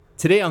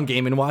Today on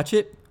Game & Watch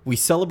It, we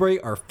celebrate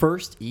our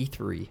first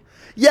E3.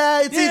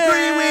 Yeah, it's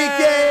E3 week!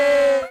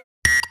 Yay!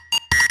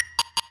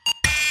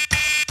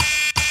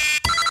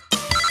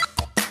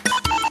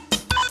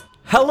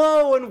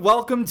 Hello and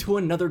welcome to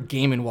another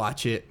Game &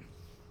 Watch It.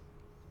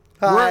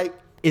 Hi. We're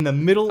in the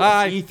middle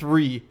Hi. of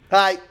E3.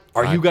 Hi.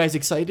 Are Hi. you guys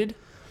excited?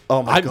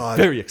 Oh my I'm god.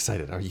 very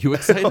excited. Are you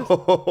excited?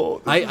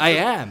 I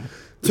am.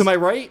 To my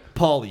right,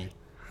 Paulie.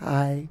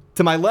 Hi.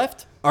 To my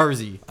left,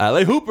 Arzi.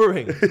 LA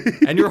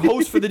Hoopering. And your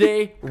host for the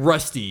day,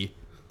 Rusty.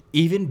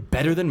 Even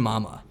better than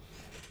Mama.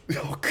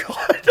 Oh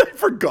god, I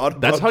forgot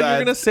about That's how that.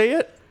 you're gonna say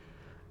it?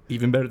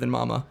 Even better than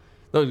Mama.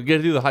 No, you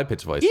gotta do the high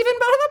pitched voice. Even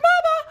better than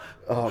Mama!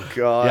 Oh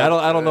god. Yeah,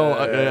 I don't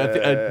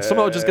know.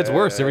 Somehow it just gets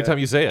worse every time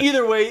you say it.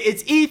 Either way,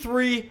 it's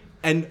E3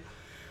 and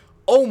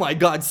oh my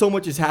god, so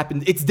much has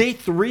happened. It's day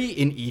 3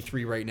 in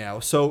E3 right now,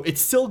 so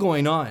it's still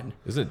going on.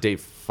 Isn't it day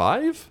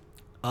 5?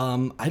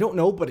 I don't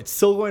know, but it's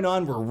still going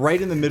on. We're right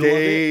in the middle of it.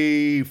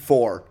 Day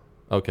 4.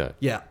 Okay.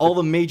 Yeah, all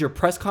the major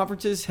press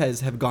conferences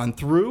have gone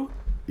through.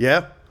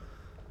 Yeah?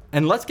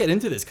 And let's get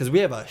into this because we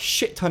have a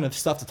shit ton of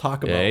stuff to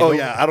talk about. Yeah. Oh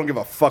yeah, I don't give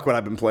a fuck what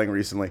I've been playing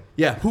recently.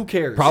 Yeah, who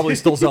cares? Probably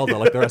still Zelda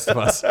like the rest of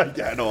us.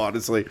 Yeah, no,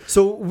 honestly.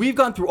 So we've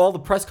gone through all the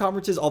press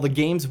conferences, all the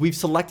games. We've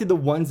selected the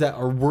ones that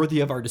are worthy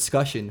of our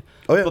discussion.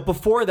 Oh, yeah. But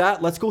before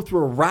that, let's go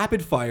through a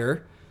rapid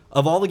fire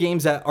of all the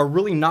games that are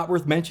really not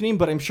worth mentioning,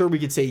 but I'm sure we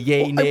could say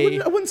yay, nay.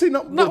 I wouldn't say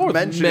not Not worth worth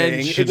mentioning.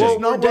 mentioning. It's just Well,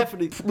 not we're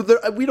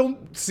definitely- we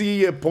don't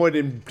see a point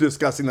in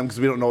discussing them because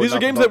we don't know. These are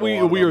enough games about that we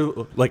a lot of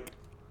them. are like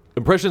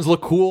impressions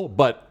look cool,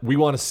 but we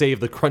want to save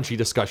the crunchy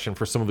discussion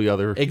for some of the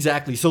other.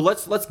 Exactly. So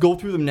let's go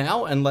through them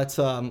now and let's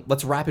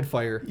rapid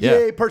fire. Yeah.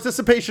 Yay,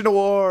 participation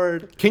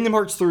award. Kingdom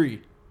Hearts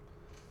 3.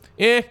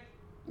 Eh.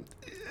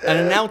 An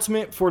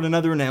announcement for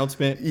another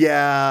announcement.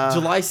 Yeah.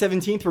 July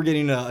 17th, we're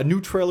getting a new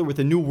trailer with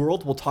a new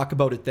world. We'll talk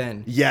about it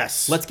then.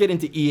 Yes. Let's get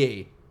into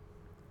EA.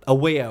 A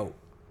Way Out.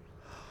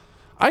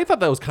 I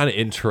thought that was kind of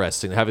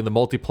interesting having the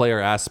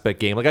multiplayer aspect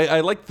game. Like I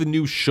like the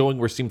new showing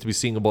we seem to be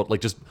seeing about like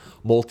just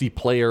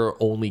multiplayer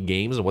only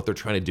games and what they're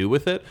trying to do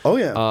with it. Oh,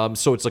 yeah.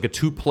 So it's like a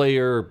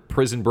 2-player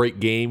Prison Break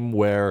game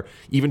where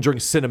even during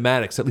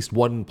cinematics, at least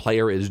one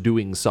player is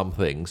doing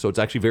something. So it's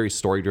actually very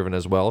story driven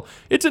as well.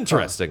 It's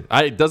interesting.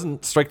 It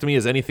doesn't strike to me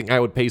as anything I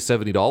would pay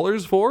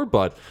 $70 for,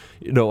 but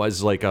you know,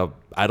 as like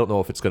I don't know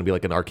if it's going to be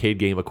like an arcade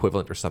game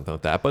equivalent or something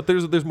like that. But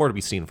there's more to be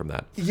seen from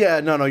that. Yeah,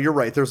 no, you're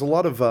right. There's a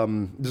lot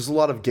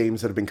of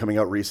games that have been coming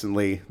out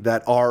recently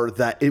that are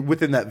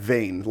within that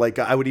vein. Like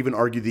I would even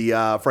argue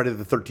the Friday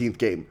the 13th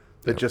game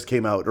that just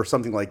came out or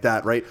something like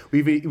that. Right? We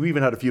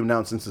even had a few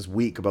announcements this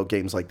week about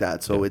games like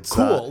that. So it's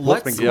Cool.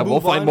 what's Let's- been Yeah, cool.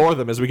 we'll Move find on. more of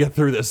them as we get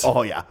through this.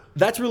 Oh yeah.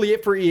 That's really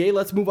it for EA.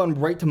 Let's move on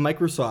right to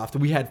Microsoft.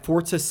 We had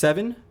Forza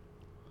 7.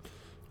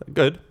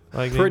 Good.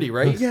 I mean, Pretty,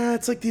 right? Yeah,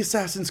 it's like the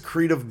Assassin's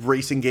Creed of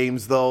racing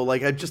games, though.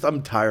 Like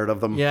I'm tired of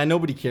them. Yeah,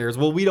 nobody cares.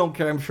 Well, we don't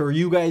care. I'm sure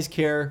you guys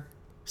care.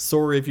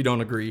 Sorry if you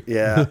don't agree.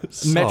 Yeah.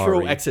 Metro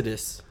Sorry.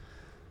 Exodus.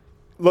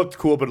 Looked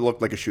cool, but it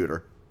looked like a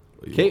shooter.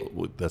 Okay.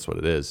 Well, that's what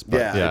it is. But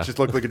Yeah, it just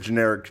looked like a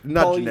generic,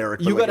 not Paul,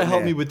 generic. You but like gotta a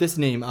help meh. me with this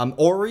name.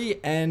 Ori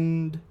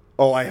and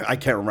Oh, I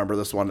can't remember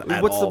this one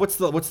at all. what's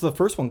the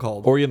first one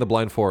called? Ori and the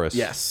Blind Forest.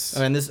 Yes,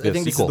 And this, I Yeah,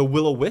 think this is sequel. the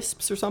Will O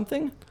Wisps or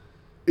something.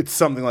 it's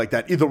something like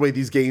that. Either way,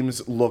 these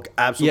games look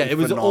absolutely Yeah, it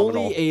was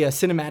phenomenal. only a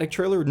cinematic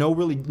trailer, no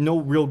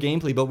real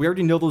gameplay, but we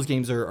already know those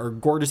games are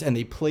gorgeous and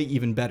they play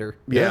even better.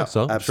 Yeah,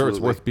 So I'm sure absolutely.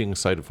 it's worth being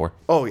excited for.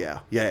 Oh yeah,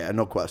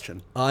 no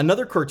question.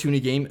 Another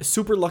cartoony game,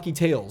 Super Lucky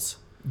Tales,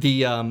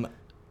 the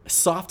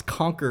Soft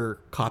Conquer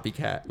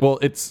copycat. Well,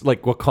 it's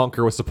like what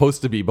Conquer was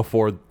supposed to be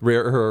before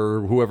Rare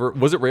or whoever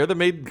was it Rare that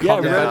made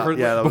Conquer Rare. Bad for-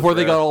 Yeah, that was before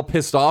they Rare. got all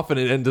pissed off and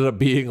it ended up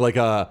being like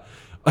a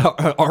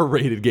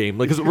R-rated game.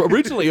 Like 'cause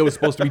originally it was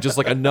supposed to be just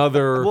like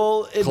another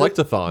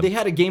collectathon. They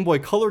had a Game Boy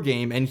Color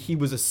game, and he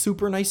was a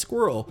super nice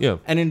squirrel. Yeah.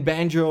 And in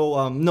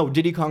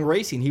Diddy Kong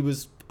Racing, he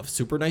was a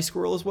super nice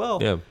squirrel as well.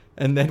 Yeah.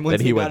 And then once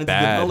Then he he got went into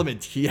bad.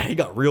 development, he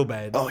got real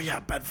bad. Oh yeah,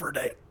 Bedford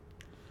Day.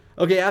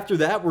 Okay, after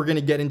that, we're gonna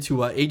get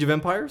into Age of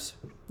Empires.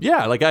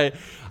 Yeah, like I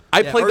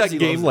played that Arzi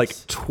game loves like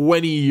this.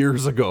 20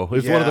 years ago. It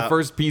was one of the Yeah.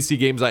 first PC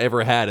games I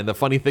ever had. And the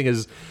funny thing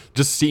is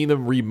just seeing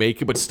them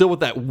remake it, but still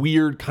with that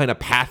weird kind of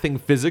pathing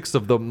physics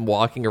of them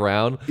walking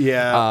around.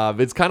 Yeah.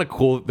 It's kind of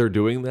cool that they're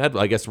doing that.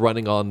 I guess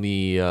running on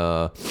the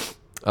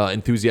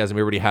enthusiasm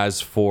everybody has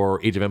for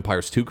Age of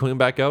Empires 2 coming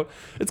back out.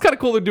 It's kind of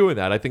cool they're doing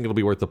that. I think it'll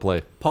be worth the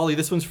play. Polly,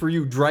 this one's for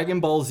you. Dragon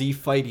Ball Z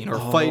Fighting or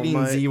Fighting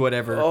my- Z,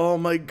 whatever. Oh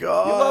my you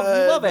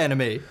god. love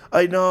anime.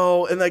 I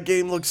know, and that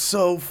game looks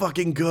so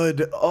fucking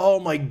good.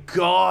 Oh my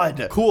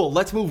god. Cool.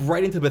 Let's move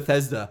right into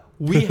Bethesda.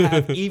 We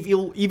have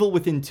Evil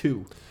Within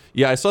 2.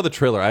 Yeah, I saw the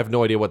trailer. I have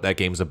no idea what that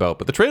game's about,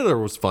 but the trailer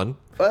was fun.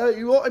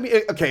 Well, I mean,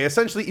 okay.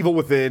 Essentially, Evil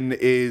Within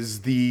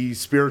is the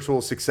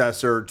spiritual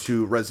successor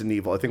to Resident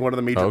Evil. I think one of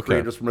the major Okay.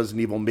 creators from Resident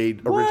Evil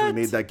originally What?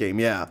 made that game.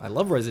 Yeah, I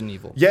love Resident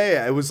Evil.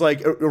 yeah. It was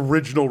like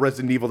original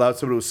Resident Evil.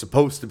 That's what it was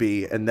supposed to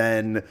be, and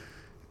then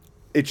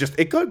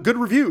it got good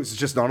reviews. It's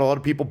just not a lot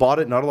of people bought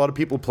it. Not a lot of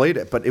people played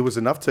it, but it was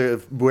enough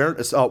to warrant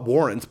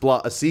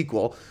a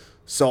sequel.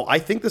 So I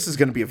think this is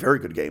going to be a very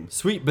good game.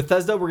 Sweet.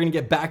 Bethesda, we're going to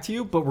get back to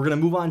you, but we're going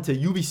to move on to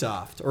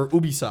Ubisoft, or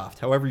Ubisoft,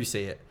 however you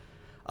say it.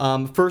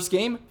 First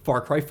game,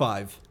 Far Cry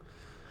 5.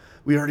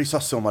 We already saw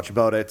so much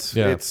about it.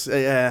 Yeah. It's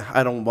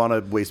I don't want to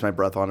waste my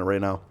breath on it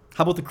right now.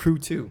 How about The Crew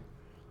 2?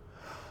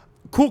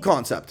 Cool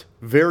concept.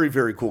 Very,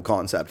 very cool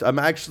concept. I'm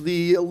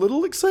actually a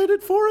little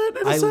excited for it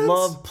in a I sense.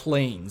 love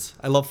planes.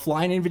 I love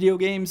flying in video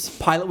games.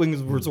 Pilot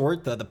Wings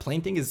Resort, the plane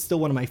thing, is still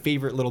one of my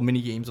favorite little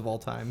mini games of all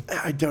time.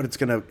 I doubt it's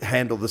going to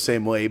handle the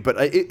same way, but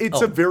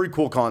it's a very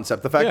cool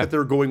concept. The fact that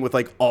they're going with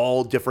like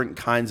all different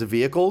kinds of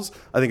vehicles,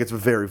 I think it's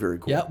very, very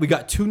cool. Yeah, we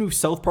got 2 new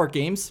South Park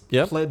games.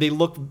 Yep. They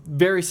look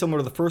very similar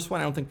to the first one.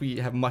 I don't think we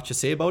have much to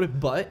say about it,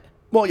 but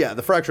Well, yeah,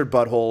 the fractured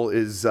butthole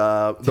is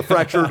the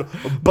fractured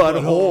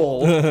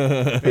butthole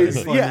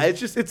is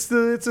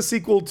it's a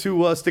sequel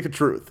to Stick of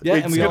Truth. yeah,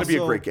 It's and we going to also, be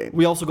a great game.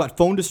 We also got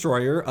Phone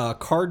Destroyer, a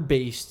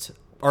card-based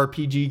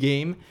RPG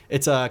game.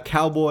 It's a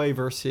cowboy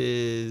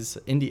versus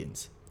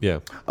Indians. Yeah.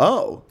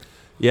 Oh,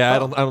 Yeah, I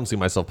don't see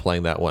myself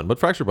playing that one. But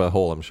Fractured by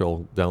Hole, I'm sure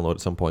I'll download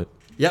at some point.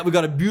 Yeah, we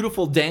got a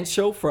beautiful dance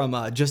show from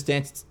Just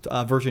Dance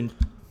version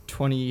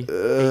 2018.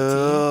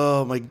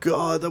 oh my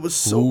God, that was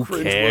so Who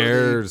cringeworthy.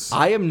 cares?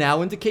 I am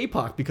now into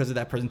K-pop because of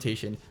that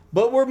presentation.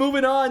 But we're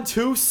moving on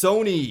to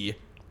Sony.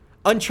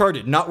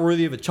 Uncharted, not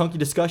worthy of a chunky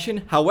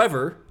discussion.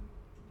 However,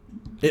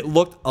 it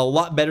looked a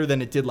lot better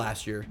than it did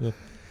last year. Yeah.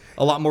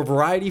 A lot more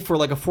variety for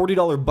like a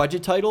 $40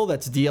 budget title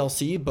that's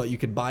DLC, but you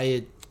could buy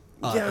it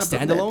But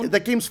standalone.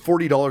 that game's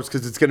 $40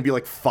 because it's going to be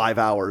like 5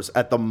 hours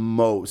at the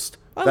most.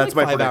 I That's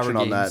like my 5-hour prediction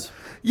on games. that.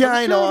 Yeah, I'm I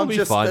sure know. it'll I'm be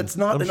just fun. that's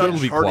not I'm an sure it'll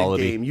be Uncharted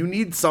quality. game. You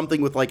need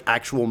something with like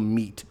actual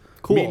meat,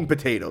 Cool. meat and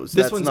potatoes.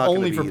 This That's one's not gonna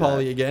only be for that.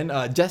 Polly again.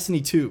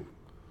 Destiny 2.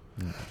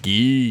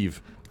 Give.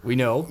 We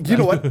know. You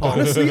know what?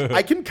 Honestly,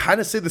 I can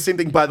kind of say the same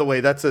thing. By the way,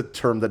 that's a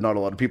term that not a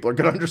lot of people are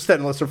going to understand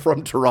unless they're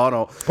from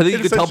Toronto. I think you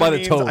It can tell by the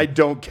essentially means tone. I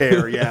don't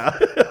care. Yeah.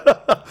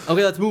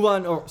 Okay, let's move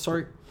on. Oh,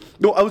 sorry.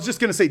 No, I was just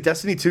going to say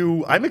Destiny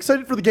 2. I'm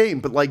excited for the game,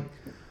 but like,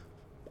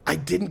 I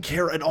didn't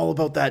care at all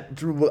about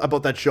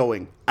that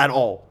showing at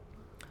all.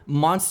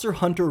 Monster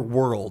Hunter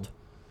World.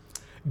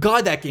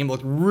 God, that game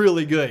looked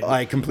really good.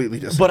 I completely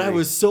disagree. But I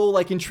was so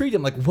like intrigued.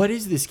 I'm like, what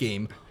is this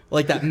game?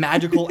 Like that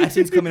magical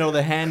essence coming out of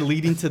the hand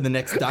leading to the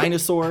next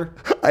dinosaur.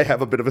 I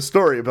have a bit of a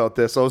story about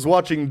this. I was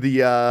watching the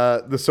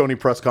Sony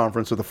press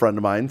conference with a friend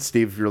of mine,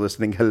 Steve. If you're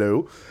listening,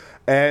 hello.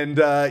 And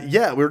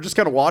we were just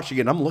kind of watching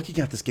it. And I'm looking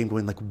at this game,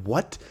 going like,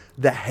 "What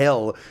the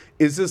hell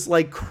is this?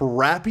 Like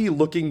crappy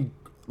looking,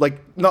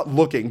 like not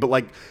looking, but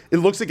like it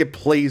looks like it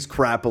plays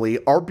crappily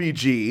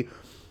RPG."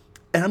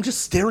 And I'm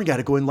just staring at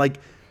it, going like,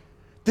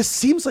 "This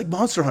seems like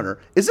Monster Hunter.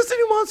 Is this a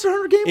new Monster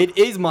Hunter game?" It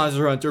is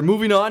Monster Hunter.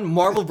 Moving on,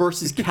 Marvel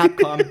vs.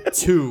 Capcom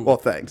 2. Well,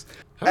 thanks.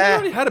 Haven't we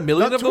already had a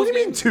million of What those do you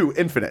mean games? 2?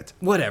 Infinite.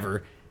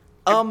 Whatever.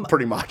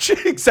 Pretty much.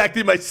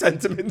 Exactly my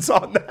sentiments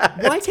on that.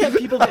 Why can't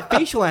people get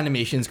facial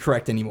animations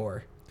correct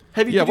anymore?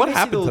 Have you? Yeah, did you what guys see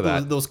happened to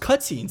that? Those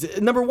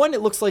cutscenes. Number one, it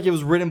looks like it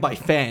was written by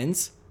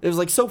fans. It was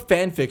like so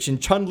fan fiction.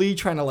 Chun-Li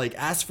trying to like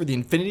ask for the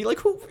infinity. Like,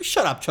 who?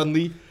 Shut up,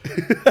 Chun-Li.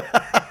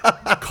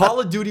 Call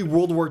of Duty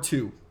World War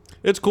II.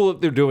 It's cool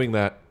that they're doing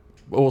that.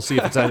 We'll see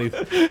if it's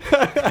anything.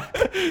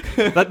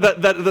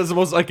 That's the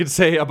most I could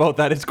say about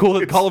that. It's cool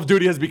that Call of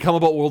Duty has become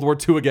about World War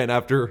II again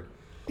after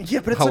Yeah,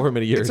 but however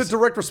many years. It's a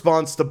direct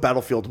response to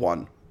Battlefield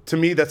 1. To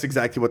me, that's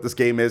exactly what this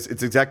game is.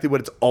 It's exactly what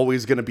it's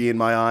always going to be in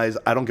my eyes.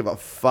 I don't give a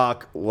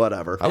fuck.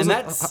 Whatever. And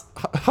that's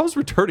How's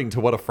returning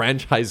to what a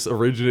franchise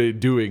originated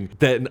doing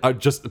then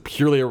just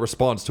purely a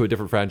response to a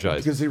different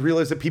franchise? Because they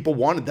realized that people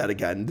wanted that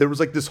again. There was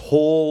like this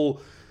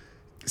whole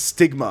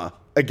stigma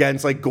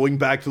against like going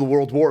back to the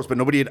World Wars, but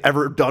nobody had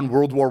ever done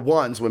World War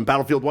One. So when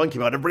Battlefield 1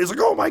 came out, everybody's like,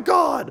 "Oh my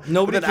god!"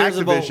 nobody But then cares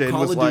about Activision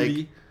Call was of like,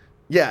 Duty.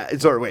 "Yeah,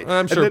 sorry, wait." I'm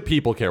And sure then-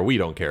 people care. We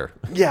don't care.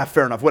 Yeah,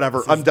 fair enough.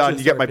 Whatever. I'm done. just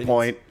You get our my opinions.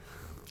 point.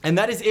 And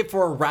that is it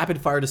for our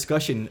rapid fire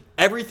discussion.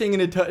 Everything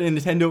in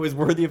Nintendo is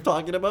worthy of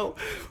talking about.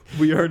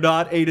 We are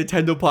not a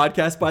Nintendo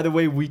podcast, by the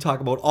way. We talk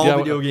about all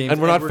video games.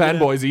 and we're not gonna-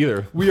 fanboys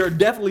either. We are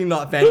definitely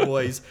not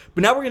fanboys.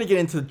 But now we're gonna get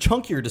into the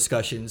chunkier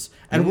discussions,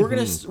 and we're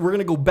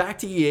gonna go back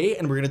to EA,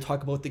 and we're gonna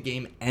talk about the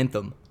game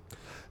Anthem.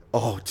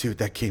 Oh, dude,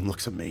 that game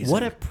looks amazing.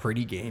 What a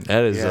pretty game!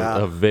 That is Yeah.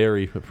 a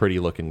very pretty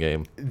looking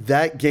game.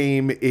 That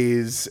game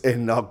is,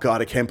 and oh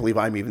god, I can't believe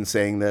I'm even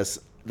saying this.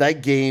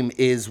 That game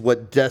is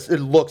what it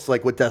looks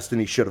like what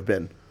Destiny should have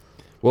been.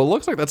 Well, it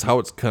looks like that's how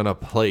it's kind of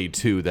played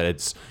too. That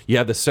it's you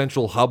have the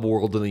central hub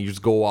world, and then you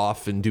just go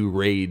off and do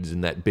raids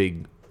in that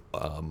big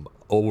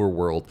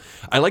overworld.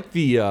 I like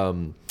the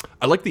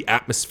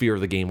atmosphere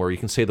of the game, where you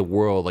can say the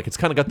world. Like it's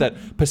kind of got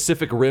that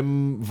Pacific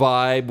Rim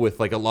vibe with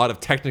like a lot of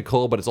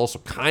technical, but it's also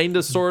kind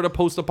of sort of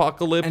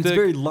post-apocalyptic. And it's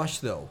very lush,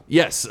 though.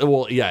 Yes,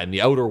 well, yeah, in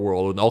the outer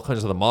world and all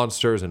kinds of the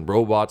monsters and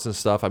robots and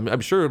stuff. I'm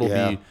sure it'll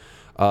Yeah. be.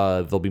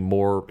 There'll be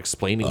more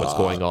explaining what's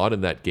going on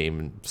in that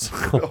game.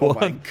 Oh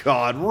my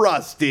god,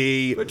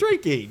 Rusty! But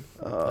drinking.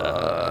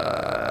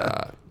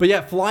 But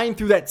yeah, flying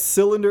through that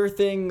cylinder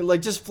thing,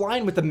 like just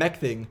flying with the mech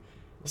thing,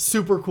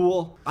 super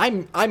cool.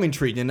 I'm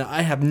intrigued, and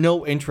I have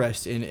no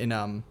interest in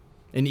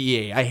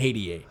EA. I hate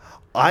EA.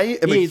 I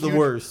am EA 's the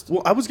worst.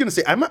 Well, I was gonna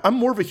say I'm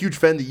more of a huge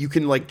fan that you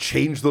can like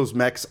change those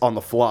mechs on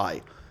the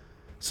fly.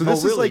 So this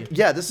is really? like,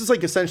 this is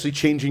like essentially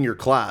changing your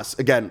class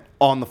again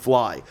on the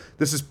fly.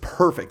 This is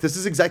perfect. This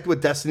is exactly what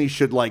Destiny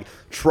should like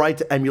try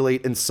to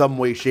emulate in some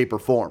way, shape, or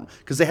form.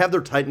 Because they have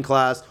their Titan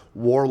class,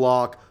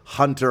 Warlock,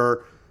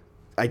 Hunter.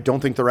 I don't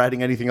think they're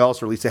adding anything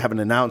else, or at least they haven't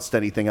announced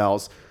anything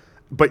else.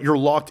 But you're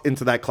locked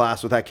into that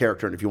class with that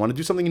character. And if you want to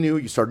do something new,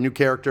 you start a new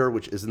character,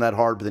 which isn't that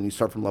hard, but then you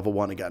start from level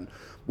 1 again.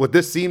 What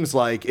this seems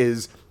like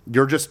is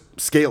you're just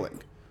scaling.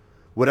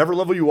 Whatever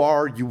level you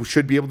are, you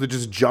should be able to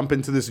just jump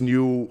into this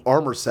new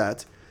armor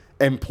set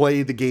and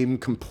play the game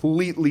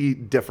completely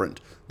different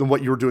than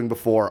what you were doing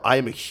before. I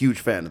am a huge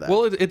fan of that.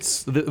 Well,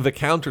 it's the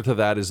counter to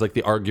that is like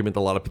the argument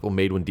a lot of people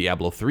made when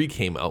Diablo 3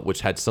 came out,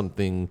 which had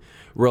something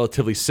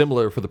relatively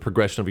similar for the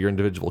progression of your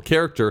individual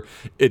character.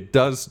 It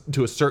does,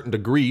 to a certain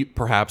degree,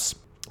 perhaps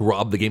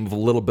rob the game of a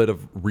little bit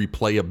of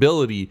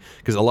replayability,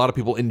 because a lot of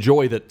people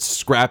enjoy that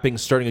scrapping,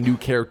 starting a new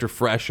character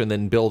fresh, and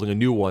then building a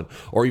new one,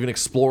 or even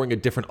exploring a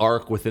different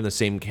arc within the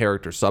same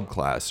character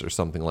subclass or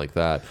something like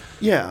that.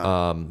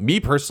 Yeah.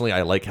 Me personally,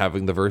 I like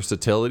having the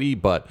versatility,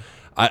 but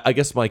I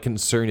guess my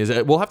concern is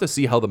we'll have to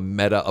see how the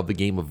meta of the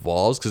game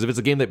evolves, because if it's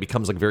a game that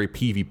becomes like very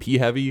PvP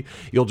heavy,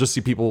 you'll just see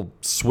people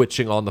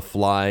switching on the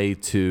fly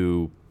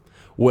to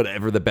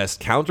whatever the best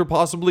counter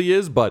possibly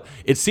is, but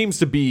it seems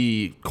to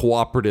be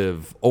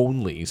cooperative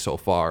only so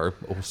far,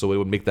 so it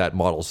would make that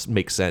model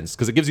make sense,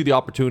 because it gives you the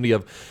opportunity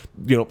of,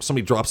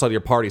 somebody drops out of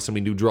your party,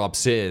 somebody new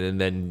drops in, and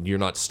then you're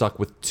not stuck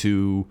with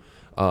two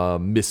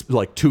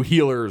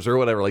healers or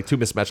whatever, like two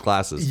mismatched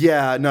classes.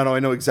 Yeah, no, I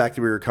know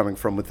exactly where you're coming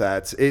from with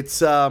that. It's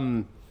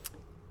the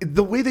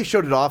way they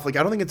showed it off, like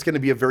I don't think it's going to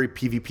be a very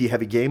PvP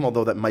heavy game,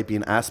 although that might be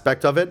an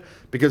aspect of it,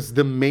 because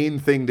the main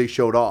thing they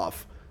showed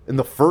off, and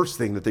the first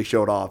thing that they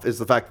showed off, is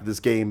the fact that this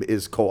game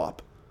is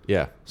co-op.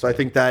 Yeah. So I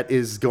think that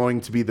is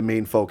going to be the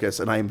main focus,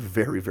 and I am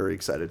very, very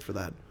excited for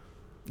that.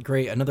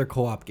 Great, another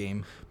co-op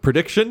game.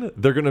 Prediction,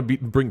 they're going to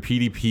bring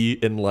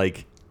PvP in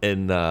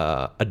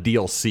a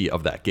DLC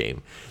of that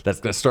game. That's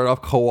going to start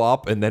off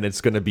co-op, and then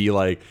it's going to be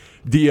like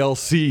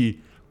DLC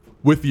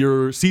with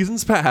your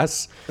season's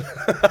pass.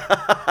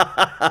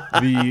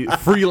 The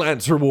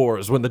Freelancer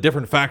Wars, when the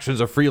different factions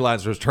of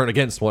freelancers turn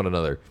against one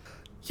another.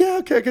 Yeah,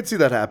 okay, I could see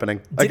that happening.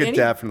 I could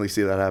definitely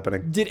see that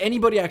happening. Did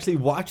anybody actually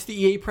watch the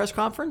EA press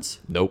conference?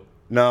 Nope.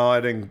 No,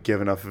 I didn't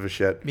give enough of a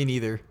shit. Me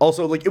neither.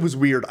 Also, like, it was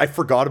weird. I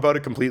forgot about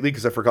it completely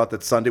because I forgot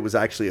that Sunday was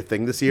actually a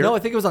thing this year. No, I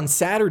think it was on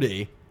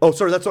Saturday. Oh,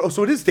 sorry.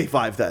 So it is day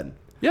 5 then.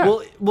 Yeah.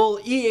 Well,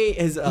 EA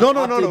has No.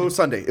 It was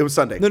Sunday. It was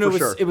Sunday. No, for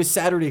sure. it was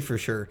Saturday for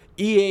sure.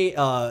 EA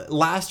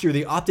last year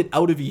they opted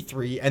out of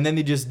E3, and then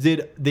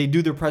they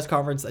do their press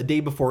conference a day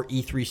before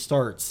E3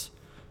 starts.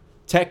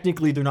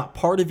 Technically, they're not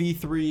part of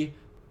E3,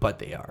 but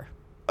they are.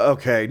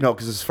 Okay, no,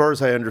 because as far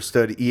as I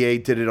understood, EA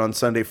did it on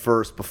Sunday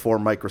first before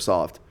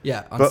Microsoft.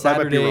 Yeah, on But I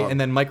might be Saturday, wrong.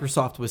 and then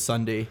Microsoft was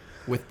Sunday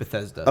with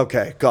Bethesda.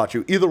 Okay, got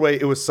you. Either way,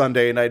 it was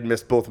Sunday, and I'd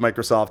missed both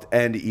Microsoft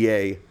and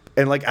EA.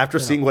 And like after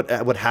seeing what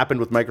happened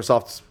with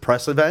Microsoft's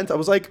press event, I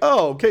was like,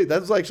 oh, okay,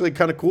 that's actually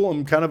kind of cool.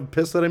 I'm kind of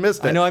pissed that I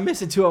missed it. I know I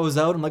missed it too. I was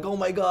out. I'm like, oh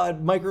my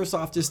god,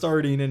 Microsoft is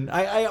starting, and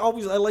I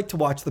like to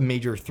watch the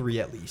major 3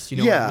 at least. You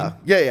know? What I mean?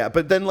 Yeah.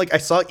 But then like I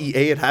saw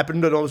EA had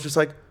happened, and I was just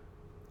like,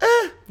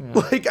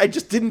 like I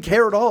just didn't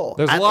care at all.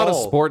 There's a at lot of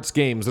all. sports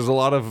games. There's a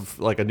lot of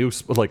new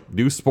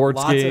sports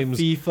Lots games.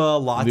 of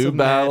FIFA, lots new of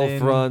Madden.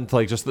 Battlefront,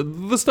 like just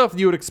the stuff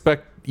you would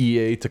expect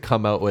EA to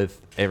come out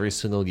with every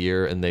single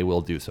year, and they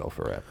will do so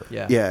forever.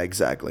 Yeah,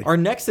 exactly. Our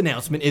next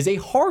announcement is a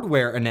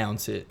hardware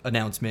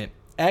announcement.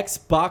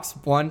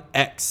 Xbox One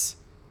X.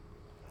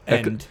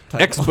 And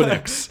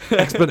Xbox.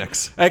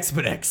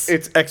 Xbox.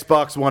 It's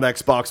Xbox One,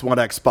 Xbox One,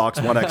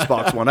 Xbox One,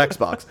 Xbox One,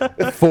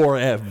 Xbox.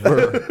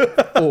 Forever.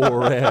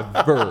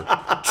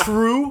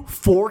 True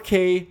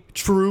 4K,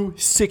 true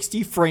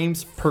 60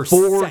 frames per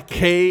second.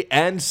 4K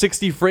and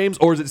 60 frames,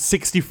 or is it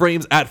 60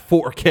 frames at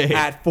 4K?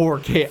 At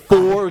 4K.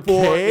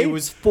 4K? It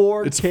was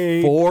 4K. It's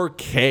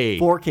 4K.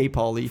 4K,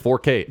 Paulie.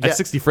 4K Yeah. at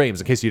 60 frames,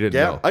 in case you didn't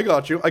Yeah, know. I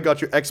got you.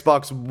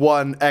 Xbox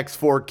One,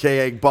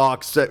 X4K,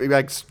 box,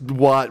 X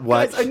what?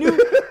 Guys,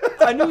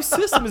 a new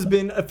system has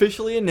been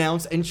officially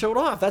announced and showed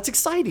off. That's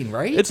exciting,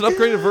 right? It's an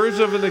upgraded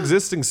version of an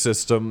existing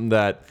system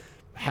that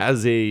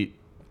has I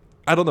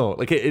don't know,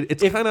 like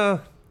it's kind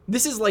of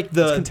This is like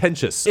the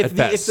contentious if at the,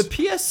 best. If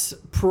the PS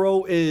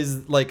Pro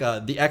is like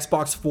the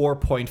Xbox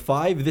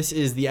 4.5, this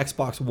is the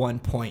Xbox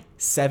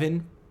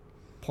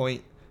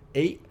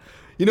 1.7.8.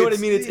 You know what I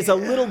mean? It's a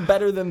little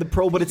better than the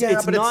Pro, but it's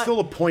but not. it's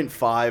still a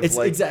 0.5. It's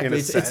like, exactly. In a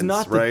It's sense,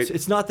 not right?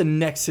 it's not the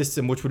next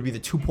system, which would be the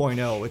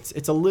 2.0.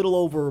 It's a little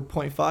over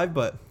 0.5,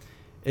 but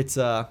it's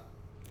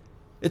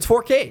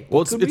 4K. Well,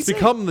 What could we it's say?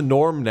 become the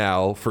norm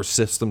now for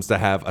systems to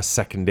have a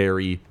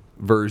secondary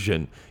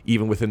version,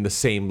 even within the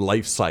same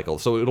life cycle.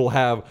 So it'll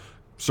have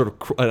sort of,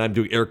 and I'm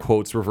doing air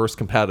quotes, reverse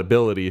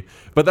compatibility.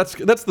 But that's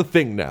the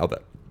thing now,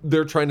 that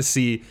they're trying to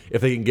see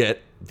if they can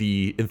get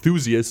the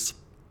enthusiasts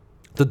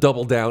to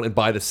double down and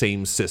buy the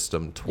same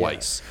system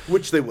twice.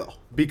 Which they will,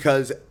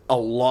 because a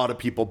lot of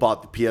people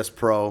bought the PS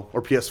Pro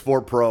or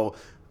PS4 Pro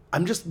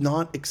I'm just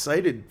not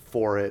excited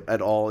for it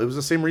at all. It was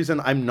the same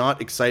reason I'm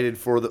not excited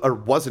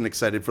wasn't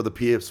excited for the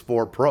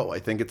PS4 Pro. I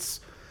think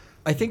it's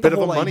the bit of a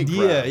whole money idea,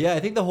 grab. yeah,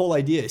 I think the whole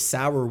idea is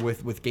sour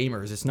with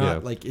gamers. It's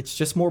not like it's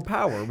just more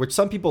power, which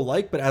some people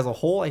like, but as a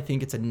whole, I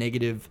think it's a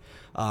negative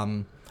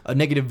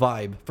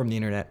vibe from the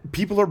internet.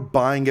 people are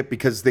buying it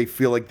because they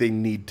feel like they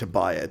need to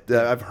buy it.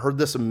 I've heard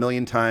this a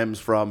million times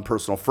from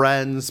personal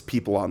friends,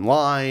 people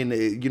online,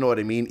 you know what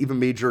I mean? Even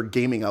major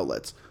gaming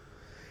outlets.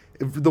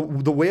 The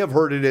way I've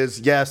heard it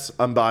is, yes,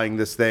 I'm buying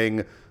this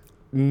thing.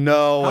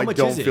 No, How I much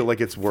don't is it? feel like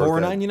it's worth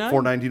 $4.99? it.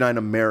 $4.99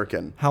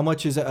 American. How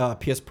much is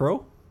PS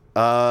Pro?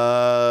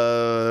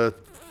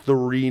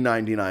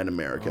 $3.99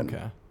 American.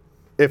 Okay,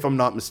 If I'm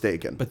not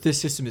mistaken. but this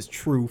system is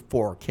true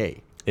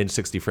 4K In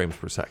 60 frames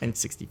per second. and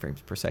 60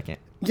 frames per second.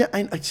 Yeah,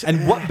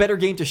 And what better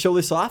game to show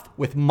this off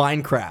with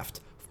Minecraft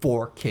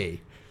 4K?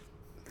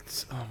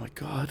 oh my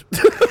god.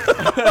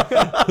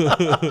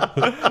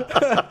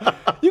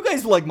 You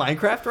guys like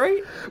Minecraft,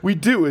 right? We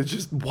do. It's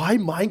just, why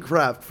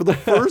Minecraft for the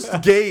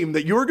first game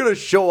that you're gonna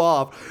show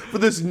off for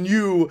this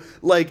new,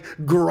 like,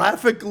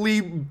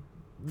 graphically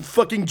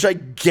fucking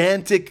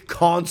gigantic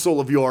console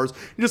of yours?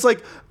 You're just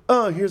like,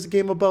 oh, here's a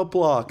game about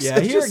blocks. Yeah,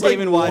 It's here at just like,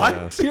 Game and Watch.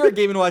 what? Here at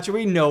Game and Watch,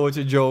 we know it's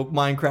a joke.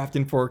 Minecraft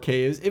in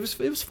 4K it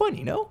was fun,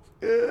 you know.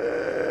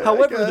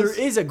 However, there guess.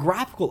 is a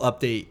graphical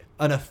update,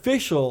 an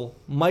official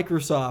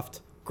Microsoft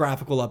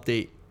graphical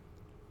update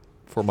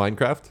For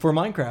Minecraft? for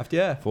Minecraft.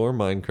 Yeah, For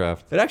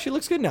Minecraft. it actually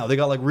looks good now. They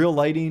got like real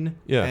lighting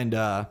Yeah.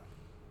 and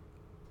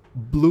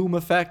bloom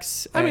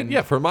effects. I mean, and-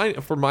 yeah, for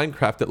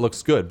Minecraft, it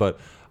looks good, but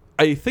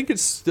I think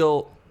it's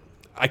still.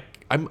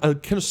 I'm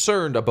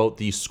concerned about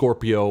the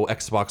Scorpio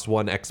Xbox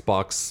One,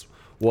 Xbox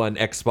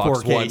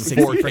 4K, One, 60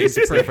 4K,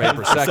 60 frames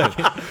per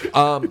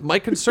second. My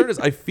concern is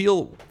I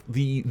feel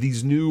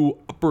these new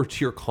upper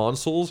tier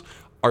consoles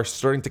are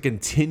starting to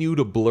continue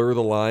to blur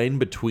the line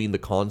between the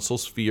console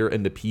sphere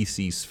and the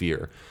PC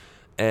sphere.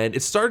 And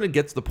it's starting to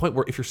get to the point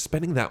where if you're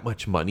spending that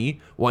much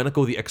money, why not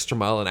go the extra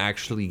mile and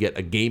actually get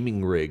a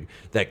gaming rig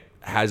that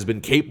has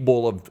been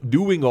capable of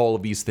doing all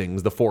of these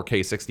things, the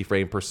 4K 60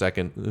 frame per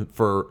second,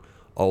 for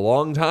a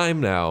long time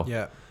now.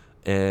 yeah.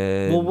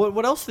 And Well,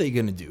 what else are they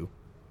gonna do?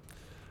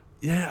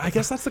 yeah, I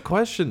guess that's the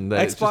question.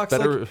 That it's just Xbox,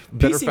 better, like,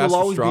 better, PC faster, will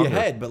always stronger. be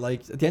ahead, but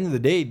like at the end of the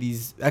day,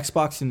 these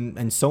Xbox and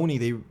Sony,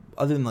 they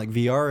other than like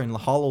VR and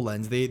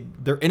HoloLens,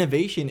 their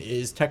innovation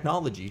is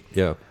technology.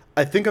 Yeah.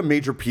 I think a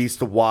major piece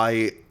to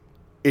why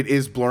it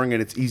is blurring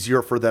and it's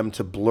easier for them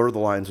to blur the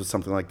lines with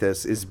something like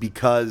this is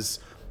because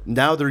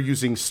now they're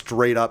using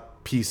straight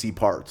up PC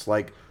parts.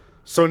 Like,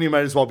 Sony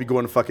might as well be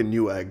going to fucking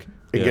Newegg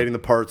and Yeah. getting the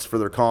parts for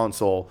their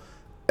console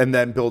and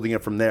then building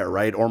it from there,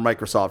 right? Or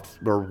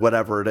Microsoft or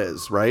whatever it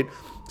is, right?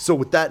 So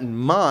with that in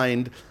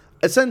mind,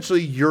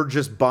 essentially you're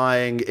just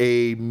buying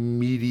a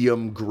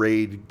medium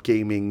grade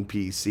gaming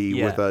PC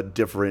Yeah. with a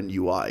different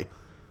UI.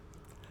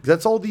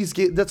 That's all these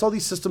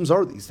systems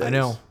are these days. I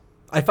know.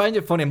 I find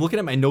it funny. I'm looking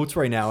at my notes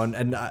right now, and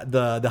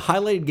the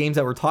highlighted games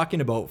that we're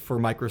talking about for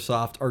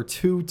Microsoft are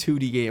two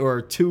 2D games,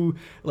 or two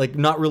like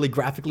not really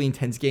graphically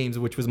intense games,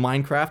 which was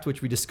Minecraft,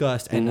 which we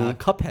discussed, and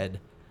Cuphead.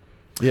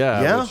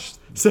 Yeah. Yeah. which-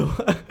 So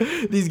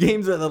these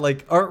games that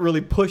like aren't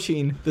really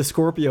pushing the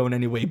Scorpio in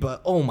any way,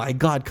 but oh my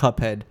god,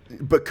 Cuphead!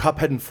 But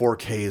Cuphead in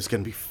 4K is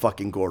going to be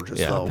fucking gorgeous,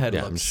 Yeah. though. Cuphead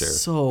yeah, I'm looks sure.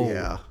 so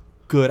Yeah.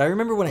 good. I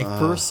remember when I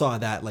first saw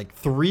that like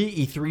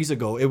 3 E3s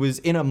ago. It was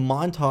in a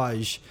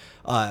montage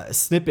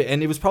snippet,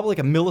 and it was probably like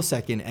a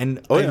millisecond.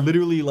 And I yeah.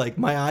 literally like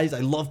my eyes.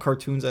 I love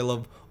cartoons. I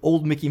love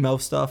old Mickey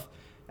Mouse stuff.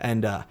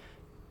 And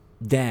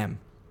damn,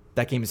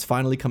 that game is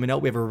finally coming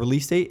out. We have a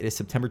release date. It is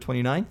September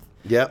 29th,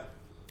 Yep.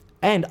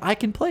 and I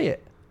can play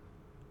it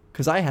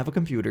because I have a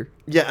computer.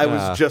 Yeah, I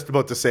Ah. was just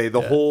about to say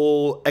the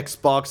whole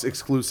Xbox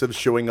exclusive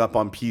showing up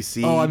on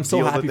PC Oh, I'm so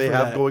deal happy that they for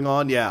have that. going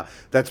on. Yeah,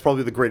 that's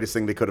probably the greatest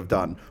thing they could have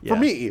done Yeah. for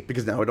me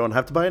because now I don't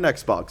have to buy an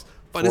Xbox.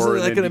 But for isn't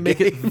an that going to indie make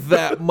game. it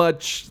that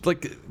much?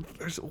 Like,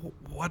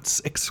 what's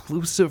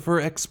exclusive for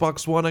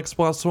Xbox One,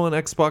 Xbox One,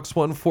 Xbox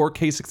One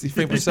 4K 60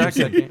 frames per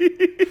second?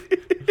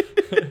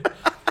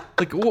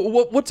 Like,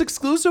 what's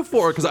exclusive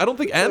for? Because I don't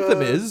think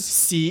Anthem is.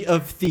 Sea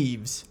of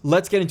Thieves.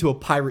 Let's get into a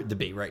pirate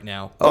debate right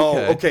now. Oh,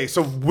 Okay. okay.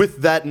 So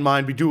with that in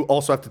mind, we do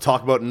also have to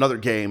talk about another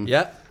game.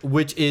 Yeah,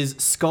 which is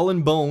Skull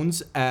and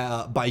Bones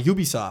by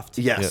Ubisoft.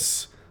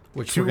 Yes.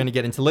 Which we're going to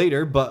get into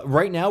later, but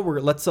right now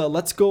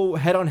let's go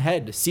head on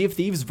head. Sea of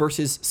Thieves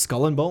versus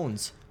Skull and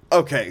Bones.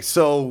 Okay,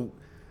 so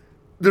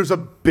there's a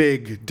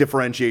big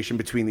differentiation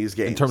between these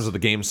games In terms of the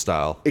game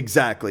style.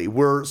 exactly.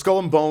 Where Skull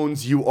and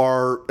Bones, you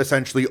are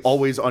essentially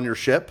always on your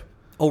ship,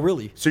 Oh,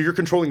 really? so you're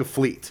controlling a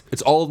fleet.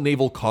 It's all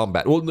naval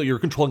combat. Well, no, you're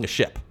controlling a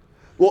ship.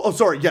 Well, oh,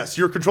 sorry. Yes,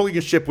 you're controlling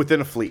a ship within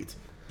a fleet.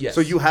 Yes.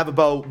 So you have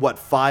about what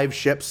 5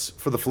 ships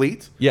for the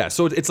fleet? Yeah,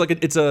 so it's like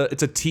it's a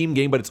team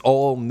game, but it's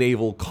all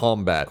naval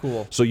combat.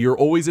 Cool. So you're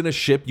always in a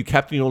ship. You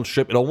captain your own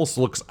ship. It almost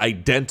looks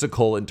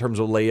identical in terms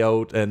of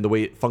layout and the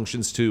way it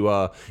functions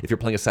to if you're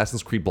playing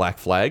Assassin's Creed Black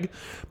Flag.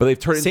 But they've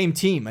turned Same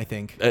team, I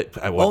think. I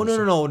Oh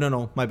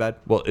no! My bad.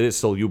 Well, it is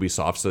still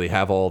Ubisoft, so they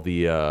have all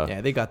the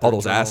they got all their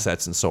those general-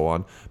 assets and so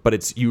on. But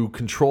it's you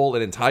control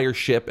an entire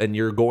ship, and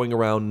you're going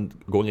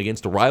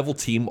against a rival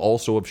team,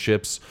 also of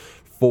ships,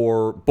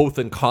 for both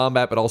in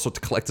combat, but also to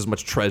collect as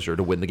much treasure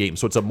to win the game.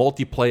 So it's a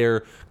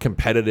multiplayer,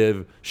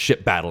 competitive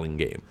ship battling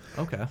game.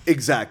 Okay.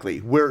 Exactly.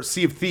 Where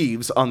Sea of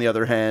Thieves, on the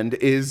other hand,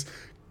 is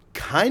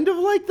kind of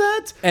like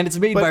that. And it's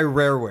made But- by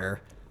Rareware.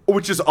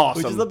 Which is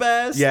awesome. Which is the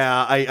best.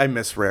 Yeah, I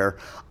miss Rare.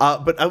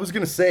 But I was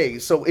going to say,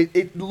 so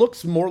it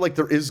looks more like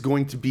there is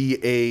going to be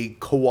a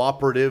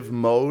cooperative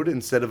mode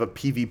instead of a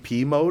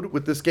PvP mode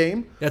with this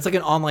game. Yeah, it's like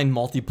an online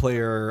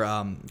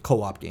multiplayer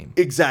co-op game.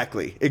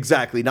 Exactly.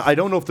 Now, I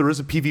don't know if there is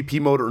a PvP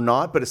mode or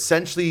not, but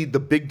essentially the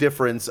big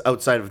difference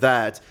outside of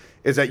that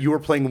is that you are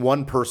playing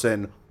one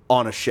person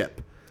on a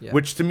ship, Yeah.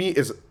 which to me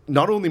is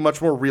not only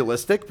much more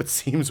realistic, but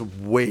seems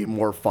way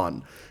more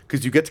fun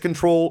because you get to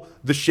control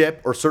the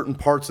ship or certain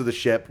parts of the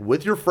ship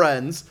with your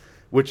friends,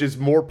 which is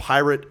more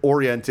pirate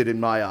oriented in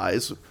my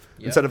eyes.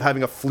 Instead of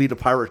having a fleet of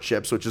pirate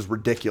ships, which is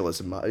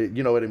ridiculous in my,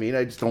 you know what I mean?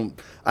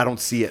 I don't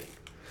see it.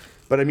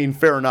 But I mean,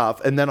 fair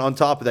enough. And then on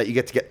top of that, you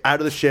get to get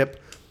out of the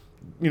ship,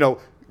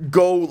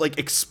 go like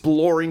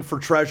exploring for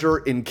treasure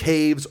in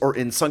caves or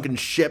in sunken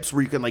ships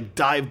where you can like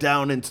dive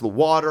down into the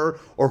water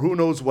or who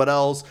knows what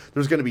else.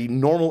 There's going to be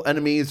normal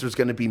enemies. There's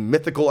going to be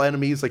mythical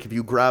enemies. Like if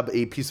you grab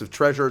a piece of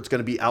treasure, it's going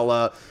to be a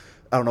la,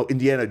 I don't know,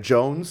 Indiana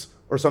Jones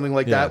or something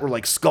like that, where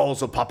like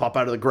skulls will pop up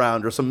out of the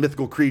ground or some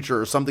mythical creature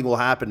or something will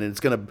happen and it's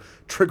going to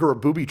trigger a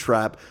booby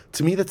trap.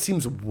 To me, that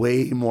seems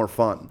way more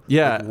fun.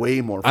 Yeah, Like, way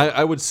more fun.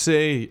 I would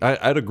say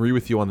I'd agree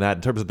with you on that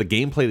in terms of the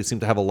gameplay. They seem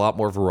to have a lot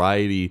more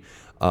variety.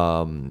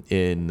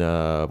 In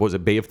what was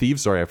it, Bay of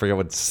Thieves? Sorry, I forgot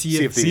what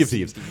Sea of Sea of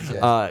Thieves.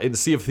 Thieves. In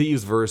Sea of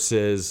Thieves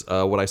versus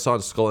what I saw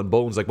in Skull and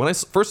Bones. Like when I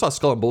first saw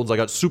Skull and Bones, I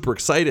got super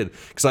excited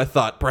because I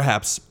thought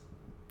perhaps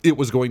it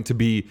was going to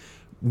be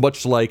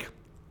much like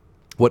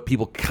what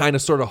people kind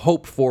of sort of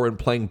hoped for in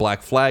playing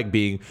Black Flag,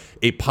 being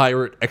a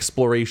pirate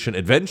exploration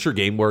adventure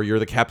game where you're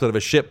the captain of a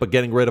ship but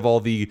getting rid of all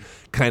the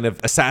kind of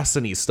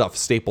assassin-y stuff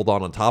stapled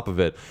on top of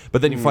it.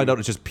 But then you find out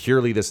it's just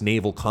purely this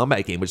naval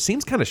combat game, which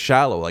seems kind of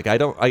shallow. Like I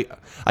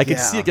could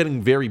see it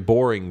getting very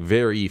boring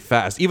very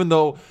fast, even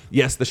though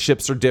yes, the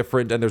ships are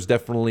different and there's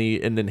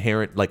definitely an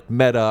inherent like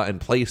meta and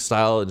play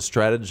style and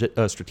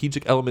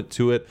strategic element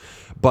to it.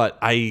 But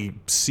I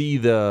see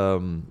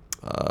the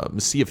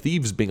Sea of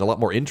Thieves being a lot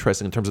more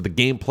interesting in terms of the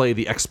gameplay,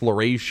 the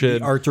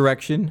exploration. Art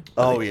direction.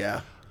 Oh,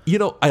 yeah.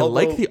 I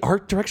like the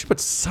art direction,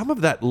 but some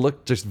of that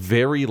looked just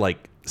very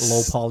like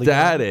Low polygon?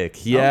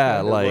 static. Yeah,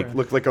 Okay, like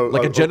Looked like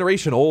a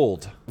generation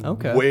old.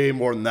 Okay. Way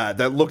more than that.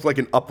 That looked like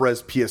an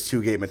up-res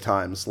PS2 game at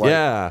times. Like,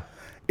 Yeah.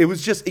 It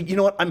was just, you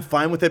know what? I'm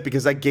fine with it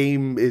because that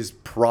game is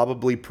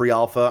probably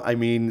pre-alpha. I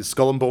mean,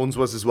 Skull and Bones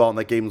was as well, and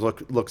that game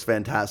looks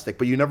fantastic.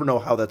 But you never know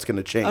how that's going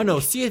to change. I don't know.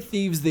 Sea of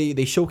Thieves, they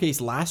showcased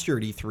last year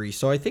at E3,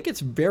 so I think it's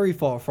very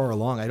far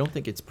along. I don't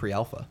think it's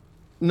pre-alpha.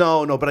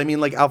 No, but I mean,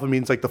 like, alpha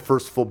means like the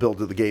first full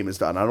build of the game is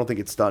done. I don't think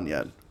it's done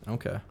yet.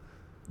 Okay.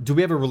 Do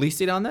we have a release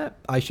date on that?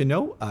 I should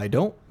know. I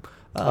don't.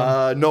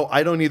 No,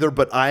 I don't either,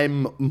 but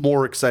I'm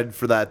more excited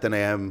for that than I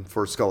am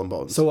for Skull and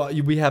Bones. So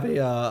we have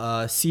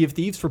a Sea of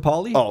Thieves for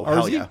Polly. oh,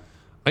 hell RZ? yeah.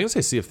 I'm gonna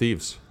say Sea of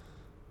Thieves.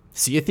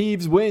 Sea of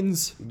Thieves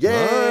wins.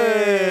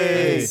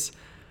 Yay! Nice.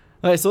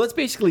 All right, so that's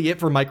basically it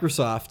for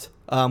Microsoft.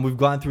 We've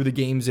gone through the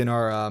games in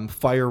our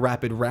Fire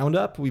Rapid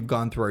Roundup. We've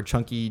gone through our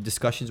chunky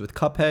discussions with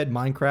Cuphead,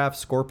 Minecraft,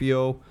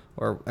 Scorpio,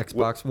 or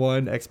Xbox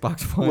One,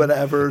 Xbox One.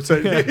 Whatever.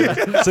 So,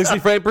 60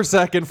 frames per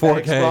second,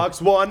 4K.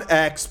 Xbox One,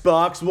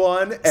 Xbox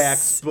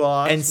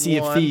and Sea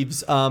of One.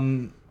 Thieves.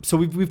 So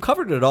we've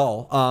covered it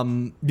all.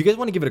 Do you guys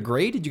want to give it a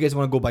grade? Did you guys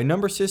want to go by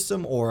number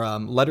system or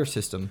letter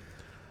system?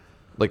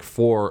 Like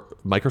for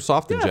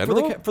Microsoft in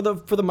general. for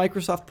the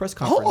Microsoft press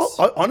conference.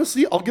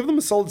 Honestly, I'll give them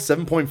a solid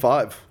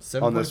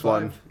 7.5 on this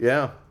one. 7.5?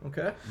 Yeah.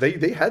 Okay.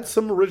 They had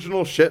some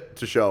original shit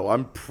to show.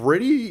 I'm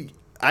pretty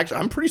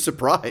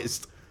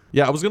surprised.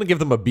 Yeah, I was gonna give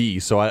them a B.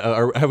 So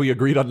have we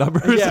agreed on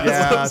numbers? Yeah.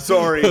 Yeah,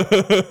 sorry.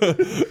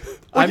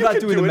 I'm You not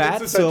can doing do the it.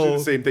 math, It's essentially so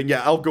the same thing.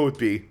 Yeah, I'll go with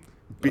B.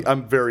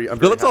 I'm very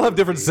Let's all happy have with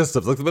different B.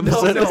 systems. Let's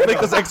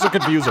make this extra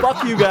confusing.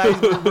 fuck you guys.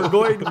 We're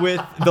going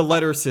with the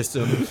letter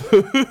system.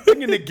 I'm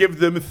gonna give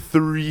them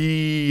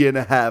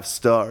 3.5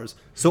 stars.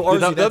 So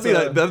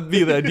RZ, That'd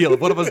be the ideal.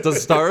 If one of us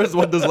does stars,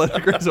 one does letter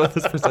grades, one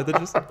does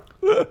percentages.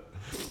 So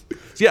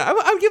yeah, I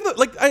would give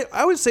that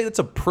I would say that's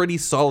a pretty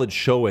solid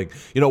showing.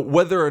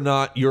 Whether or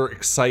not you're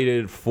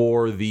excited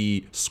for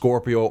the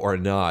Scorpio or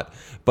not,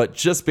 but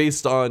just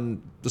based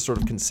on the sort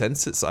of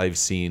consensus I've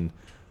seen,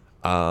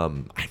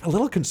 I'm a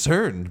little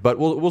concerned. But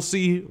we'll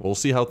see. We'll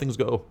see how things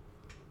go.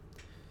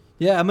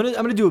 yeah, I'm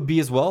gonna do a B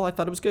as well. I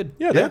thought it was good.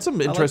 Yeah, they had some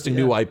I liked interesting it,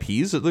 new yeah.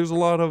 IPs. There's a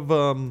lot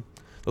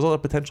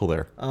of potential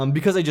there.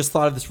 Because I just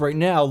thought of this right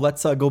now,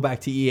 let's go back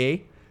to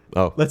EA.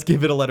 Oh. Let's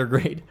give it a letter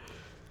grade.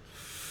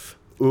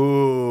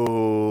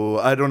 Ooh,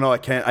 I don't know. I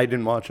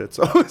didn't watch it,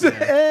 so What's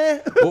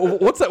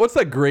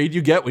that grade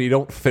you get when you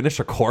don't finish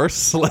a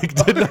course? Like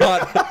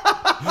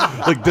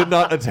did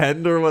not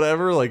attend or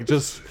whatever? Like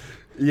just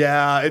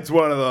yeah, it's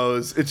one of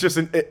those. It's just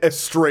a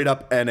straight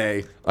up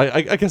NA.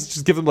 I guess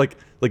just give them like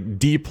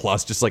D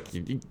plus, just like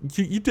you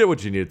did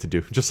what you needed to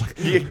do. Just like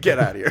You get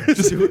out of here.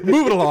 just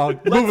move it along.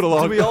 Move it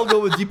along. Do we all go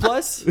with D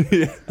plus?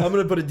 Yeah. I'm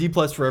gonna put a D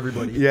plus for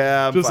everybody.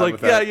 Yeah, I'm Just fine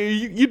like with that.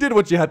 you did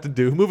what you had to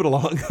do. Move it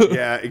along.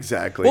 Yeah,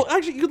 exactly. Well,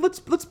 actually, let's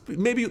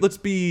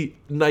be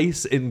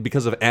nice, and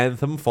because of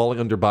Anthem falling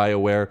under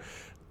BioWare,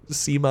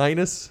 C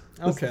minus.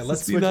 Okay,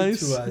 let's be switch it nice.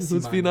 to, C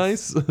Let's be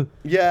minus. nice.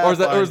 Yeah, or is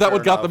fine, that what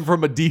fair got enough. them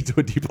from a D to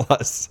a D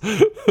plus?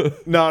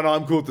 no,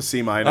 I'm cool with the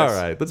C minus. All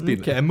right, let's be.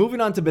 Okay, moving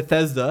on to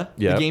Bethesda.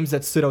 Yep. The games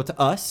that stood out to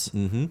us.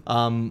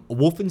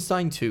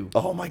 Wolfenstein 2.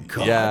 Oh my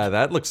god. Yeah,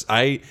 that looks.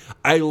 I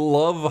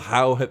love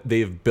how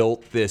they've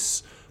built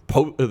this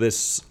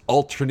this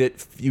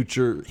alternate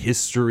future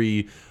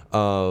history.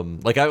 I'm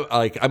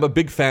a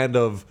big fan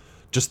of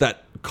just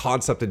that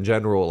concept in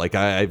general. Like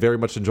I very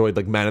much enjoyed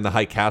like Man in the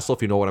High Castle,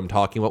 if you know what I'm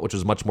talking about, which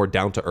is much more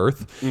down to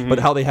earth. But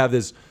how they have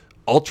this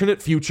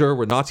alternate future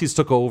where Nazis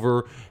took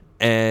over,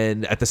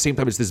 and at the same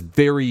time it's this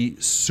very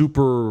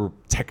super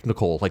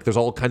technical, like there's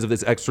all kinds of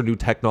this extra new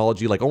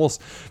technology, like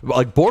almost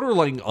like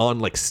borderline on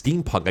like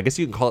steampunk, I guess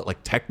you can call it, like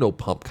techno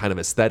pump kind of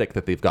aesthetic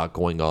that they've got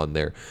going on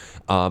there.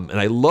 And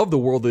I love the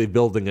world that they're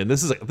building, and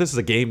this is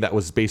a game that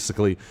was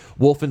basically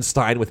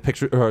Wolfenstein with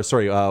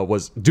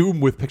was Doom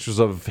with pictures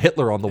of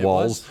Hitler on the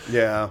walls.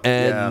 Yeah,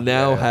 And yeah,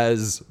 now yeah.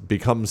 has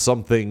become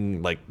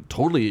something like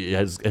totally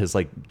has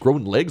like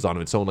grown legs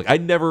on its own. Like I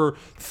never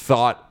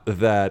thought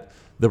that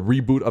the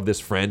reboot of this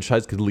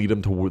franchise could lead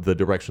them to the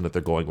direction that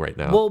they're going right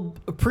now. Well,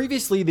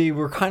 previously they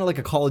were kind of like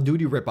a Call of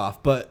Duty ripoff,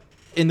 but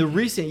in the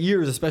recent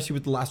years, especially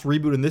with the last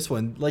reboot and this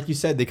one, like you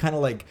said, they kind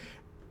of like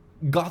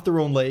got their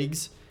own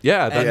legs.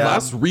 yeah, that and,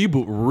 last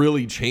reboot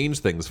really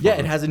changed things for Yeah,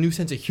 them. it has a new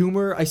sense of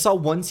humor. I saw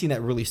one scene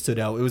that really stood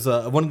out. It was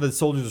one of the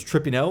soldiers was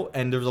tripping out,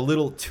 and there was a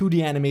little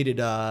 2D animated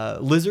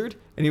lizard,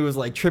 and he was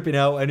like tripping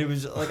out, and it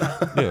was like,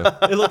 Yeah.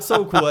 it looked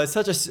so cool. It's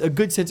such a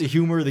good sense of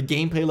humor. The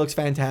gameplay looks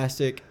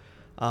fantastic.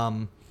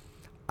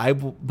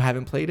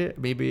 Haven't played it.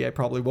 Maybe I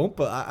probably won't,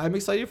 but I'm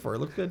excited for it. It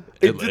looked good.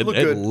 It did look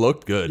good.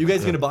 looked good. You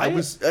guys gonna buy I it?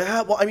 was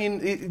well. I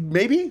mean,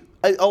 maybe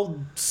I'll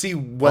see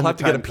when We'll the have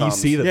to get a time comes.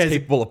 PC that's Yeah, is it-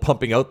 capable of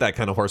pumping out that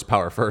kind of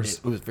horsepower first.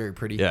 It was very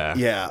pretty. Yeah.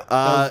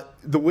 Yeah,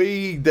 the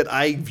way that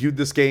I viewed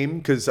this game,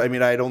 because I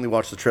mean, I had only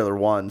watched the trailer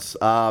once.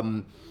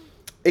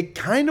 It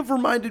kind of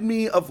reminded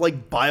me of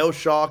like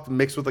BioShock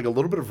mixed with like a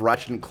little bit of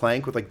Ratchet and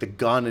Clank with like the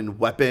gun and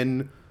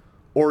weapon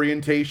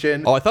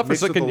orientation. Oh, I thought for a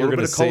mixed with second you were little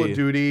gonna bit of Call say- of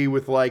Duty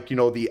with like, you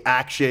know, the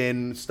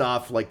action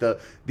stuff, like the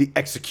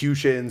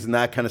executions and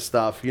that kind of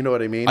stuff. You know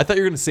what I mean? I thought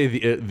you were going to say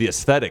the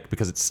aesthetic,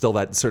 because it's still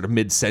that sort of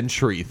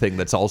mid-century thing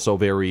that's also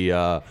very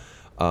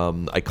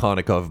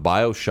iconic of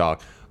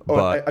BioShock. Oh,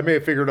 But I may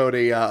have figured out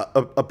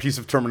a piece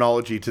of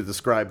terminology to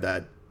describe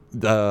that.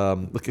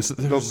 look,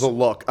 The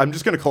look. I'm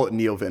just going to call it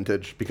neo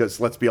vintage because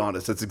let's be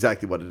honest, that's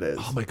exactly what it is.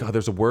 oh my God,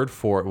 there's a word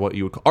for it, what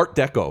you would call Art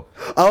Deco.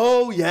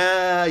 Oh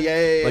yeah,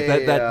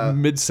 Like that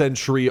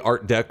mid-century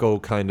Art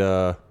Deco kind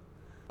of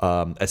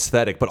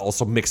aesthetic, but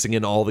also mixing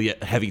in all the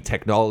heavy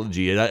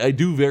technology. And I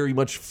do very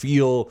much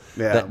feel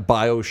Yeah. that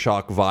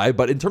BioShock vibe.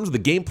 But in terms of the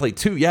gameplay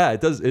too, yeah,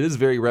 it does. It is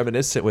very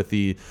reminiscent with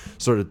the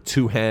sort of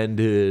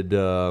two-handed view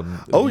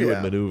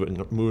yeah.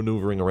 and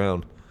maneuvering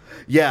around.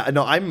 Yeah,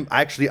 no, I'm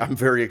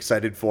very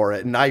excited for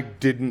it, and I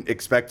didn't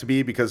expect to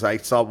be because I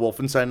saw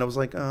Wolfenstein and I was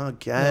like, oh,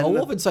 again.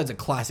 Wolfenstein's a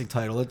classic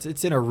title.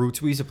 It's in our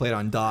roots. We used to play it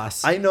on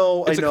DOS. I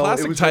know, It's I know. a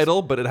classic it was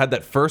title, but it had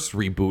that first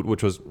reboot,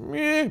 which was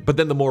meh, but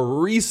then the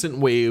more recent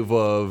wave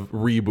of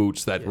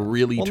reboots that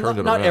really well, turned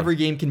it not around. every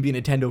game can be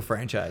a Nintendo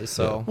franchise.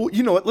 So Well,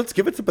 you know what? Let's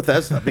give it to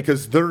Bethesda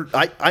because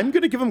I'm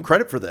going to give them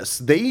credit for this.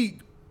 They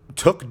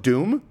took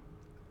Doom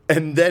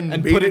and then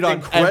and made put it on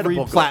every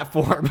incredible.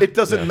 platform. It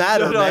doesn't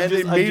matter, No, man. I'm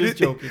just, They made I'm it. just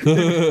joking.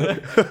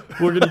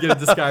 We're gonna get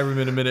into Skyrim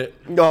in a minute.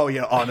 Oh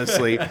yeah,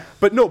 honestly,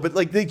 but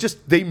like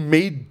they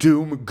made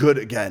Doom good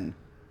again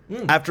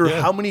after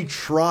how many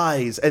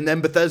tries, and then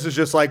Bethesda's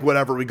just like,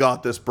 whatever, we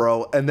got this,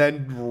 bro, and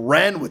then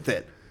ran with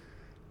it.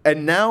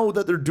 And now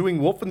that they're doing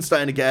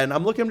Wolfenstein again,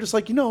 I'm just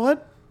like, you know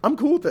what? I'm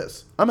cool with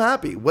this. I'm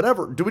happy.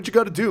 Whatever, do what you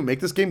got to do.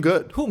 Make this game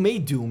good. Who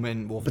made Doom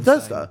and Wolfenstein?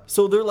 Bethesda.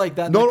 So they're like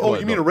that. No, that oh,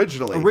 kind you mean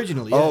originally?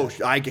 Originally, Oh,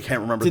 yeah. I can't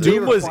remember. Did the they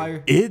Doom was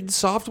require- id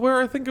Software,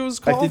 I think it was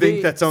called. I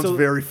think that sounds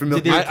very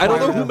familiar. did they I don't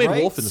know acquire who made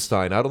rights?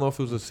 Wolfenstein. I don't know if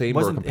it was the same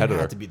or a Wasn't- it had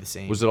competitor. to be the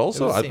same. Was it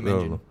also? It was the I same don't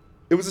engine. know.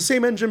 It was the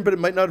same engine, but it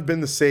might not have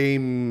been the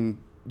same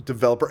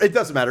developer. It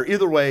doesn't matter.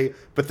 Either way,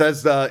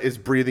 Bethesda is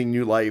breathing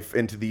new life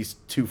into these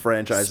two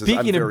franchises. I'm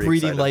Speaking of very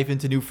breathing excited. life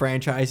into new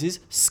franchises,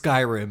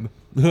 Skyrim.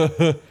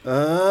 It's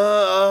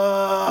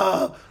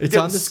It's getting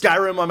on the-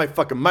 Skyrim on my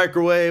fucking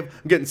microwave.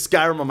 I'm getting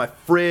Skyrim on my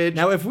fridge.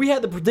 Now, if we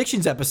had the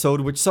predictions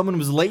episode, which someone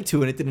was late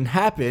to and it didn't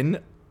happen,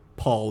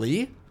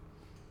 Paulie,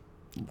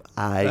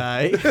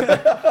 hi,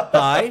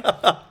 hi.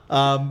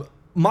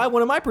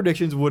 one of my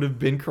predictions would have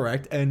been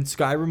correct, and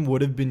Skyrim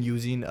would have been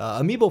using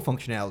amiibo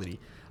functionality.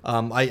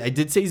 I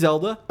did say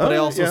Zelda, but I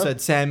also said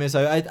Samus.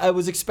 I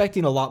was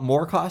expecting a lot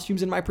more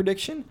costumes in my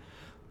prediction,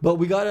 but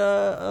we got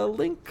a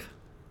Link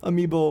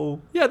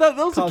amiibo. Yeah, that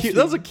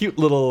was a cute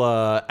little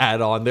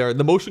add-on there. And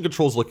the motion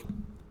controls look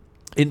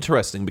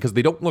interesting because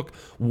they don't look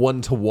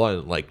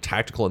one-to-one, like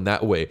tactical in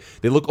that way.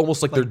 They look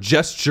almost like they're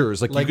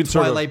gestures. Like you can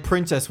Twilight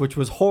Princess, which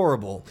was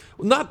horrible.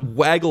 Not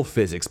waggle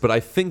physics, but I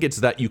think it's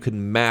that you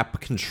can map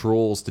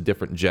controls to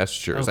different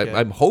gestures. Okay.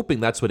 I'm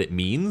hoping that's what it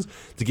means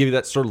to give you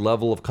that sort of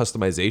level of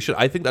customization.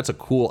 I think that's a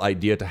cool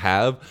idea to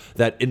have,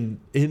 that in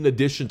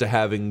addition to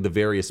having the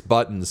various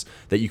buttons,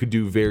 that you could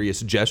do various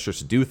gestures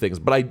to do things.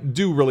 But I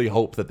do really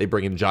hope that they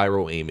bring in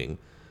gyro aiming.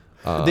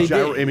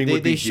 Gyro aiming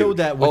would be they showed huge.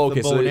 that with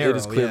the bow so and arrow. it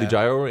is clearly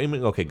gyro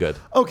aiming? Okay, good.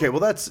 Okay,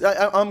 well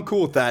I'm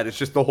cool with that. It's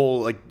just the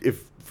whole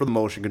if for the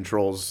motion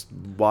controls,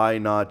 why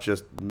not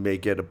just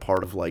make it a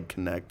part of like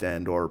Kinect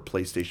and or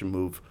PlayStation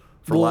Move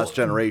for last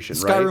generation,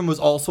 Skyrim right? was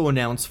also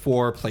announced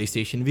for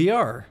PlayStation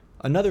VR,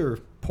 another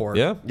port.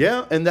 Yeah.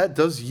 Yeah, and that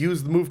does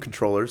use the Move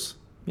controllers.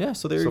 Yeah,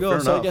 so there you So go. fair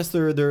So I enough. guess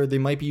they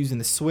might be using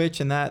the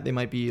Switch and that they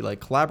might be like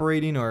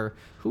collaborating, or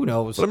who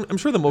knows. But I'm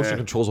sure the motion Yeah.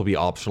 controls will be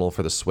optional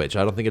for the Switch.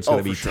 I don't think it's going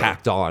to be for sure.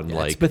 tacked on Yeah,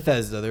 like it's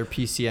Bethesda, their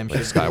PC, I'm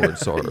sure. Skyward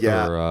Sword.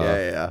 Yeah, or,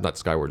 yeah. Not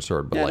Skyward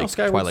Sword, but Yeah, like no,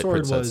 Skyward Twilight Sword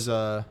Princess.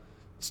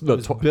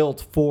 was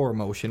built for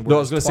motion. No, I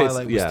was whereas gonna say it's-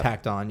 Twilight yeah. was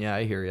tacked on. Yeah,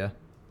 I hear you.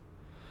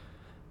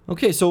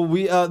 Okay, so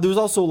we there was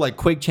also like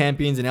Quake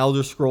Champions and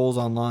Elder Scrolls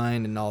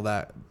Online and all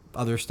that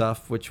other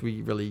stuff, which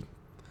we really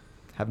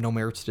have no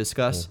merits to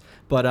discuss.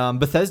 But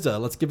Bethesda,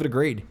 let's give it a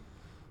grade.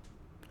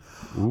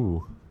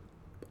 Ooh.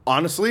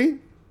 Honestly,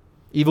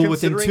 Evil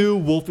Within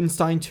Considering- 2,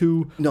 Wolfenstein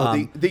 2, No,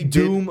 they did-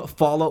 Doom,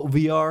 Fallout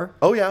VR.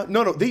 oh yeah,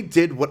 no, they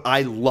did what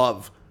I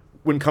love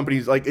when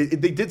companies they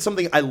did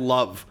something I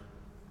love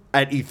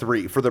at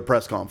E3 for their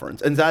press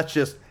conference, and that's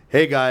just,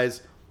 hey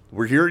guys,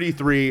 we're here at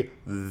E3.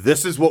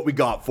 This is what we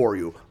got for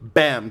you.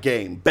 Bam,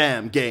 game,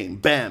 bam, game,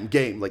 bam,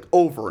 game, like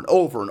over and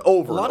over and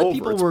over A lot and of over.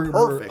 people It's were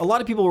perfect. a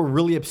lot of people were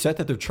really upset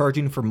that they're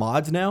charging for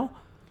mods now.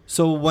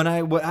 So when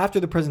after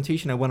the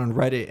presentation, I went on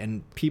Reddit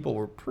and people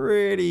were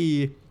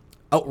pretty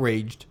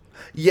outraged.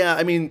 Yeah,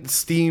 I mean,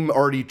 Steam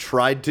already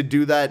tried to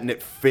do that and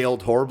it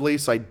failed horribly,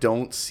 so I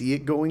don't see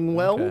it going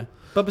well. Okay.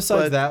 But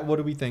besides But- that, what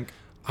do we think?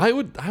 I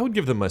would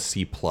give them a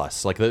C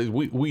plus. Like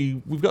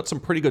we've got some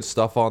pretty good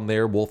stuff on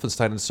there,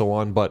 Wolfenstein and so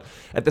on. But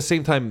at the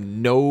same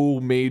time, no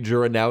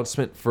major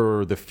announcement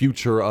for the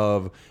future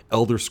of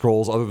Elder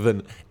Scrolls other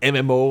than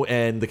MMO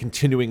and the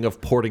continuing of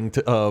porting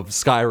of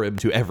Skyrim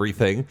to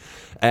everything,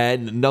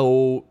 and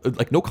no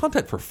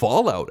content for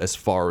Fallout as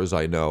far as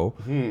I know.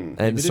 And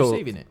Maybe so they're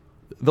saving it.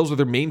 those are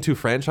their main two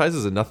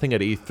franchises, and nothing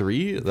at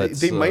E3.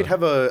 They might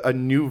have a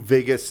new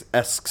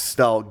Vegas-esque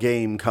style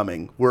game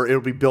coming where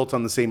it'll be built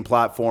on the same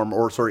platform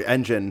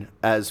engine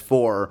as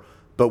 4,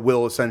 but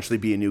will essentially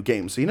be a new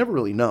game. So you never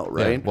really know,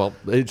 right? Yeah, well,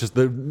 it just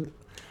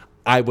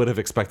I would have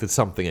expected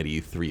something at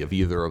E3 of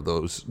either of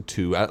those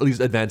two, at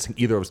least advancing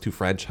either of those two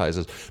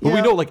franchises. But we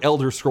Yeah. know like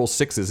Elder Scrolls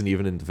 6 isn't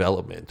even in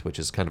development, which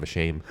is kind of a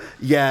shame.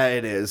 Yeah,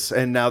 it is.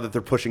 And now that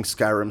they're pushing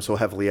Skyrim so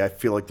heavily, I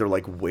feel like they're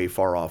like way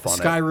far off on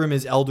it. Skyrim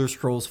is Elder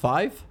Scrolls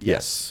 5.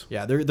 Yes.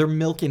 Yeah, they're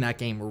milking that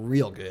game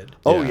real good.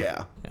 Oh Yeah.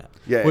 yeah. Yeah.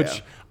 Yeah. Which,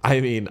 yeah.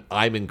 I mean,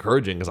 I'm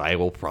encouraging because I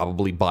will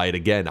probably buy it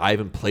again. I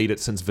haven't played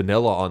it since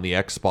vanilla on the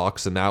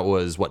Xbox, and that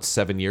was,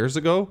 7 years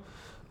ago?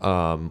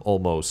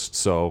 Almost.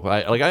 So,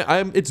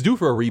 I'm it's due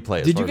for a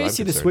replay. as Did far you as guys I'm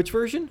see the concerned. Switch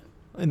version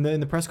in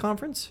the press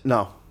conference?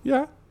 No.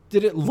 Yeah.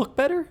 Did it look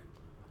better?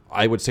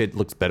 I would say it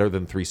looks better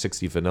than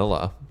 360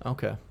 vanilla.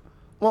 Okay.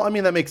 Well, I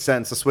mean that makes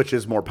sense. The Switch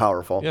is more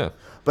powerful. Yeah.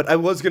 But I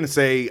was gonna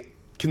say,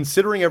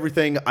 considering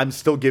everything, I'm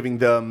still giving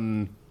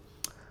them.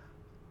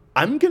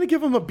 I'm gonna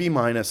give them a B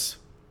minus.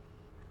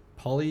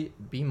 Poly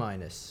B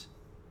minus.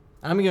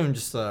 I'm gonna give him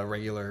just a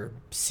regular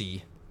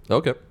C.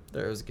 Okay.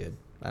 That was good.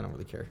 I don't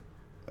really care.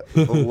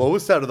 The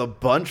lowest out of the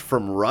bunch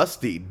from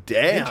Rusty.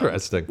 Damn.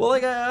 Interesting. Well,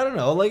 like I don't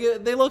know, like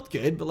they looked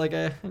good, but like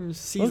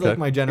C's Okay. like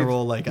my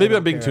general like. I Maybe don't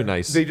I'm being care. too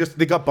nice. They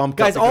got bumped.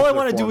 Guys, up all because I of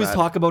want to their do is format.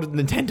 talk about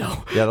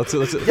Nintendo. Yeah, let's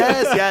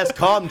Yes,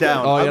 calm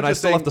down. Oh, I'm yeah, and I just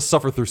still saying- have to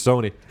suffer through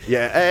Sony.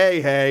 Yeah,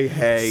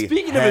 hey.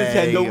 Speaking of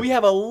hey. Nintendo, we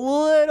have a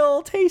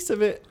little taste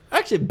of it.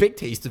 Actually, a big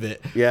taste of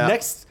it. Yeah.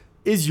 Next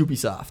is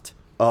Ubisoft.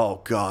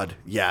 Oh God,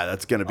 yeah,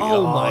 that's gonna be.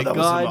 Oh, my that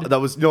God. that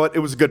was. You know what? It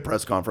was a good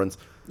press conference.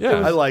 Yeah.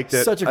 I liked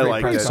it. Such a I great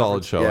liked press it.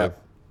 Solid show. Yeah.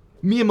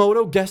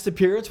 Miyamoto guest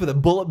appearance with a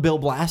Bullet Bill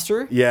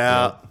blaster.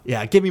 Yeah.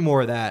 Yeah, give me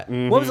more of that.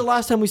 When was the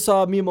last time we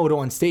saw Miyamoto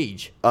on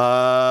stage?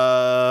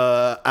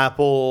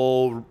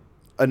 Apple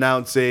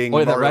announcing Oh,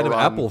 yeah, that Mario random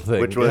Run, Apple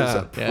thing. which was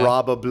Yeah. Yeah.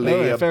 probably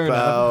Oh, yeah, fair enough.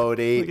 about Look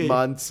 8 at-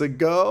 months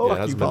ago. Yeah, it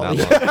hasn't you, been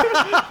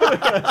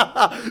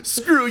that long.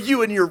 Screw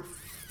you and your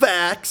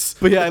facts.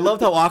 But yeah, I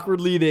loved how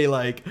awkwardly they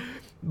like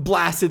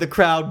blasted the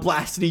crowd,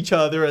 blasted each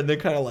other, and then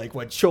kind of like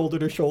went shoulder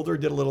to shoulder,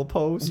 did a little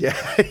pose. Yeah,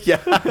 yeah.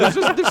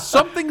 There's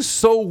something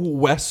so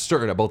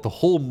Western about the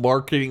whole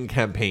marketing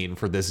campaign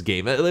for this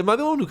game. Am I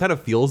the one who kind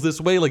of feels this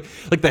way? Like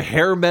the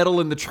hair metal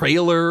in the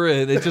trailer,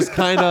 and it just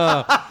kind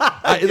of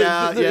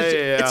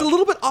It's a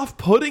little bit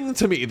off-putting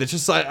to me. That's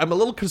just I'm a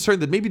little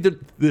concerned that maybe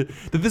that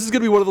this is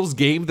gonna be one of those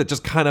games that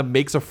just kind of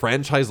makes a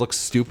franchise look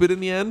stupid in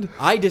the end.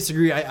 I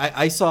disagree.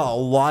 I saw a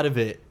lot of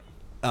it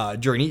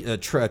during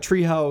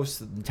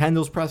Treehouse,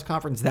 Nintendo's press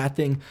conference, that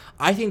thing.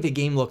 I think the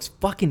game looks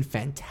fucking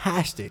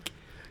fantastic.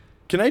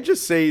 Can I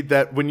just say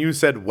that when you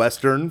said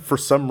Western, for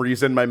some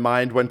reason my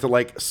mind went to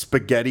like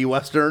spaghetti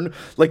Western,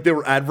 like they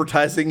were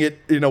advertising it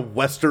in a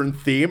Western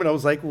theme, and I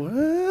was like,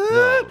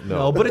 what?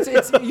 No, but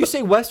it's you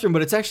say Western,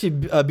 but it's actually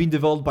being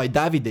developed by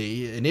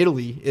Davide in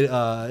Italy,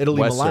 Italy,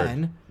 Western.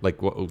 Milan. Like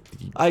what?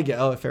 I get.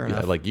 Oh, fair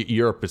enough. Like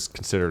Europe is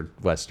considered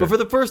Western. But for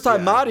the first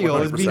time, Mario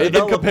is being 100%. in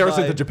developed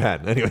comparison by, to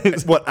Japan,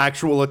 anyways. What,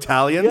 actual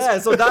Italians? Yeah,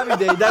 so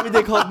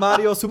Davide called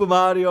Mario Super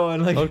Mario,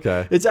 and like,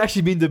 Okay. it's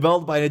actually being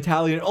developed by an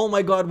Italian. Oh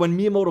my god, when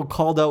Miyamoto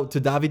called out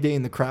to Davide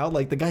in the crowd,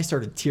 like the guy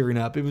started tearing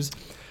up. It was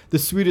the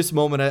sweetest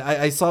moment.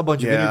 I saw a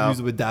bunch of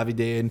interviews with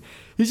Davide, and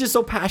he's just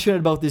so passionate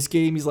about this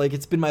game. He's like,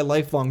 it's been my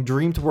lifelong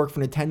dream to work for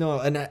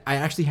Nintendo, and I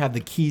actually have the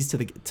keys to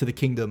the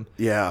kingdom.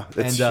 Yeah,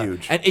 it's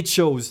huge. And it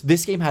shows.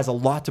 This game has a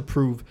lot to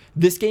prove.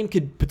 This game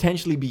could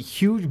potentially be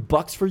huge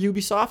bucks for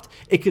Ubisoft.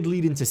 It could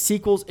lead into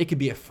sequels. It could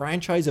be a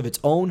franchise of its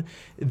own.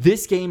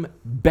 This game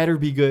better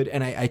be good,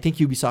 and I think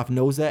Ubisoft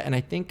knows that, and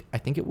I think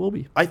it will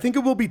be. I think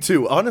it will be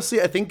too.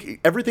 Honestly, I think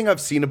everything I've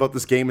seen about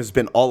this game has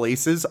been all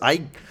aces.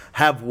 I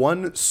have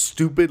one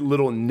stupid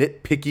little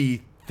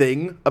nitpicky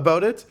thing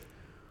about it.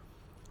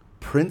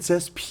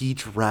 Princess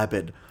Peach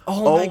Rabbit.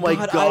 Oh my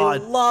God, I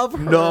love her.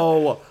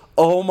 No.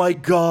 Oh my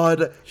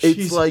God. It's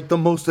She's- like the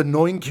most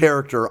annoying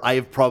character I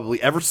have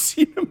probably ever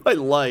seen in my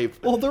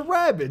life. Well, they're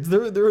rabbits.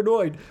 They're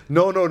annoyed.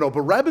 No.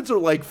 But rabbits are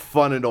like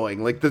fun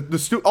annoying. Like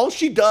all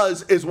she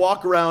does is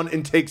walk around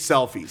and take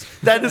selfies.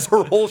 That is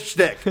her whole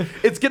shtick.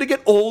 It's gonna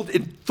get old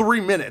in 3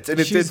 minutes, and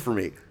it did for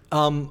me.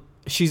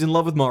 She's in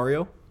love with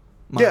Mario.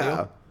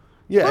 Yeah.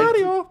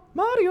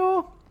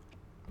 Mario.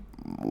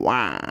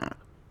 Wow.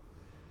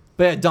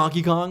 But yeah,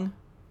 Donkey Kong,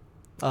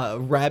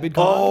 Rabbid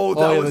Kong. Oh,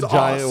 that was the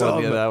giant awesome.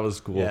 one. Yeah, that was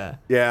cool. yeah.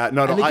 Yeah,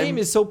 no. And the game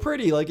is so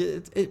pretty. Like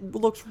it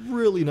looks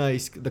really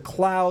nice. The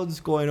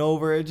clouds going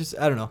over it. Just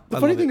I don't know. The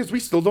funny thing is, we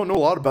still don't know a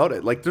lot about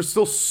it. Like, there's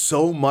still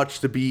so much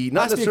to be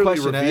not ask me a necessarily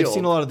question. revealed. I've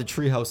seen a lot of the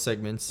Treehouse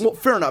segments. Well,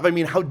 fair enough. I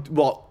mean, how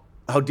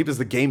deep is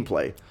the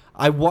gameplay?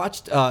 I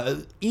watched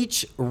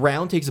each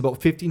round takes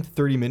about 15 to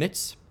 30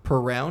 minutes per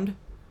round.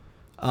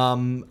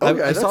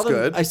 Okay, I saw that's them,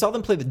 good. I saw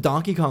them play the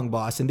Donkey Kong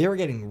boss, and they were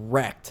getting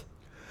wrecked.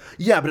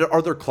 Yeah, but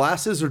are there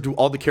classes, or do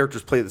all the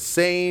characters play the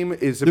same?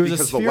 Is it There's because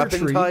a of the sphere weapon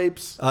tree.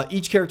 types?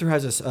 Each character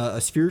has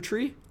a sphere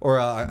tree or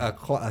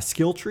a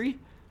skill tree,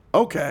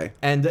 Okay.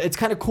 and it's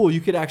kind of cool. You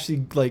could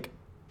actually like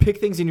pick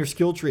things in your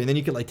skill tree, and then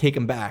you could like take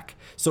them back.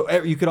 So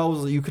you could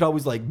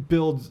always like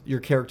build your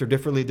character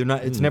differently. They're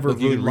not. It's never like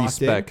you really can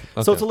locked in. respec.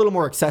 So Okay. it's a little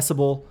more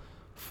accessible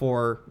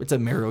for. It's a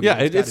Mario Yeah,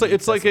 game. it's like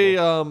it's like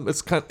XCOM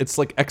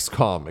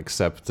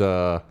except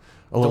a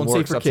little Don't more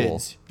say for acceptable.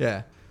 kids.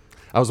 Yeah.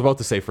 I was about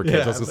to say for kids,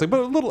 Yeah, I was gonna say,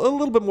 but a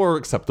little bit more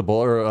acceptable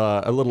or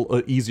a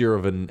little easier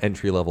of an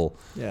entry level.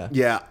 Yeah.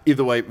 Yeah.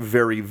 Either way,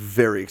 very,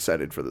 very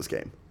excited for this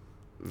game.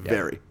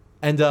 Very.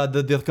 And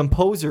the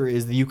composer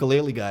is the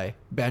ukulele guy,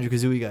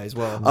 Banjo-Kazooie guy as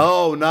well.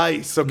 Oh,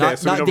 nice. Okay, not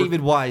so we know we're-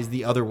 David Wise,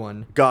 the other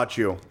one. Got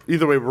you.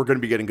 Either way, we're going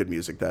to be getting good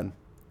music then.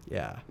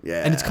 Yeah.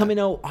 Yeah. And it's coming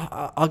out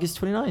August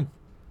 29.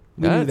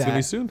 Yeah, it's gonna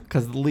be soon.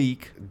 Because of the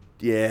leak.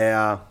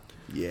 Yeah.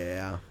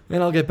 Yeah.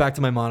 And I'll get back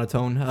to my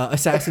monotone.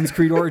 Assassin's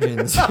Creed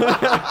Origins.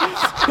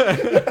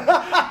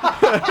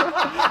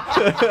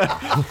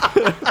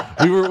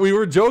 We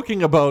were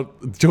joking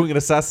about doing an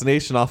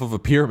assassination off of a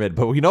pyramid,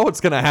 but we know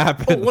what's gonna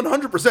happen.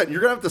 100%.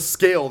 You're going to have to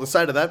scale the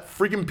side of that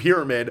freaking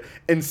pyramid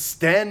and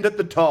stand at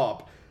the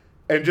top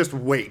and just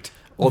wait.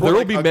 Well, for, there will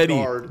like, be a many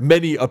guard.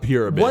 a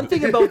pyramid. One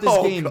thing about this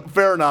Oh, game,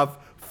 fair enough.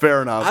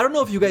 Fair enough. I don't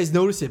know if you guys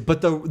notice it,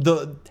 but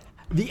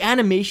the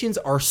animations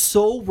are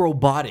so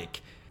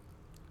robotic.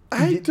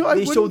 I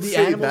wouldn't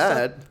say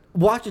that.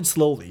 Watch it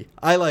slowly.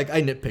 I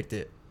nitpicked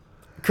it.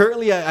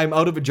 Currently, I'm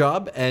out of a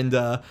job, and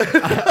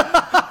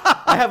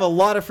I have a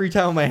lot of free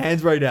time on my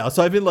hands right now.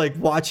 So I've been like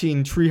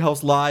watching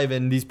Treehouse Live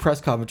and these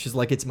press conferences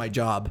like it's my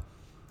job.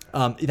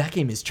 That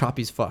game is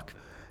choppy as fuck.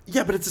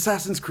 Yeah, but it's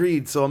Assassin's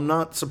Creed, so I'm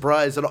not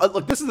surprised at all.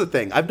 Look, this is the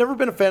thing. I've never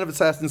been a fan of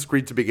Assassin's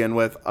Creed to begin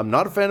with. I'm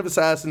not a fan of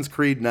Assassin's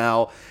Creed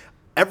now.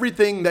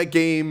 Everything that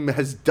game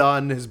has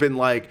done has been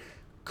like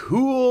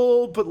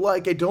cool, but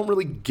like I don't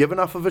really give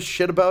enough of a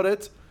shit about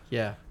it.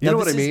 Yeah. You know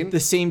this what I is mean? The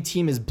same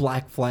team as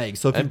Black Flag.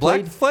 So if you And Black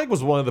played, Flag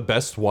was one of the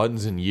best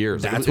ones in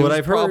years. That's It what was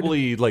I've heard.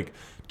 Probably like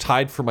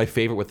tied for my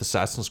favorite with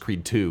Assassin's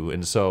Creed 2,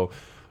 and so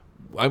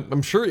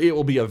I'm sure it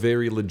will be a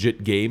very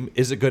legit game.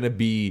 Is it going to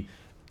be?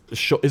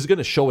 Is it going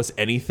to show us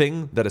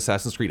anything that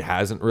Assassin's Creed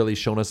hasn't really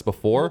shown us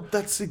before?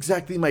 That's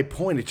exactly my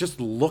point. It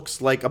just looks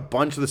like a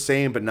bunch of the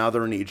same, but now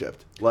they're in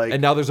Egypt. Like,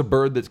 And now there's a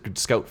bird that could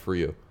scout for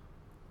you.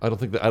 I don't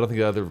think the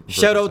other.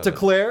 Shout versions out to have it.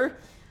 Claire,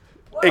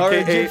 our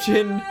AKA,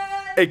 Egyptian.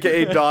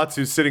 AKA Dots,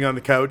 who's sitting on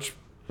the couch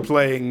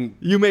playing.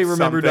 You may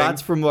remember something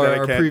Dots from that I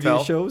our can't previous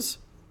tell. shows.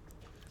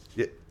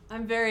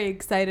 I'm very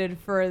excited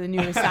for the new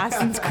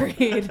Assassin's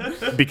Creed.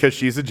 Because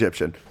she's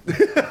Egyptian.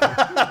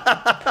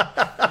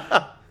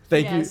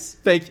 Thank Yes.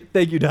 you,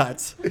 thank you,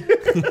 Dots.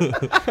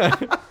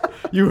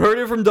 You heard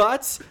it from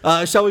Dots.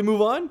 Shall we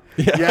move on?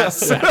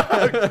 Yes.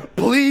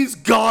 Please,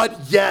 God,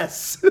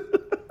 yes.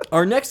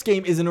 Our next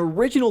game is an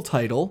original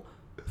title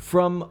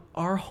from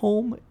our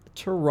home,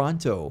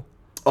 Toronto.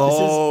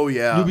 Oh,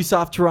 yeah.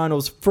 Ubisoft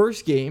Toronto's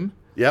first game,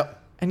 Yep.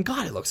 and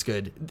God, it looks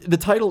good. The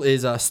title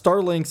is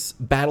Starlink's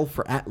Battle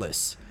for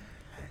Atlas.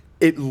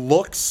 It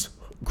looks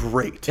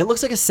great. It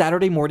looks like a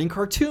Saturday morning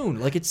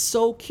cartoon. Like, it's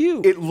so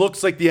cute. It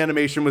looks like the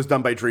animation was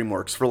done by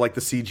DreamWorks for like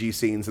the CG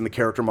scenes and the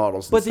character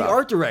models. And But stuff. the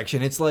art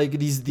direction, it's like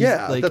these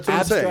Yeah, like that's what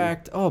I'm saying.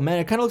 abstract. Oh man,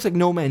 it kind of looks like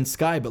No Man's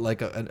Sky, but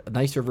like a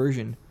nicer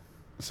version.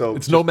 So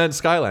It's No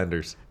Man's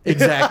Skylanders.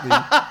 Exactly.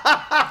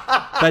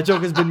 That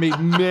joke has been made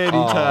many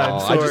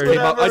times. I just Sorry.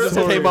 I just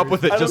came up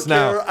with it I just don't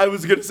now. care. I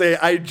was gonna say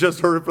I just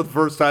heard it for the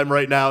first time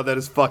right now. That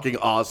is fucking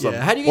awesome.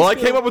 Yeah. How do you guys Well, I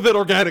feel, came up with it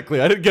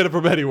organically. I didn't get it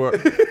from anywhere.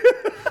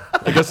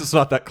 I guess it's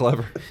not that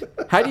clever.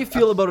 How do you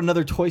feel about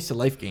another Toys to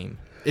Life game?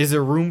 Is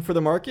there room for the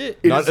market?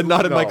 Not in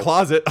my no.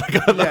 closet. I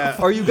got enough.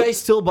 Yeah. Are you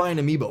guys still buying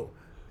Amiibo?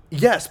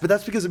 Yes, but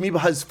that's because Amiibo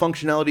has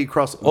functionality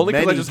across Only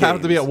because many I just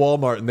happened to be at games.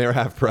 Walmart and they're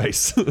half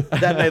price.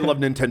 That and I love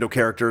Nintendo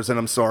characters, and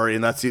I'm sorry,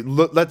 and that's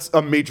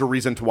a major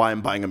reason to why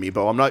I'm buying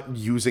Amiibo. I'm not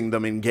using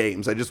them in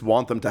games. I just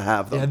want them to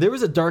have them. Yeah, there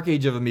was a dark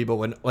age of Amiibo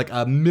when like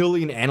a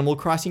million Animal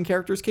Crossing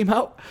characters came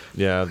out,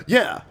 yeah.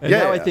 Yeah, and yeah,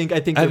 now yeah. I think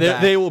And they're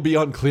back. they will be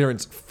on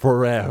clearance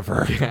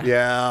forever.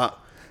 Yeah.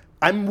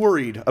 I'm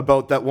worried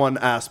about that one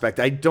aspect.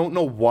 I don't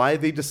know why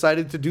they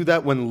decided to do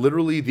that when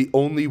literally the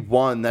only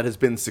one that has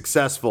been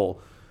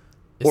successful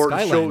It's or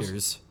Skylanders.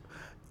 shows.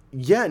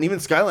 Yeah, and even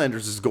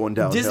Skylanders is going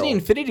downhill. Disney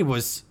Infinity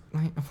was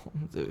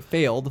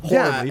failed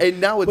Yeah, horribly.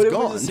 and now it's but it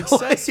gone. was a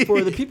success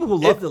for the people who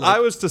loved If it. I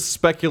was to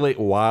speculate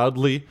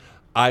wildly,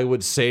 I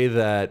would say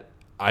that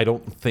I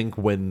don't think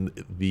when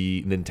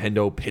the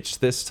Nintendo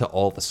pitched this to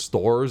all the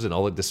stores and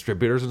all the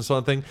distributors and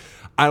something,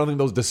 I don't think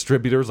those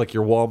distributors like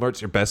your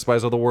Walmarts, your Best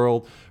Buys of the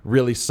world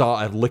really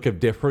saw a lick of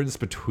difference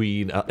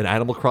between an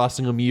Animal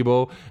Crossing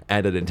amiibo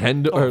and a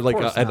Nintendo or of like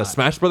course and a not.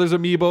 Smash Brothers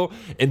amiibo,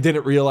 and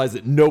didn't realize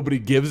that nobody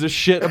gives a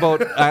shit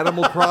about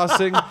Animal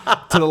Crossing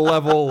to the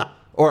level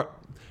or.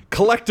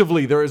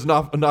 Collectively, there is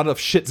not enough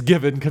shits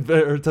given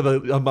compared to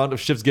the amount of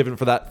shits given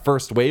for that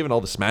first wave and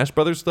all the Smash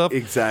Brothers stuff.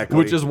 Exactly.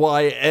 Which is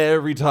why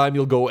every time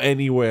you'll go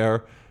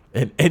anywhere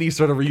in any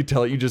sort of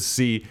retailer, you just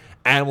see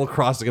Animal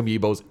Crossing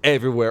amiibos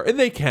everywhere, and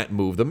they can't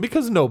move them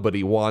because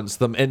nobody wants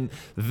them. And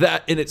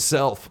that in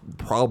itself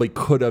probably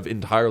could have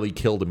entirely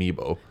killed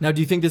amiibo. Now, do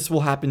you think this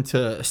will happen to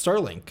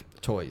Starlink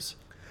toys?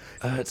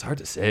 It's hard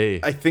to say.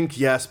 I think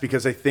yes,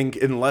 because I think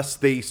unless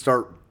they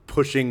start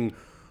pushing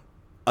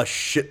a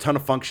shit ton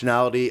of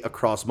functionality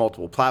across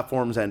multiple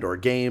platforms and or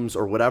games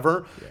or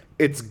whatever,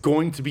 it's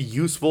going to be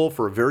useful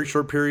for a very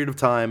short period of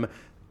time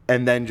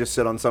and then just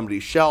sit on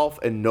somebody's shelf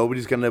and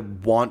nobody's going to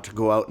want to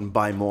go out and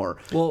buy more.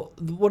 Well,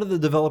 one of the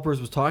developers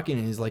was talking,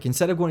 and he's like,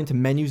 instead of going into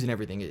menus and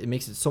everything, it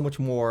makes it so much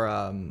more.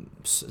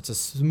 It's a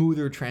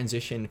smoother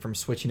transition from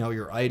switching out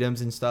your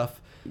items and stuff.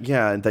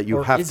 Yeah, and that you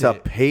Or have is to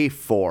it? pay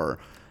for.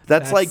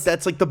 That's like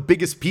the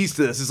biggest piece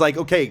to this. It's like,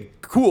 okay,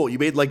 cool, you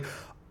made like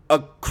a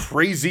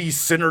crazy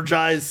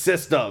synergized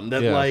system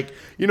that Yeah. like,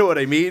 you know what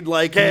I mean?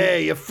 Like,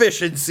 hey,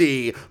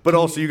 efficiency, but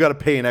also you got to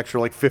pay an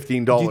extra like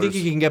 $15. Do you think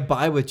you can get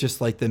by with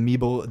just like the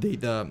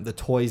Amiibo, the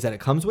toys that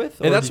it comes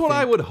with? And that's what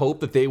I would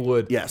hope that they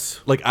would. Yes.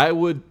 Like I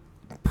would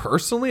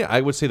personally, I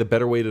would say the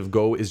better way to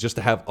go is just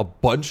to have a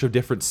bunch of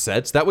different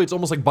sets. That way it's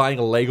almost like buying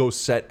a Lego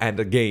set and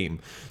a game.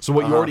 So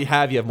what you already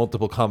have, you have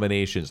multiple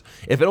combinations.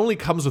 If it only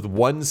comes with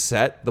one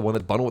set, the one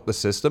that's bundled with the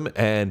system,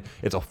 and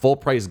it's a full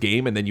price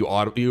game, and then you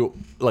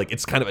like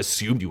it's kind of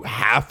assumed you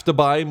have to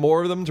buy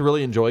more of them to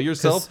really enjoy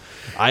yourself.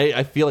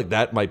 I feel like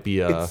that might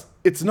be a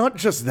It's not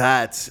just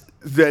that.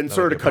 Then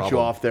sorry to be a cut you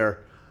problem. off there.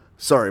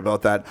 Sorry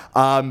about that.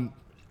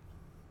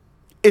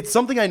 It's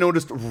something I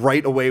noticed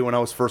right away when I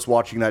was first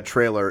watching that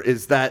trailer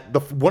is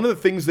that one of the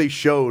things they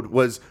showed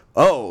was,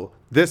 oh,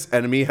 this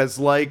enemy has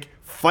like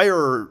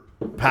fire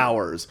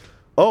powers.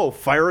 Oh,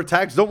 fire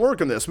attacks don't work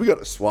on this. We got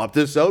to swap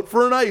this out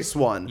for an ice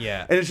one.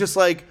 Yeah. And it's just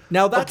like,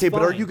 Now that's okay,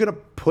 but are fine. you going to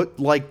put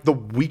like the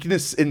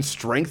weakness in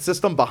strength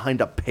system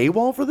behind a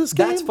paywall for this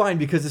game? That's fine,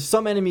 because if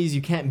some enemies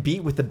you can't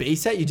beat with the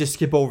base set, you just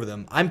skip over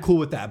them. I'm cool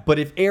with that. But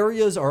if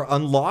areas are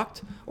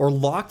unlocked or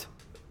locked,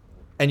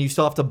 and you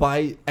still have to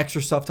buy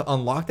extra stuff to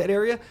unlock that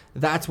area,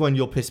 that's when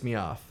you'll piss me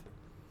off.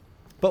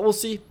 But we'll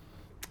see.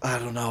 I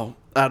don't know.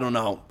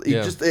 You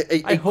Yeah. just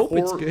I hope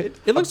it's good.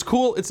 It looks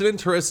cool. It's an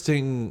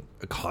interesting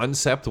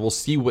concept. We'll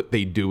see what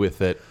they do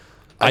with it.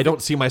 I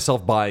don't see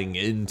myself buying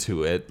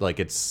into it.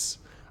 Like it's,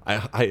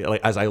 I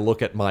like as I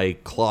look at my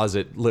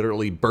closet,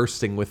 literally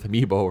bursting with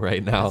amiibo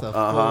right now. It's a full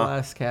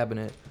ass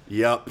cabinet.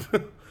 Yep.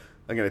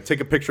 I'm going to take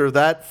a picture of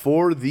that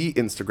for the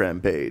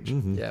Instagram page.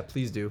 Yeah,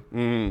 please do.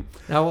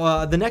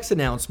 Now, the next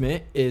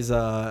announcement is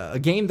a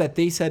game that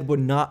they said would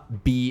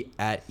not be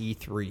at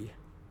E3.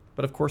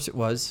 But of course it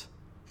was.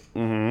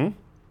 Beyond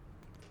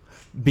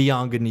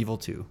Good and Evil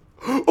 2.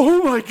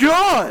 Oh my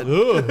God!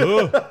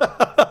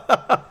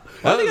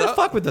 What are you gonna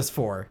fuck with us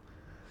for?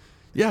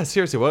 Yeah,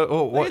 seriously.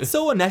 What? It's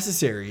so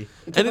unnecessary.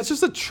 And it's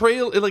just a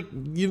trail. Like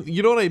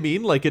you know what I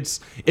mean? Like it's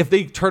if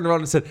they turned around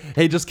and said,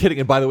 "Hey, just kidding,"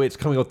 and by the way, it's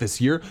coming out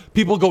this year,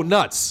 people go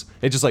nuts.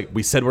 It's just like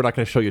we said we're not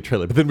going to show you a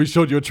trailer, but then we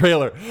showed you a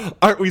trailer.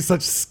 Aren't we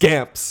such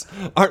scamps?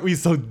 Aren't we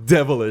so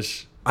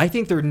devilish? I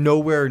think they're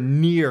nowhere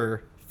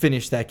near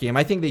finished that game.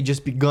 I think they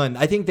just begun.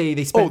 I think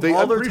they spent all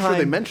I'm their pretty time. sure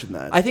they mentioned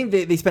that. I think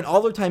they spent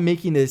all their time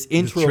making this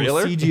intro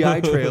trailer?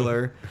 CGI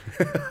trailer,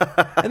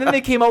 and then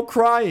they came out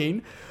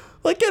crying.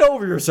 Like, get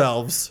over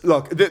yourselves.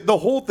 Look, the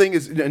whole thing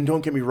is, and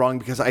don't get me wrong,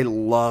 because I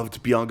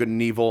loved Beyond Good and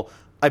Evil.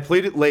 I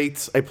played it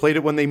late. I played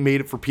it when they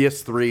made it for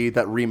PS3,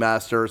 that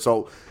remaster.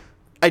 So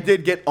I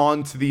did get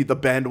onto the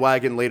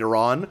bandwagon later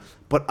on,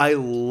 but I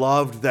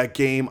loved that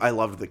game. I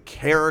loved the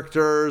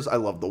characters. I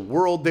loved the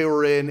world they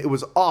were in. It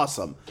was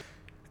awesome.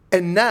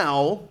 And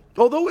now,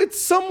 although it's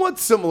somewhat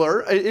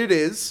similar, it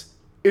is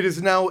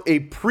now a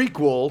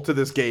prequel to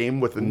this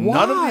game with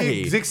none of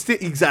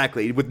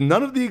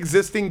the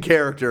existing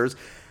characters.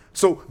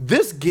 So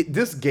this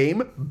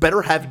game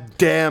better have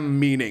damn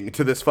meaning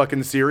to this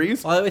fucking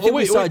series. I think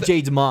we saw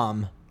Jade's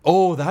mom.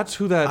 Oh, that's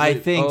who that. I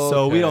think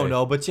so. We Okay. don't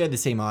know, but she had the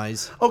same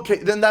eyes. Okay,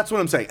 then that's what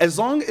I'm saying. As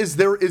long as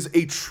there is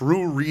a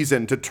true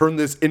reason to turn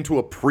this into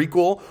a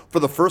prequel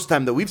for the first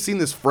time that we've seen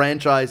this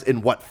franchise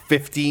in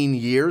 15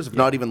 years, if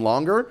not even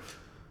longer.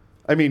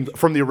 I mean,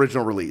 from the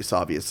original release,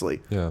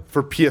 obviously. Yeah.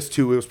 For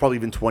PS2, it was probably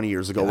even 20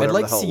 years ago. I'd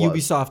like the to hell see it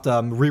was.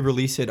 Ubisoft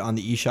re-release it on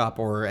the eShop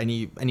or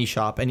any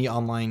shop, any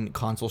online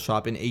console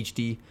shop in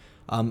HD.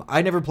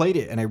 I never played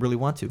it, and I really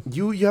want to.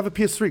 You have a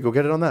PS3. Go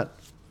get it on that.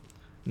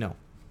 No.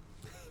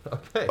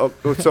 Okay.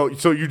 Oh,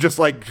 so you just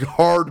like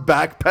hard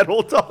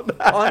backpedaled on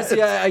that?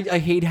 Honestly, I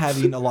hate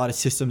having a lot of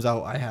systems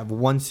out. I have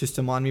one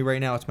system on me right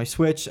now. It's my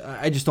Switch.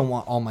 I just don't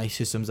want all my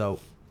systems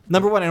out.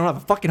 Number one, I don't have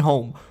a fucking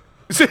home.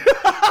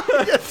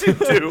 Yes, you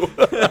do.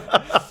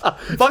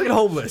 Fucking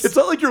homeless. It's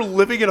not like you're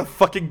living in a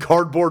fucking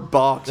cardboard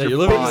box. Yeah, you're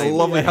living in fine. a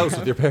lovely house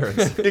with your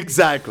parents.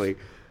 Exactly.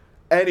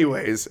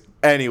 Anyways.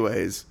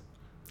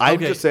 I'm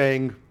Okay. just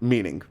saying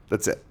meaning.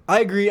 That's it.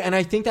 I agree, and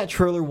I think that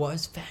trailer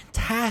was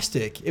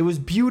fantastic. It was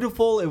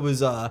beautiful. It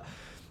was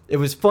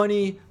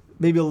funny.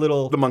 Maybe a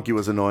little. The monkey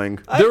was annoying.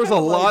 There was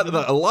kinda liked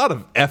a lot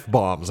of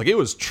F-bombs. Like it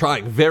was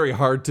trying very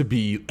hard to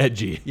be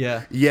edgy.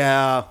 Yeah.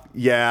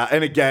 Yeah.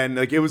 And again,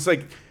 like it was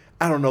like,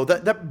 I don't know,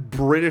 that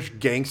British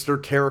gangster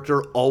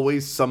character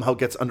always somehow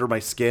gets under my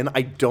skin.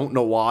 I don't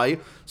know why.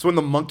 So when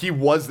the monkey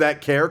was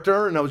that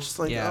character, and I was just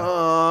like,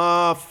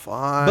 Yeah.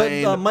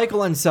 fine. But Michael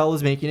Ancel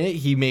is making it.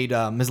 He made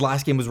his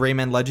last game was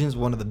Rayman Legends,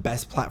 one of the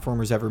best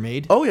platformers ever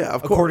made. Oh, yeah,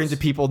 of according course.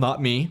 to people,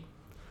 not me.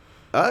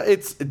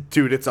 It's up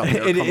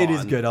there. It Come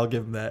is on. good. I'll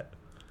give him that.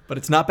 But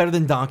it's not better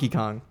than Donkey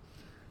Kong.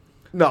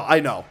 No,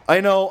 I know.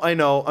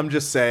 I'm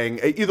just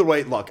saying. Either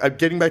way, look, I'm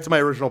getting back to my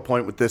original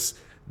point with this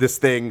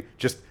thing.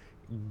 Just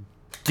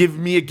give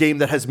me a game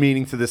that has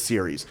meaning to this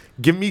series.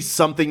 Give me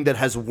something that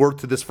has worth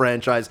to this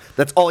franchise.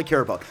 That's all I care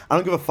about. I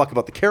don't give a fuck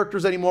about the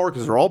characters anymore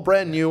because they're all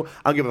brand new.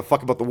 I don't give a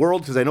fuck about the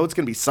world because I know it's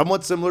going to be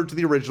somewhat similar to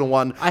the original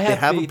one. I have they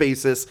have a faith-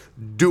 basis.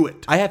 Do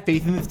it. I have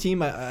faith in this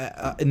team.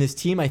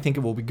 I think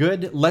it will be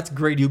good. Let's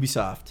grade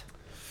Ubisoft.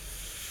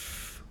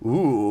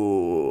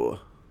 Ooh.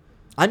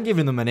 I'm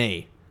giving them an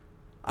A.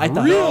 I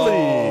thought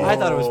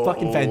it was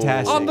fucking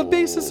fantastic. On the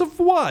basis of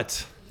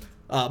what?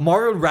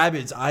 Mario and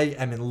Rabbids, I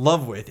am in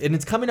love with, and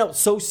it's coming out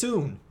so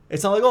soon.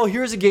 It's not like, oh,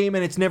 here's a game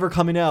and it's never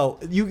coming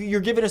out. You're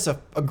giving us a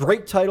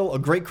great title, a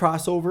great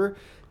crossover,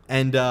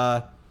 and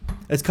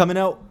it's coming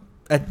out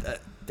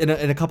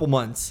in a couple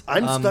months.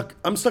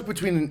 I'm stuck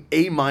between an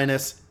A-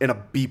 and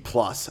a B+.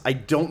 I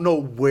don't know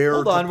where.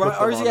 Hold to on, put them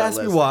RZ on that asked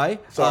me list. why.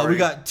 Sorry. We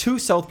got 2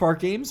 South Park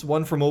games,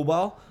 one for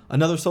mobile,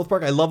 another South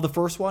Park. I love the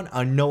first one.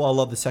 I know I'll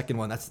love the second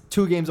one. That's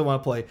 2 games I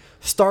want to play.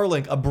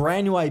 Starlink, a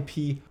brand new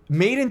IP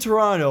made in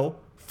Toronto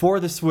for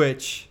the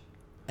Switch,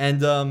 and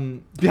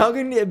Beyond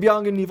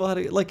Good and Evil had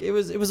it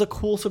was a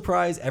cool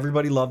surprise.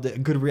 Everybody loved it. A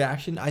good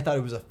reaction. I thought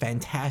it was a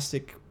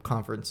fantastic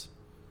conference,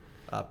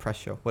 press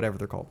show, whatever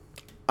they're called.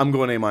 I'm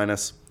going A-. I'm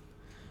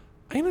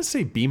gonna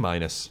say B-,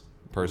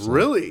 personally.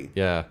 Really?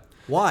 Yeah.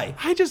 Why?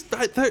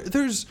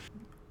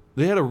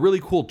 They had a really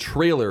cool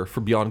trailer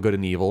for Beyond Good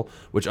and Evil,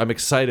 which I'm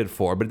excited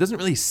for, but it doesn't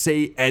really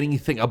say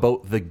anything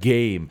about the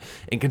game.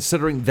 And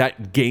considering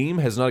that game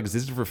has not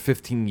existed for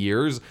 15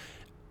 years,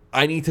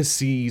 I need to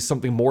see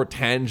something more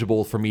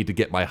tangible for me to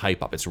get my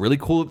hype up. It's really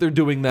cool that they're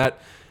doing that,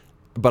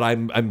 but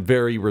I'm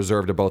very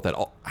reserved about that.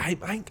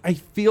 I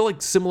feel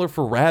like similar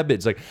for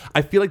Rabbids. Like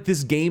I feel like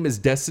this game is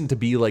destined to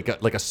be like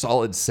a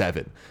solid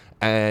 7.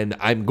 And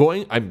I'm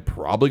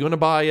probably going to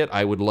buy it.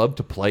 I would love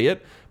to play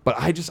it, but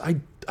I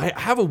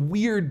have a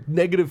weird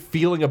negative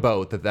feeling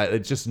about that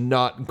it's just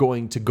not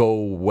going to go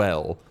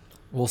well.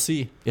 We'll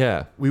see.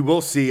 Yeah. We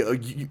will see.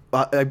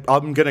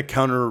 I'm going to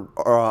counter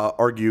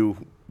argue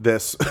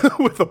this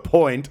with a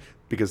point,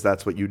 because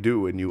that's what you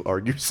do when you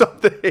argue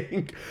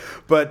something.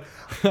 But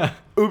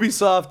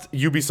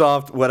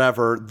Ubisoft,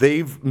 whatever,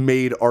 they've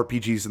made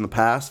RPGs in the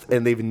past,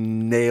 and they've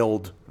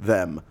nailed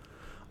them.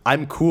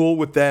 I'm cool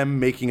with them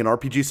making an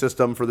RPG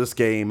system for this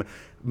game.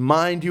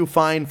 Mind you,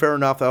 fine, fair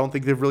enough. I don't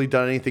think they've really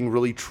done anything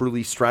really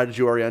truly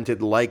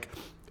strategy-oriented like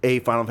a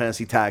Final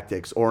Fantasy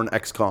Tactics or an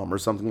XCOM or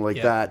something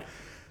like that.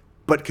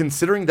 But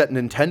considering that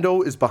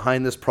Nintendo is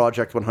behind this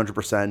project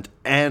 100%,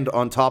 and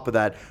on top of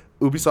that,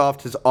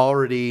 Ubisoft has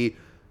already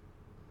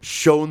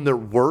shown their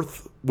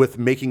worth with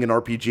making an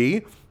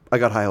RPG, I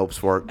got high hopes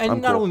for it.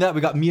 And not only that,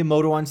 we got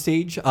Miyamoto on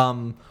stage.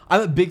 I'm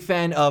a big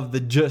fan of the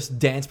Just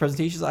Dance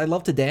presentations. I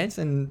love to dance,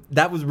 and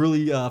that was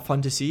really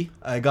fun to see.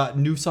 I got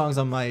new songs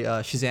on my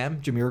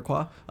Shazam,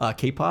 Jamiroquai,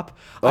 K-pop.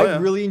 I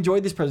really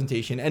enjoyed this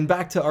presentation. And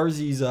back to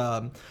Arzy's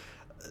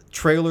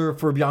trailer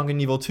for Beyond Good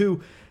and Evil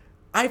 2,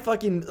 I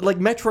fucking, like,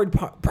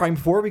 Metroid Prime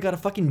 4, we got a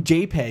fucking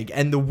JPEG,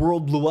 and the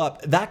world blew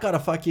up. That got a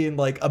fucking,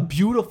 like, a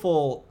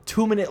beautiful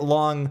 2-minute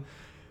long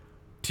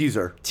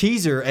teaser,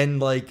 and,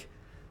 like,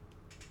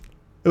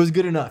 it was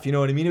good enough, you know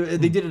what I mean?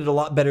 They did it a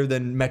lot better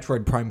than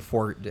Metroid Prime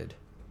 4 did.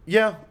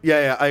 Yeah,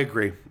 I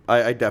agree.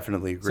 I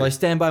definitely agree. So I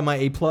stand by my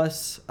A+.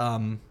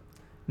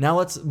 Now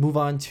let's move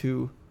on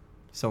to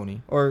Sony.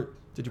 Or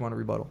did you want to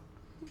rebuttal?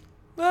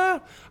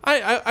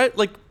 I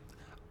like,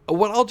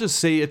 what I'll just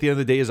say at the end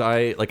of the day is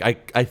I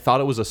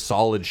thought it was a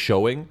solid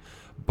showing,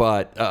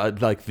 but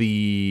like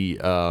the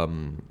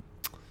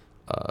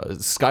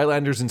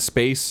Skylanders in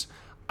space,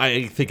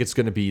 I think it's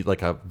going to be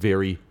like a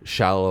very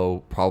shallow,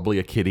 probably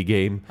a kiddie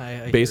game,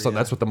 based on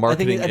that's what the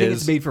marketing is. I think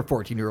it's made for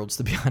 14-year-olds,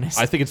 to be honest.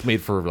 I think it's made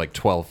for like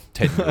 12,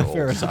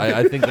 10-year-olds.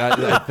 I think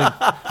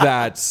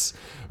that's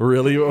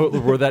really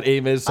where that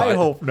aim is. So I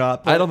hope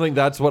not. I don't think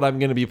that's what I'm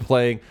going to be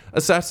playing.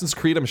 Assassin's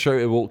Creed, I'm sure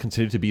it will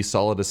continue to be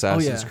solid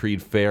Assassin's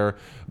Creed fare.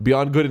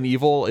 Beyond Good and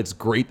Evil, it's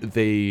great that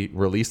they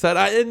released that.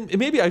 And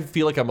maybe I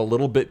feel like I'm a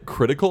little bit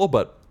critical,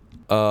 but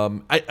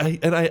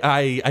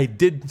I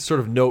did sort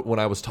of note when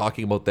I was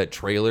talking about that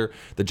trailer,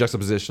 the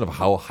juxtaposition of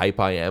how hype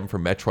I am for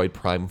Metroid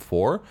Prime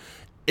 4.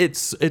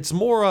 It's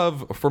more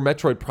of, for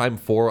Metroid Prime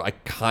 4, I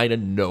kind of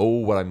know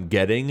what I'm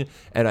getting,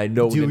 and I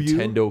know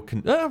Nintendo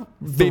can...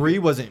 3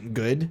 wasn't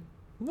good.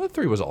 Well,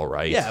 3 was all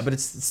right. Yeah, but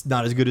it's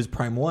not as good as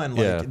Prime 1.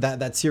 Like,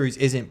 that series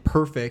isn't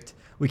perfect.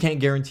 We can't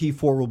guarantee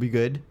 4 will be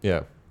good.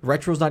 Yeah.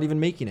 Retro's not even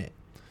making it.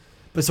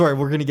 But sorry,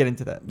 we're going to get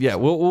into that. Yeah,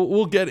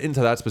 we'll get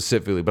into that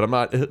specifically, but I'm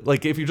not,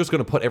 like, if you're just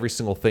going to put every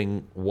single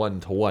thing one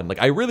to one.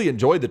 Like, I really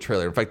enjoyed the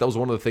trailer. In fact, that was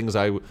one of the things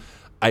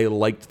I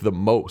liked the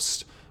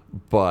most.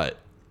 But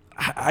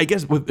I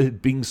guess with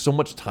it being so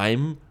much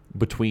time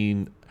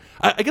between...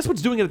 I guess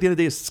what's doing it at the end of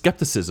the day is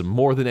skepticism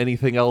more than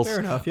anything else. Fair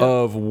enough, yeah.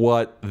 Of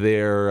what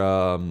their...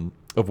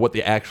 of what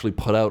they actually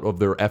put out, of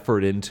their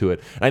effort into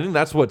it. And I think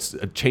that's what's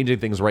changing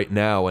things right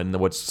now and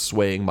what's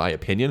swaying my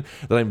opinion,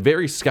 that I'm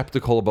very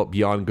skeptical about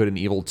Beyond Good and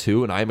Evil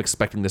 2, and I'm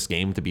expecting this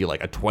game to be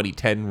like a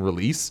 2010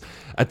 release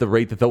at the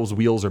rate that those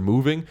wheels are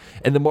moving.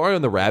 And the Mario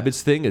and the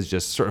Rabbids thing is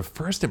just sort of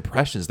first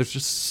impressions. There's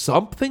just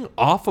something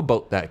off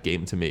about that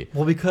game to me.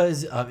 Well,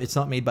 because it's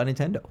not made by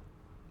Nintendo.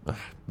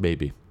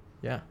 Maybe.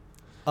 Yeah.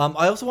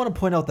 I also want to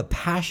point out the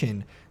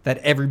passion that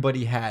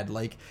everybody had.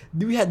 Like,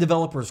 we had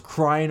developers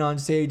crying on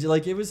stage.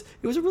 Like, it was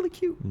really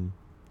cute.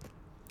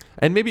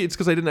 And maybe it's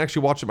because I didn't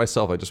actually watch it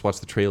myself. I just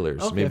watched the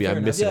trailers. Okay, maybe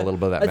I'm missing a little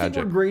bit of that magic. I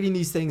think we're grading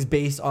these things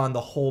based on the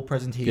whole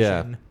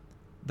presentation,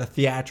 the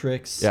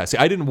theatrics. Yeah, see,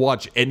 I didn't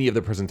watch any of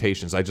the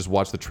presentations. I just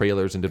watched the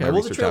trailers and did my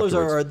research afterwards. The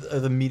trailers are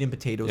the meat and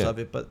potatoes of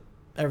it, but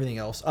everything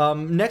else.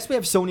 Next, we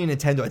have Sony and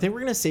Nintendo. I think we're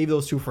going to save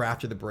those two for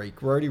after the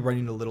break. We're already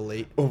running a little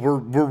late. Well, we're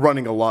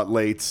running a lot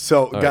late.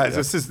 So, guys,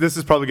 this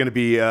is probably going to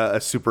be a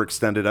super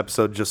extended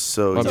episode, just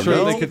so I'm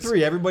sure they could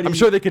Everybody, I'm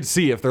sure they could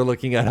see if they're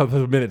looking at how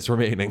the minutes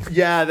remaining.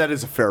 Yeah, that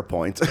is a fair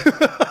point.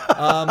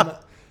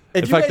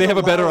 In fact, they have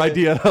a better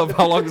idea of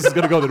how long this is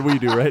going to go than we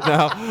do right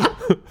now.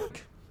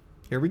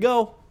 Here we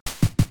go.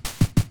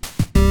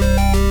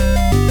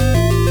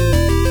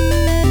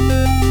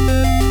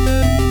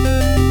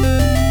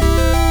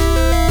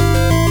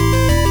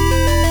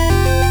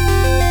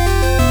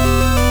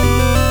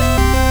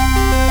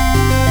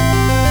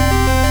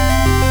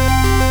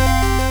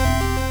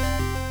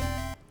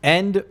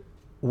 And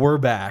we're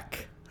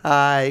back.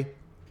 Hi.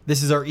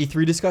 This is our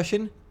E3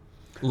 discussion.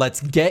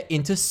 Let's get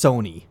into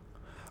Sony.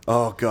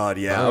 Oh God,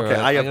 yeah. All Okay,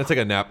 right, I'm gonna take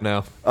a nap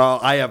now. Oh,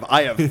 I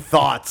have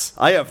thoughts.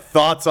 I have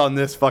thoughts on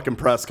this fucking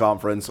press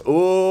conference.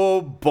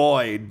 Oh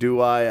boy,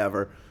 do I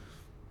ever.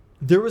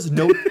 There was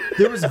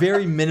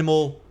very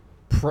minimal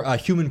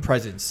human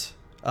presence.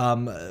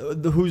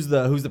 Who's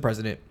the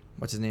president?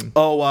 What's his name?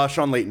 Oh,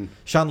 Sean Layton.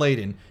 Sean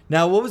Layton.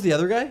 Now, what was the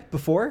other guy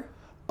before?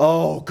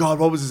 Oh God,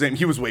 what was his name?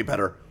 He was way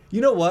better. You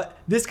know what?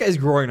 This guy's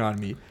growing on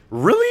me.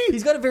 Really?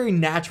 He's got a very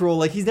natural,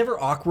 like, he's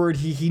never awkward.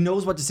 He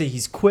knows what to say.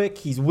 He's quick.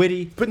 He's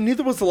witty. But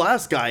neither was the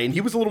last guy, and he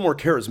was a little more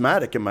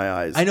charismatic in my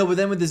eyes. I know, but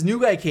then when this new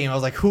guy came, I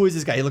was like, who is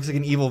this guy? He looks like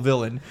an evil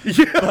villain.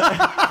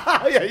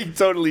 Yeah, he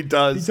totally He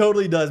does.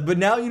 totally does. But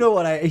now, you know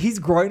what? He's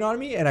growing on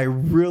me, and I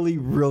really,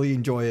 really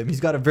enjoy him. He's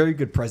got a very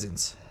good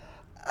presence.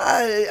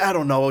 I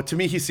don't know. To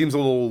me, he seems a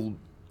little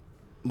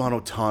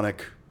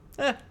monotonic.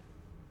 Eh.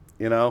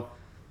 You know?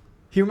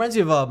 He reminds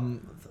me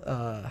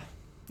of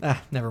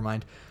never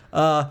mind.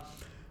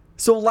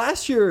 So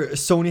last year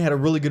Sony had a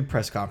really good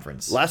press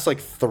conference. Last like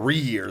 3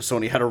 years,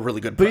 Sony had a really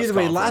good But press either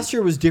way, conference. last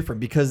year was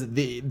different because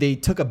they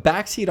took a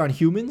backseat on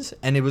humans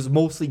and it was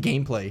mostly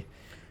gameplay.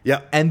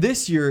 Yeah. And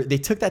this year they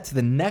took that to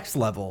the next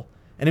level.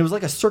 And it was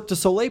like a Cirque du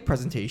Soleil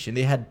presentation.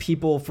 They had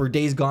people for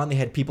Days Gone. They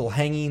had people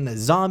hanging as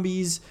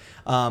zombies.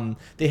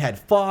 They had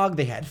fog.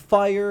 They had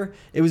fire.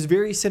 It was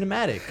very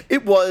cinematic.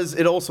 It was.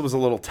 It also was a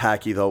little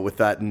tacky, though, with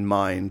that in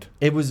mind.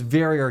 It was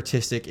very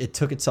artistic. It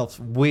took itself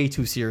way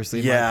too seriously.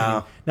 In my Yeah.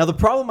 opinion. Now, the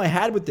problem I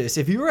had with this,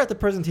 if you were at the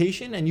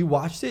presentation and you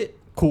watched it,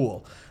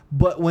 cool.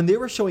 But when they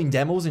were showing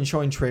demos and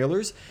showing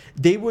trailers,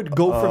 they would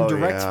go from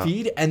direct yeah.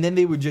 feed and then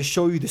they would just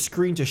show you the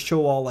screen to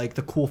show all like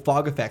the cool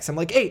fog effects. I'm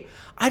like, hey,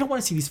 I don't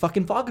want to see these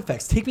fucking fog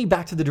effects. Take me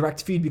back to the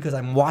direct feed because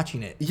I'm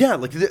watching it. Yeah,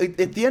 like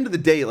at the end of the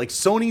day, like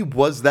Sony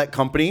was that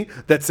company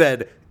that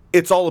said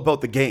it's all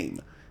about the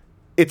game.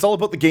 It's all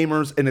about the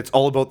gamers and it's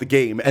all about the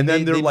game. And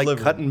then they're they like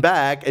delivered. cutting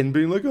back and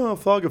being like, oh,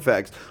 fog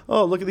effects.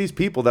 Oh, look at these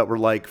people that were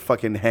like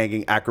fucking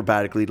hanging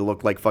acrobatically to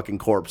look like fucking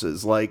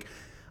corpses. Like,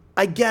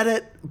 I get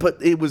it, but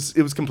it was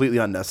completely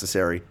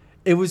unnecessary.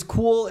 It was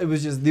cool. It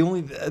was just the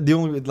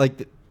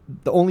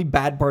only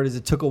bad part is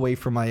it took away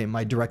from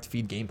my direct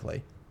feed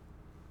gameplay.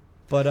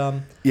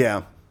 But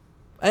Yeah.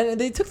 and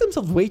they took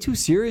themselves way too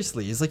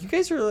seriously. It's like, you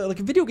guys are like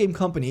a video game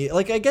company.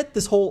 Like, I get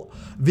this whole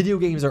video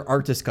games are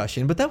art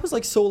discussion, but that was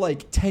like so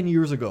like 10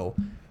 years ago.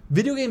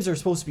 Video games are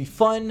supposed to be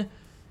fun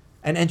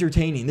and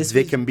entertaining.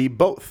 They can be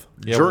both.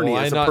 Yeah, Journey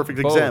why is a not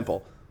perfect both?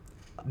 example.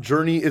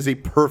 Journey is a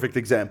perfect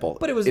example.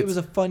 But it was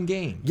a fun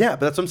game. Yeah,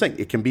 but that's what I'm saying.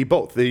 It can be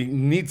both. It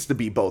needs to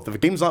be both. If a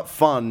game's not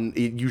fun,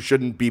 you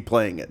shouldn't be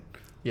playing it.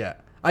 Yeah.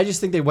 I just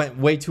think they went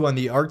way too on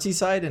the artsy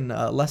side and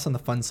less on the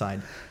fun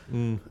side.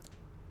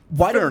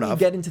 Why Fair don't we enough.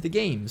 get into the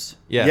games?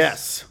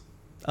 Yes.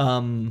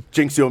 Um,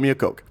 Jinx, you owe me a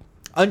Coke.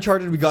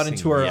 Uncharted, we got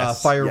into our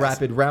yes, Fire yes.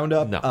 Rapid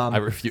roundup. No, I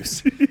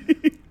refuse.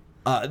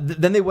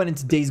 Then they went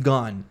into Days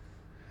Gone,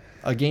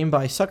 a game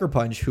by Sucker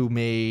Punch, who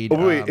made.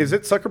 Oh, wait, is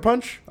it Sucker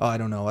Punch? Oh, I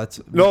don't know. That's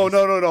No.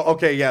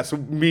 Okay, yeah. So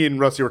me and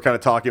Rusty were kind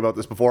of talking about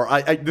this before.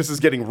 This is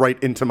getting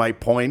right into my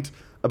point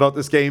about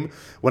this game.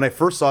 When I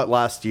first saw it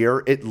last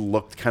year, it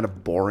looked kind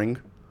of boring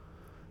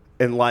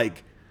and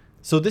like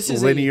So this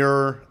is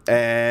linear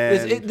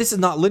and this is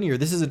not linear.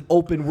 This is an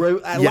open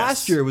world.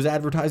 Last year it was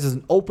advertised as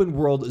an open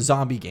world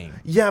zombie game.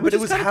 yeah, but which it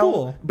is was kinda how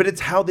cool. but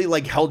it's how they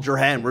like held your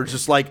hand. Where it's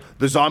just like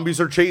the zombies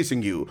are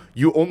chasing you.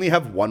 You only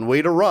have one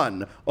way to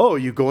run. Oh,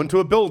 you go into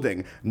a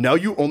building. Now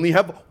you only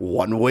have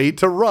one way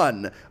to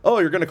run. Oh,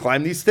 you're gonna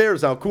climb these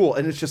stairs now. Cool.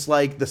 And it's just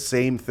like the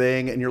same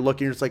thing. And you're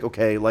looking, you're just like,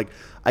 okay, like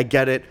I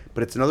get it,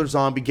 but it's another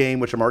zombie game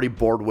which I'm already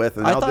bored with,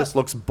 and I now thought- this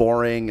looks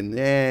boring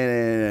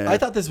and I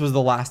thought this was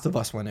The Last of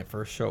Us when it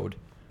first showed.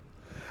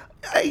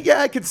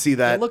 yeah, I could see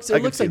that. It looks I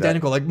could see that.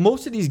 identical. Like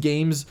most of these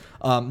games,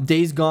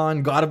 Days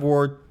Gone, God of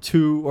War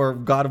 2, or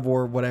God of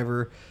War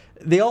whatever,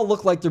 they all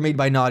look like they're made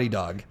by Naughty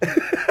Dog.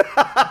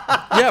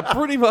 Yeah,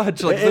 pretty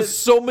much. Like, there's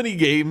so many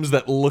games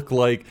that look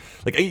like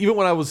even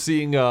when I was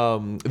seeing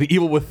The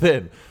Evil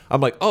Within,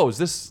 I'm like, oh, is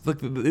this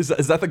like is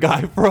that the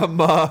guy from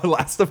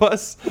Last of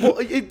Us? Well,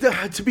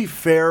 to be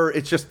fair,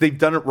 it's just they've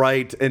done it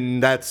right,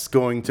 and that's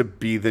going to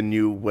be the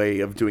new way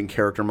of doing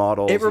character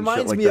models. It and shit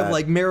reminds like me that. of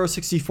like Mario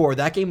 64.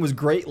 That game was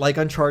great, like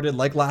Uncharted,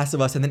 like Last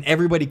of Us, and then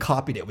everybody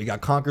copied it. We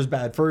got Conker's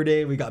Bad Fur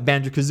Day, we got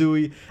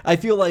Banjo-Kazooie. I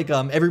feel like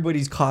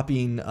everybody's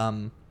copying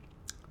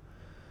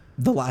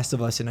The Last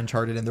of Us and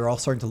Uncharted, and they're all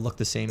starting to look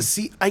the same.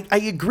 See, I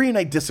agree and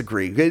I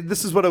disagree.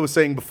 This is what I was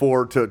saying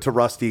before to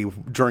Rusty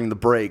during the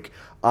break.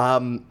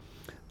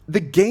 The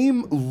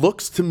game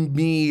looks to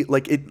me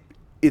like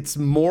it's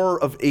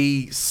more of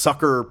a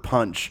Sucker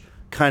Punch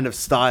kind of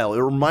style. It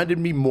reminded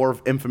me more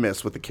of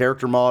Infamous with the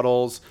character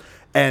models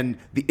and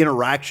the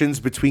interactions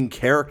between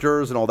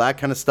characters and all that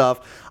kind of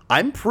stuff.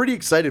 I'm pretty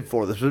excited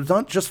for this, but it's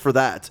not just for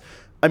that.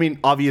 I mean,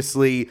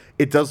 obviously,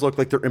 it does look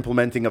like they're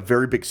implementing a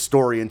very big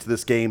story into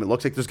this game. It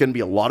looks like there's going to be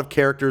a lot of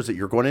characters that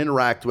you're going to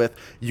interact with.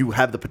 You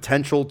have the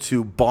potential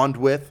to bond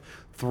with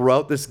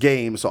throughout this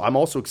game, so I'm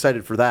also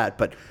excited for that.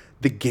 But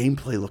the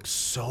gameplay looks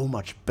so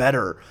much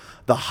better.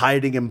 The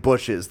hiding in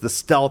bushes, the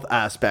stealth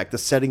aspect, the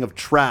setting of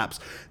traps,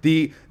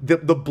 the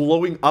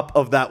blowing up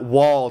of that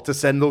wall to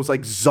send those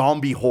like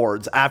zombie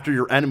hordes after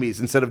your enemies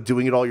instead of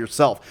doing it all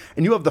yourself.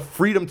 And you have the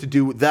freedom to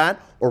do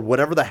that or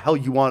whatever the hell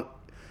you want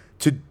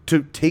to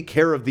take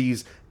care of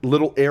these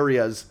little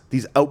areas,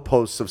 these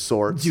outposts of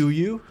sorts. Do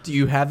you? Do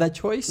you have that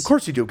choice? Of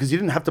course you do, because you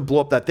didn't have to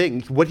blow up that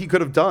thing. What he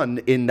could have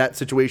done in that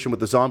situation with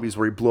the zombies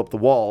where he blew up the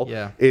wall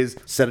is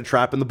set a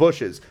trap in the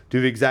bushes,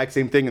 do the exact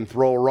same thing and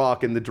throw a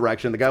rock in the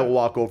direction. The guy will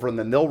walk over and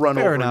then they'll run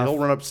over and he'll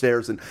run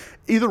upstairs. And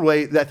either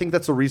way, I think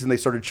that's the reason they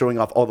started showing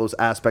off all those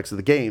aspects of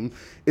the game,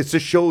 is to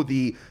show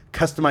the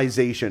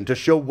customization, to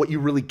show what you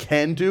really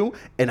can do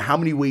and how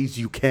many ways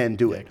you can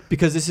do it.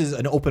 Because this is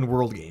an open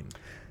world game.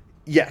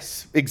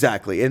 Yes,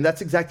 exactly. And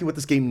that's exactly what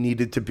this game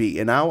needed to be.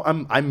 And now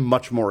I'm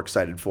much more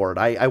excited for it.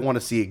 I want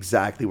to see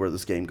exactly where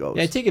this game goes.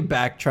 Yeah, I take it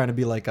back trying to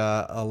be like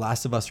a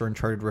Last of Us or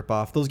Uncharted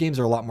ripoff. Those games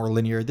are a lot more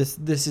linear. This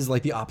is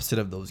like the opposite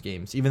of those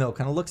games, even though it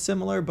kind of looks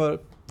similar,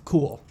 but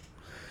cool.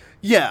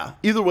 Yeah,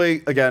 either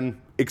way,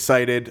 again,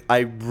 excited. I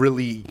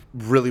really,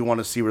 really want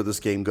to see where this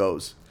game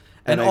goes.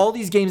 And all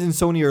these games in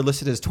Sony are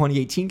listed as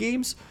 2018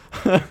 games.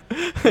 I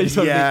just want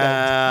to make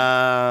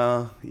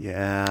that.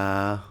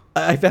 Yeah.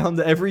 I found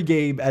that every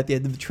game at the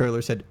end of the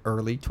trailer said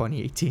early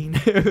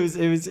 2018.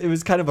 It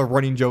was kind of a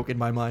running joke in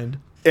my mind.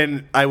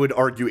 And I would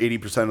argue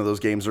 80% of those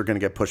games are going to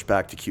get pushed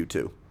back to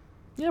Q2.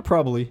 Yeah,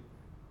 probably.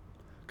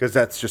 Because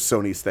that's just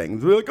Sony's thing.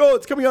 They're like, oh,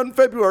 it's coming out in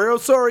February. Oh,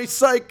 sorry,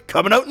 psych.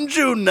 Coming out in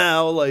June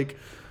now. Like,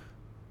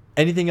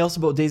 anything else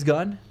about Days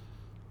Gone?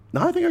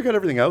 No, I think I got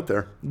everything out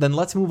there. Then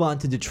let's move on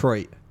to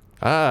Detroit.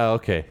 Ah,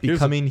 okay.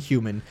 Becoming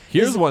Human.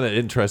 Here's one that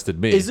interested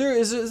me. Is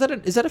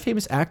that a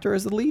famous actor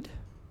as the lead?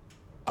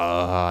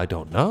 I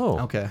don't know.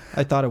 Okay,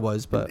 I thought it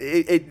was, but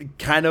It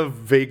kind of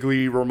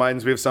vaguely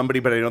reminds me of somebody,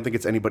 but I don't think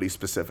it's anybody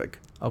specific.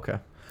 okay.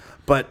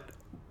 But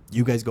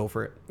You guys go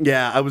for it.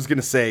 yeah, I was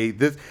gonna say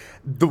this: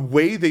 the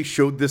way they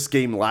showed this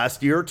game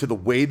last year to the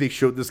way they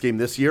showed this game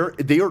this year,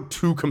 they are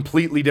two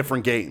completely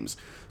different games.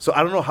 So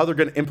I don't know how they're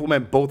going to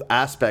implement both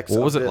aspects.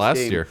 What was of it this last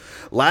game. year?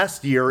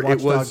 Last year Watch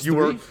it was Dogs you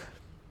were. 3?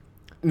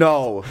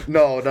 No.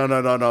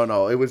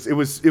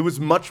 It was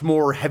much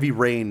more Heavy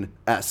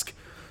Rain-esque.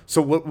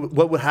 So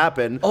what would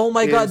happen? Oh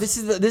my God!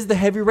 is- This is the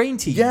Heavy Rain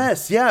team.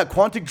 Yes, yeah,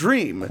 Quantic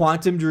Dream.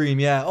 Quantum Dream.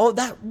 Yeah. Oh,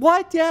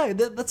 what? Yeah,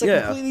 that's a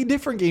Yeah. completely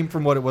different game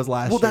from what it was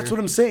last year. Well, that's what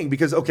I'm saying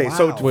because Wow.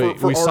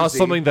 Wait, we saw RZ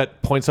something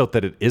that points out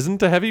that it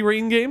isn't a Heavy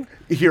Rain game?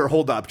 Here,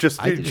 hold up.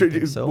 Just I didn't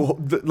think so.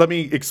 let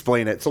me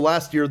explain it. So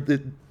last year,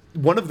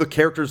 one of the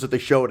characters that they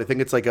showed, I think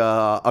it's like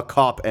a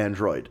cop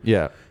android.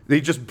 Yeah. They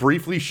just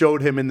briefly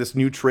showed him in this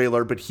new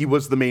trailer, but he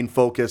was the main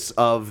focus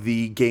of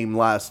the game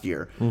last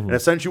year. And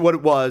essentially what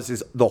it was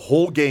is the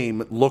whole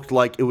game looked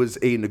like it was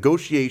a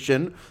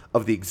negotiation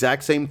of the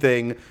exact same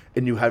thing,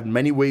 and you had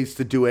many ways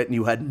to do it, and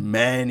you had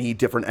many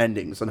different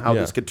endings on how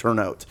Yeah. this could turn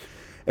out.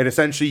 And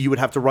essentially you would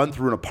have to run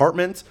through an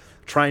apartment,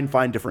 try and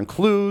find different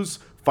clues,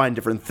 find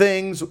different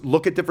things,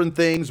 look at different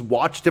things,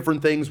 watch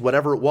different things,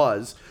 whatever it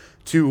was,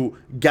 to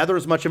gather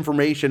as much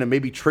information and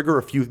maybe trigger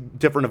a few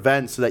different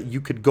events so that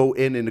you could go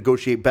in and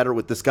negotiate better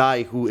with this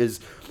guy who is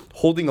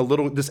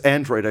this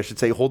android, I should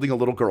say, holding a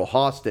little girl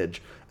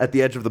hostage at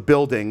the edge of the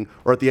building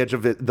or at the edge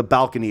of the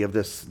balcony of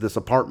this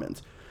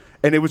apartment.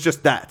 And it was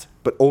just that,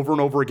 but over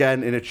and over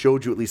again, and it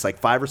showed you at least like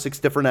 5 or 6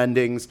 different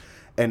endings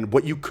and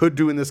what you could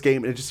do in this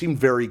game, and it just seemed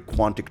very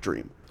Quantic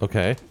Dream.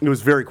 Okay. It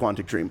was very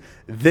Quantic Dream.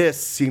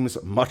 This seems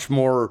much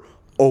more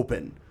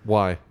open.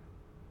 Why?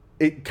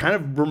 It kind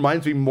of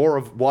reminds me more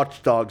of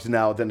Watch Dogs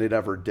now than it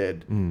ever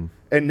did.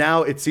 And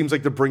now it seems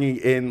like they're bringing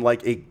in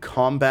like a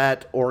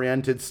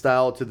combat-oriented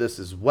style to this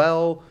as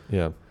well.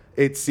 Yeah.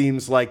 It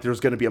seems like there's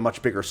going to be a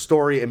much bigger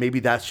story, and maybe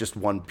that's just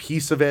one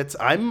piece of it.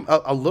 I'm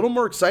a little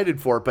more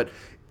excited for it, but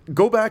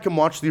go back and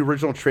watch the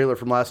original trailer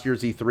from last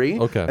year's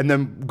E3, Okay. and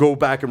then go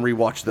back and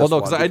rewatch this Well, no,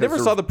 one, because I never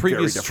they're saw the very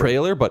previous different.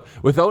 trailer, but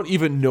without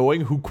even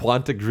knowing who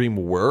Quantic Dream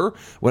were,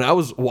 when I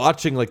was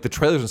watching like the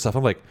trailers and stuff,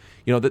 I'm like,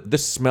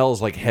 this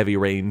smells like Heavy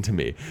Rain to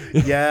me.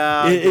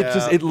 Yeah,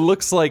 It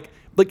looks like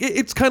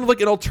it's kind of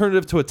like an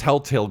alternative to a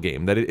Telltale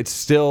game. That it's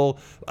still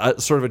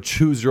sort of a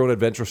choose your own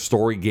adventure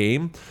story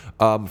game.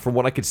 From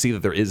what I could see, that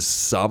there is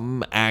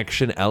some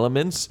action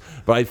elements,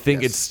 but I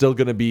think it's still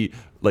going to be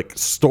like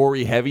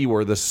story heavy,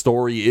 where the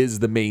story is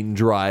the main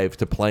drive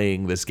to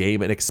playing this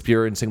game and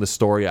experiencing the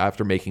story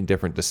after making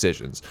different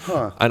decisions.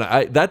 And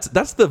that's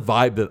the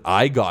vibe that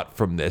I got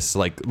from this.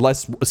 Like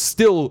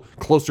still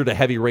closer to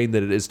Heavy Rain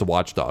than it is to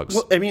Watch Dogs.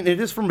 Well, I mean,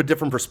 it is from a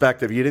different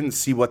perspective. You didn't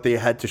see what they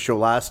had to show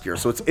last year,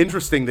 so it's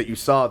interesting that you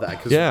saw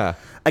that. 'Cause Yeah.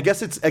 I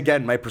guess it's,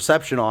 again, my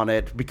perception on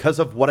it, because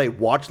of what I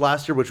watched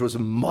last year, which was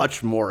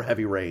much more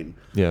Heavy Rain.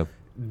 Yeah.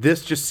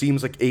 This just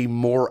seems like a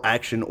more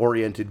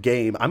action-oriented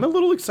game. I'm a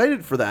little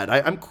excited for that.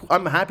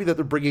 I'm happy that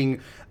they're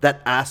bringing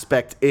that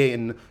aspect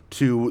in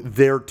to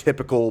their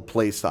typical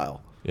play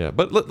style. Yeah,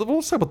 but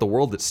we'll talk about the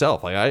world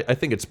itself. Like, I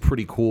think it's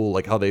pretty cool,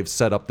 like how they've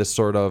set up this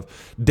sort of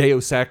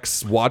Deus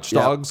Ex Watch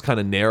Dogs kind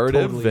of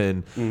narrative,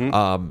 Totally.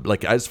 and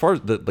like as far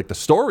as the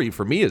story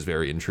for me is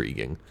very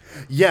intriguing.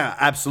 Yeah,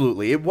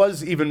 absolutely. It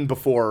was even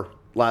before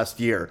last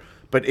year,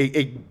 but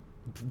it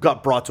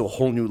got brought to a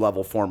whole new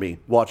level for me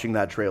watching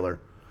that trailer.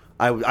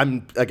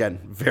 I'm again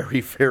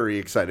very, very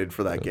excited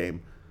for that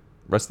game.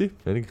 Rusty?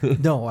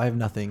 No, I have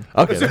nothing.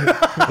 Okay,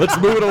 let's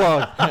move it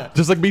along.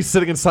 Just like me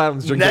sitting in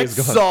silence during Next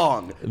Days Gone.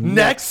 song.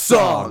 Next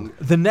song.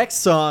 The next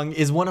song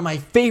is one of my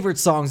favorite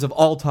songs of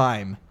all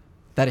time.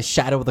 That is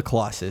Shadow of the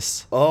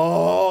Colossus.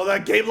 Oh,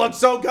 that game looks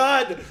so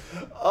good.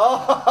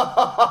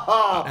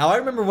 Oh. Now I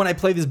remember when I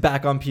played this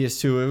back on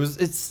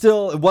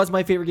PS2. It was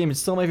my favorite game. It's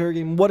still my favorite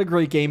game. What a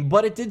great game!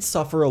 But it did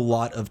suffer a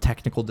lot of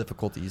technical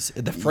difficulties.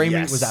 The frame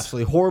rate was Yes.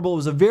 absolutely horrible. It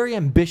was a very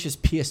ambitious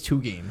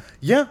PS2 game.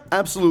 Yeah,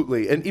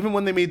 absolutely. And even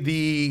when they made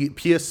the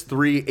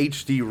PS3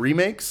 HD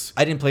remakes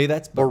I didn't play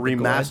that. or but go ahead.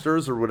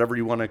 remasters or whatever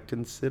you want to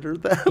consider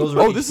them. Those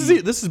were Oh,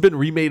 HD. this has been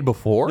remade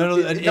before? No,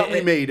 Not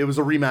remade. It was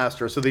a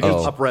remaster, so they just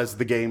Oh. up-res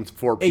the games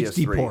for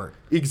HD PS3. port.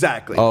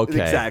 Exactly.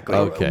 Okay. Exactly.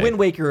 Okay. Wind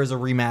Waker is a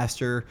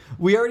remaster.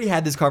 We already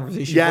had this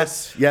conversation.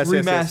 Yes, but yes,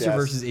 Remaster yes.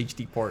 versus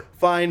HD port.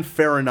 Fine,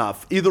 fair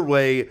enough. Either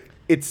way,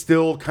 it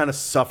still kind of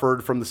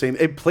suffered from the same.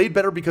 It played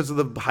better because of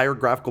the higher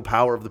graphical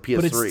power of the PS3.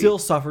 But it still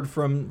suffered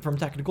from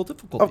technical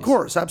difficulties. of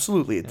course,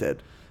 absolutely, it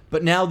did.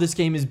 But now this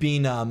game is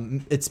being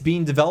it's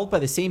being developed by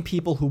the same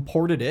people who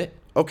ported it,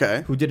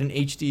 Okay. who did an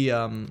HD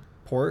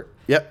port,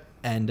 Yep.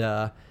 and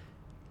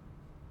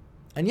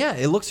yeah,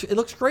 it looks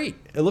great.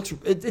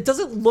 It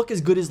doesn't look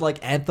as good as like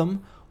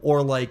Anthem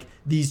or like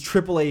these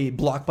AAA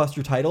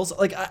blockbuster titles.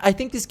 Like I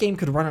think this game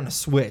could run on a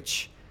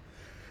Switch.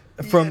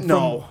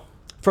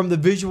 From the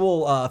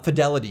visual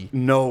fidelity.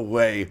 No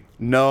way.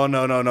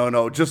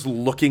 No. Just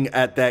looking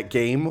at that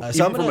game, so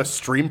even I'm from gonna- a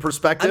stream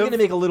perspective. I'm going to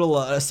make a little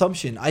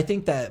assumption. I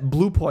think that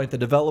Bluepoint, the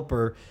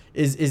developer,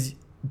 is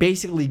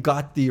basically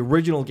got the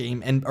original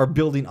game and are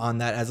building on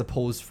that as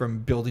opposed from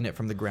building it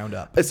from the ground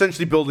up.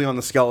 essentially building on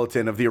the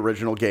skeleton of the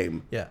original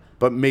game. Yeah.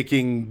 But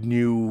making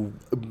new.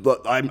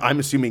 I'm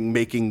assuming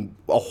making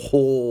a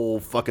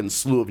whole fucking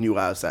slew of new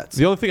assets.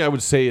 The only thing I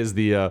would say is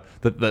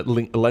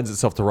that lends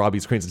itself to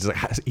Robbie's cranes. It's like,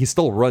 he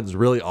still runs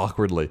really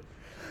awkwardly.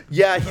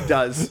 Yeah, he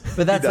does.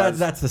 But He does.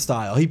 that's the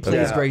style. He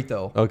plays Yeah. great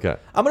though. Okay.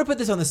 I'm going to put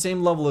this on the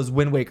same level as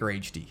Wind Waker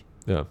HD.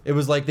 Yeah. It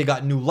was like they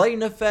got new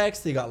lighting effects,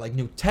 they got like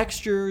new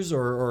textures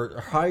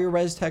or higher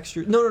res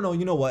textures. No.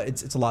 You know what?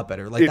 It's a lot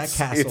better. Like It's-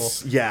 that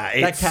castle. that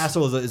That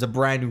castle is a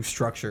brand new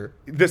structure.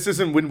 This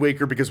isn't Wind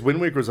Waker because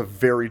Wind Waker is a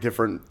very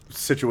different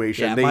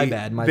situation. Yeah, they, my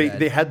bad.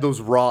 They had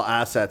those raw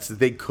assets that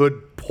they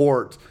could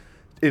port,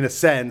 in a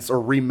sense, or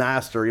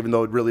remaster, even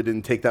though it really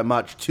didn't take that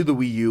much, to the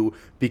Wii U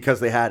because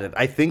they had it.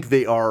 I think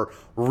they are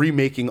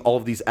remaking all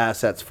of these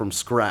assets from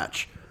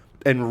scratch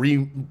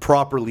and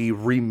properly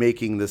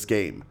remaking this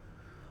game.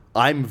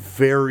 I'm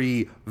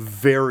very,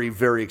 very,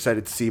 very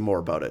excited to see more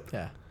about it.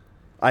 Yeah.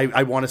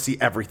 I want to see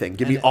everything.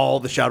 Give me all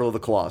the Shadow of the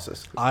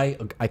Colossus. I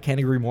can't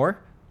agree more.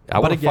 I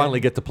want to again- finally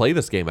get to play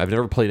this game. I've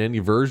never played any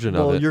version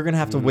Well, of it. you're gonna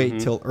have to wait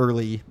till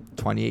early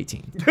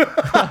 2018.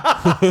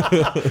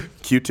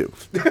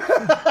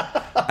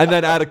 Q2. And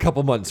then add a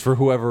couple months for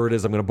whoever it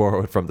is I'm going to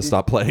borrow it from to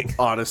stop playing.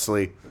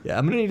 Honestly. Yeah,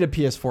 I'm gonna need a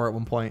PS4 at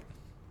one point.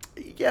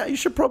 Yeah, you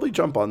should probably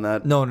jump on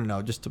that.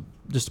 No, just to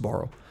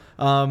borrow.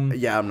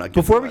 Yeah, I'm not.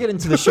 Before we get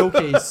into the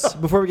showcase,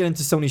 before we get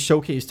into Sony's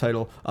showcase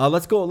title,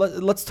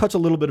 let's touch a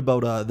little bit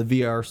about the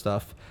VR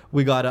stuff.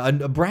 We got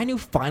a brand new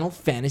Final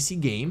Fantasy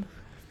game.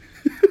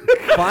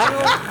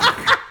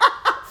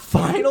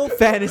 Final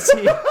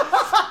Fantasy.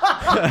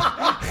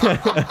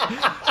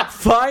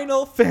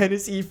 Final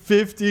Fantasy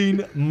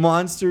 15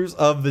 Monsters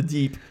of the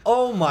Deep.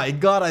 Oh my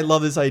god, I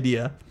love this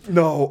idea.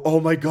 No, oh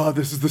my god,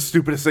 this is the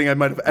stupidest thing I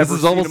might have ever This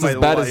is seen almost in my as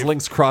bad life. as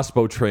Link's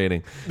crossbow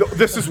training. No,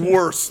 this is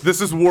worse.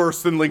 This is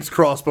worse than Link's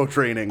crossbow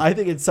training. I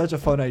think it's such a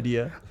fun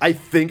idea. I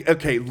think,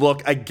 okay,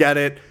 look, I get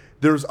it.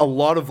 There's a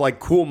lot of like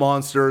cool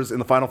monsters in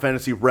the Final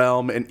Fantasy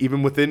realm and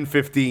even within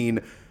 15,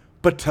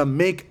 but to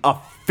make a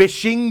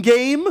fishing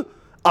game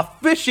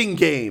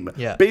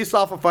Yeah. based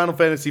off of Final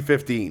Fantasy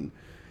 15,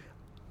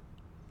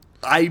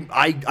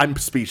 I'm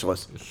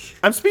speechless.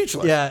 I'm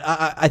speechless.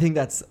 Yeah, I think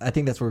that's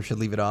where we should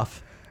leave it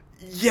off.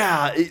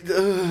 Yeah.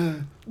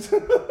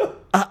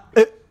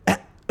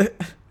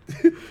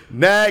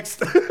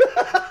 Next.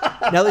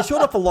 Now they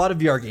showed off a lot of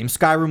VR games.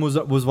 Skyrim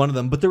was one of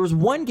them, but there was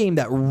one game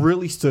that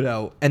really stood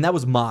out, and that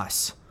was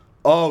Moss.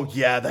 Oh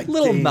yeah, that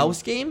Little game.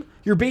 mouse game.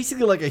 You're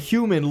basically like a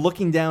human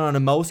looking down on a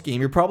mouse game.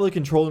 You're probably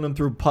controlling them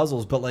through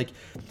puzzles, but like,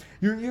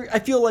 I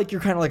feel like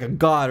you're kind of like a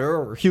god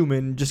or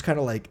human, just kind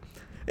of like.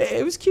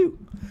 It was cute.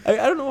 I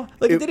don't know.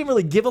 Like it didn't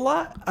really give a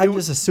lot. I'm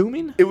just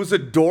assuming. It was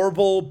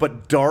adorable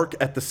but dark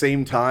at the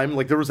same time.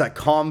 Like there was that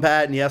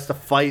combat and he has to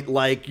fight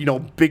like,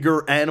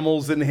 bigger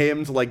animals than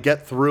him to like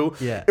get through.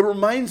 Yeah. It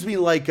reminds me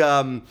like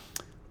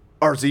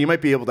Arza, you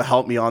might be able to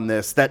help me on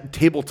this. That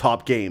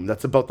tabletop game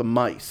that's about the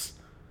mice.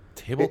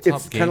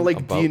 It's kind of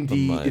like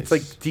D&D. It's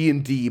like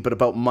D&D but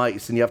about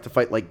mice and you have to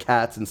fight like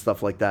cats and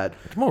stuff like that.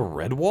 Come on,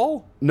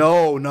 Redwall?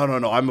 No.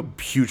 I'm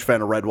a huge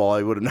fan of Redwall.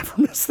 I would have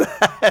never missed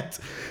that.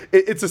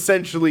 It's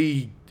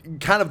essentially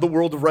kind of the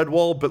world of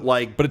Redwall, but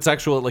like, But it's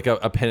actually like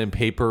a pen and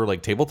paper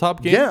like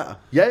tabletop game. yeah.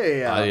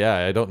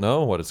 Yeah, I don't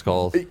know what it's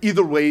called.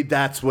 Either way,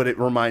 that's what it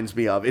reminds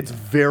me of. It's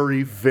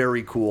very,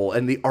 very cool,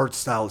 and the art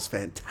style is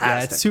fantastic.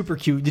 Yeah, it's super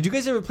cute. Did you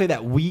guys ever play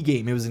that Wii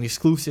game? It was an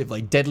exclusive,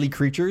 like Deadly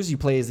Creatures. You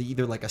play as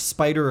either like a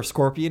spider or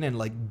scorpion, and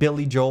like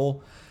Billy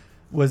Joel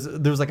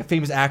there was like a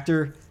famous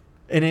actor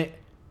in it.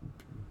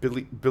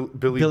 Billy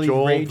Billy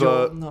Joel, Ray the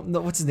Joel.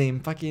 No, what's his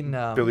name? Fucking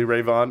Billy Ray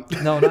Vaughan.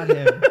 No, not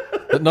him.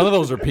 But none of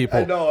those are people.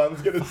 I know. I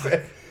was gonna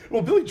say.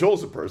 Well, Billy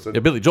Joel's a person.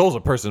 Yeah, Billy Joel's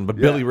a person, but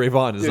Billy Ray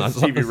Vaughan is It's not.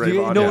 Stevie Ray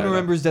Vaughan. No Yeah, one I know.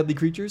 remembers Deadly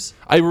Creatures.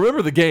 I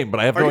remember the game, but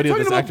I have Are no you idea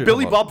talking this about actor.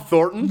 Billy Bob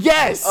Thornton?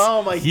 Yes.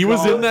 Oh my god. He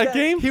was in that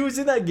game? He was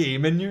in that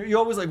game, and you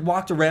always like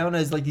walked around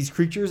as like these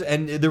creatures,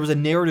 and there was a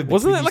narrative.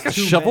 Wasn't that between like a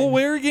these two men.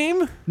 shovelware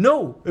game?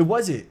 No, it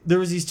wasn't. There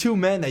was these two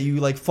men that you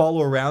like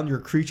follow around your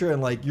creature,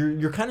 and like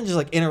you're kind of just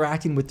like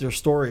interacting with their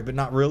story, but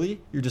not really.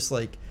 You're just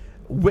like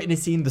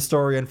witnessing the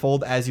story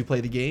unfold as you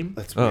play the game.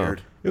 That's Oh.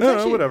 weird. It was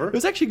actually, whatever. It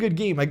was actually a good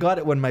game. I got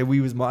it when my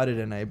Wii was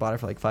modded, and I bought it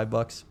for like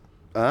 $5.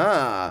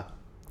 Ah,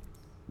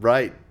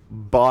 right.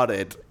 Bought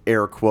it.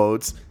 Air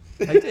quotes.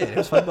 I did. It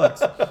was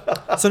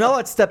 $5. So now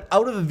let's step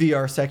out of the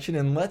VR section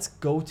and let's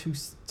go to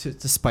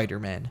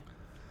Spider-Man.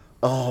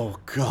 Oh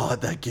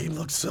god, that game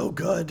looks so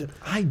good.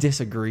 I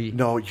disagree.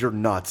 No, you're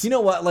nuts. You know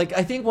what? Like,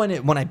 I think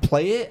when I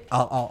play it,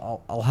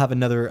 I'll have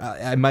another.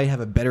 I might have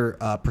a better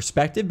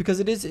perspective because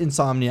it is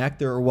Insomniac.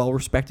 They're a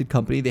well-respected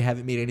company. They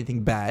haven't made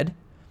anything bad.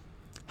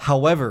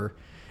 However,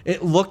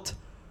 it looked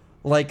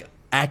like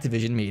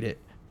Activision made it.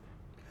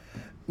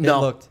 No.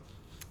 It looked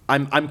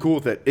I'm cool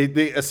with it.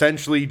 They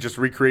essentially just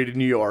recreated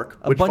New York,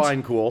 which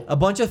fine, cool. A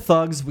bunch of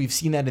thugs. We've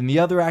seen that in the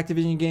other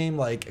Activision game,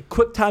 like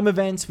quick time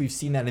events. We've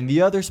seen that in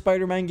the other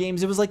Spider-Man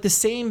games. It was like the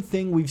same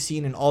thing we've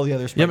seen in all the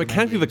other Yeah, Spider-Man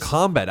mechanically the games.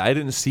 combat, I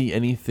didn't see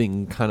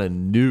anything kind of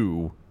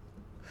new.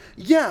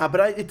 Yeah,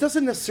 but it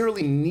doesn't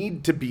necessarily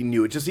need to be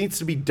new. It just needs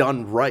to be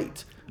done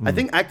right. I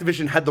think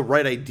Activision had the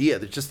right idea.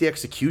 It's just the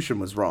execution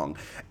was wrong.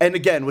 And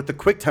again, with the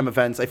quick time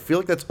events, I feel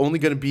like that's only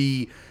going to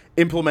be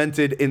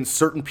implemented in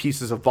certain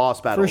pieces of boss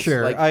battles. For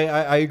sure. Like,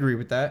 I agree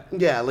with that.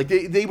 yeah, like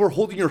they were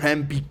holding your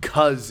hand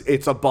because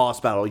it's a boss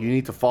battle. You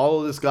need to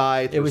follow this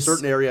guy through a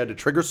certain area to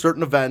trigger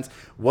certain events.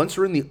 Once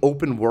you're in the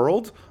open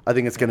world, I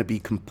think it's going to be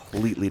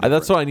completely different.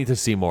 That's what I need to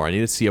see more. I need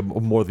to see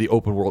more of the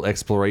open world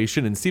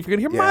exploration and see if we can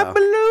hear Yeah. my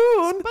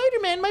balloon.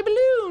 Spider-Man, my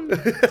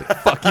balloon.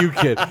 Fuck you,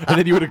 kid. And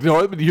then you would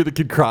ignore him and you hear the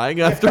kid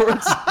crying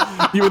afterwards,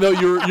 even though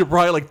you're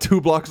probably like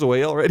 2 blocks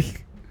away already.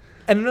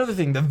 And another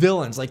thing, the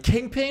villains, like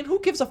Kingpin. Who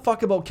gives a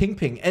fuck about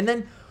Kingpin? And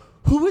then,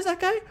 who is that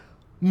guy?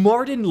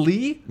 Martin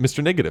Lee?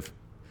 Mr. Negative.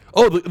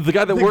 Oh, the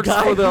guy that The works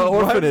guy for the who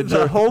runs orphanage.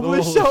 the or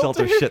homeless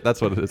shelter? Shit, that's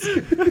what it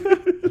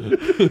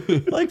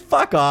is. Like,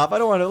 fuck off. I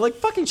don't want to, like,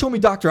 fucking show me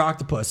Dr.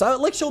 Octopus.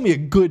 Show me a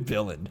good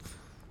villain.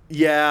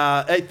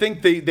 Yeah, I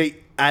think they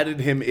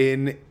added him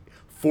in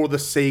for the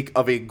sake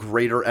of a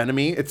greater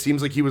enemy. It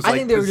seems like he was like I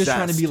think they were just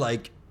trying to possessed. be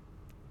like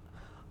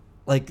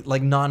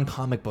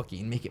non-comic booky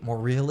and make it more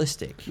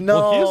realistic. No,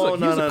 Well,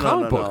 he was no, a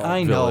comic book.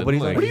 I know, villain, but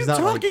he's like- like- What are you He's not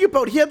talking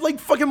about? He had like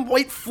fucking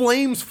white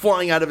flames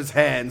flying out of his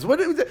hands. What?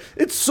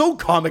 It's so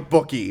comic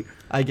booky.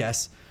 I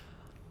guess.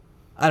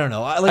 I don't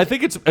know. I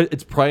think it's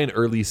probably an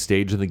early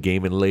stage in the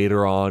game, and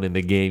later on in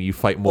the game, you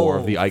fight more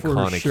of the for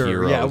iconic sure.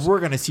 heroes. Yeah,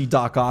 we're gonna see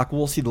Doc Ock.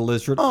 We'll see the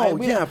Lizard. Oh,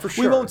 We- yeah, for We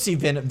sure. won't see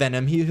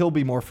Venom. He'll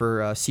be more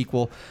for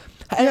sequel.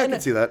 Yeah, I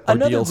can see that. Or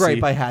Another DLC.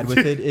 gripe I had with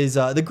it is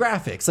the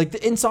graphics. Like the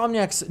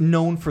Insomniac's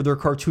known for their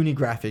cartoony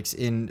graphics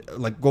in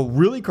like go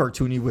really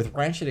cartoony with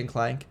Ratchet and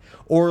Clank,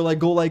 or like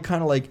go like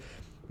kind of like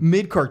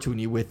mid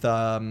cartoony with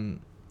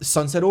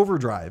Sunset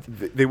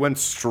Overdrive. They went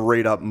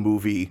straight up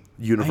movie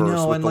universe I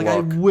know, with and the like I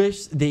look.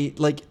 wish they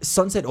like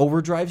Sunset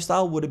Overdrive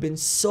style would have been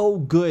so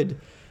good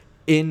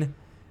in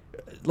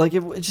like it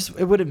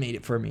would have made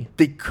it for me.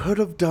 They could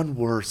have done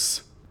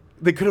worse.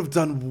 They could have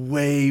done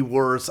way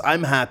worse.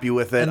 I'm happy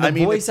with it. And the I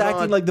mean, voice it's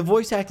acting, not- like the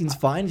voice acting's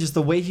fine. Just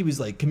the way he was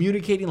like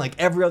communicating, like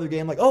every other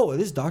game, like, oh,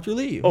 this is Dr.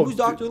 Lee. Oh, Who's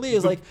Dr. Lee?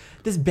 Is like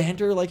this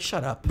banter. Like,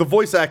 shut up. the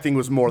voice acting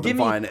was more than Give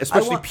me- fine, I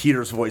especially want-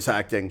 Peter's voice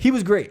acting. He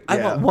was great. I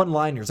Yeah. want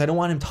one-liners. I don't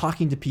want him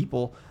talking to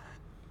people.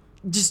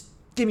 Just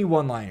give me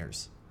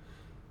one-liners.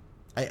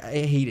 I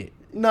hate it.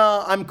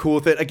 No, I'm cool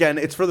with it. Again,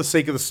 it's for the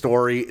sake of the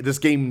story. This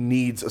game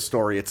needs a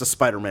story. It's a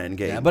Spider-Man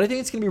game. Yeah, but I think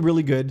it's gonna be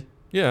really good.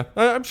 Yeah,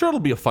 I'm sure it'll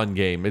be a fun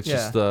game. It's Yeah.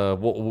 just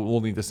we'll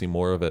need to see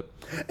more of it.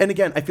 And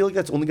again, I feel like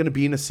that's only going to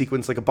be in a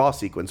sequence like a boss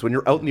sequence. When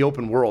you're out in the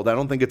open world, I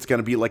don't think it's going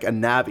to be like a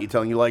Navi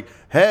telling you like,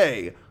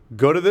 hey,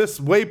 go to this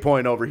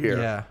waypoint over here.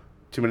 Yeah.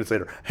 2 minutes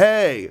later,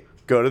 hey,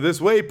 go to this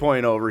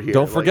waypoint over here.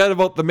 Don't Like- forget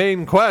about the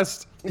main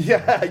quest.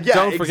 Yeah, yeah.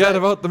 Don't forget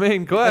about the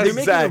main quest. They're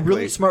making a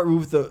really Exactly. smart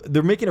move.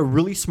 They're making a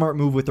really smart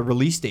move with the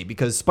release date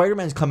because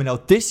Spider-Man's coming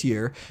out this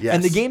year,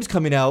 and the Yes. game's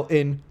coming out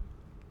in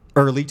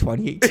early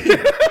 2018.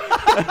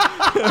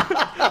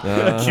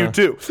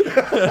 Q2.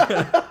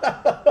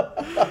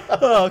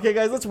 Oh, okay,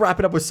 guys, let's wrap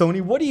it up with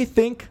Sony. What do you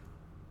think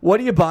What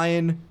are you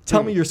buying?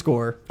 Tell me your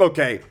score.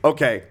 Okay.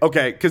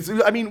 Because,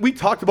 I mean, we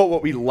talked about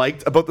what we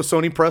liked about the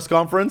Sony press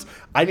conference.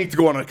 I need to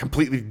go on a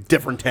completely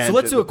different tangent. So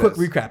let's do a with quick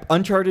this. recap.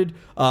 Uncharted,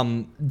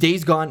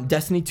 Days Gone,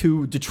 Destiny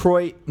 2,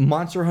 Detroit,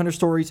 Monster Hunter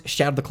Stories,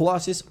 Shadow of the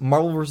Colossus,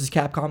 Marvel vs.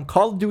 Capcom,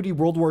 Call of Duty,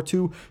 World War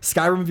II,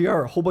 Skyrim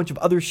VR, a whole bunch of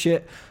other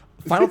shit,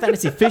 Final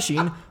Fantasy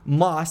Fishing,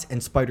 Moss,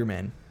 and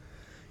Spider-Man.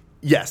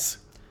 Yes.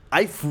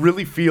 I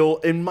really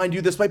feel, and mind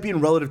you, this might be in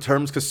relative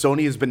terms because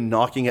Sony has been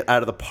knocking it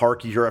out of the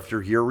park year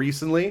after year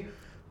recently,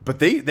 but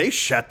they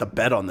shat the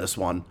bed on this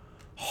one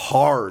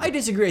hard. I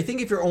disagree. I think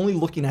if you're only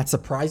looking at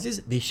surprises,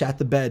 they shat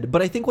the bed.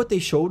 But I think what they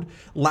showed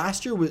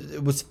last year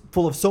was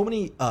full of so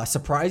many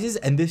surprises,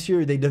 and this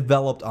year they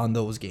developed on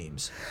those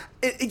games.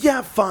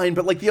 Yeah, fine,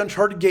 but like the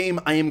Uncharted game,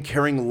 I am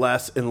caring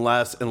less and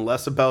less and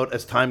less about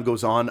as time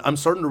goes on. I'm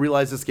starting to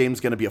realize this game's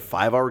going to be a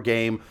 5-hour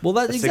game. Well,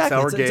 that's a exactly.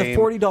 6-hour It's a game.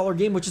 $40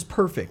 game, which is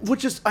perfect.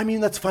 Which is, I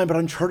mean, that's fine, but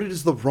Uncharted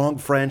is the wrong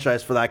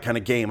franchise for that kind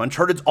of game.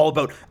 Uncharted's all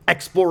about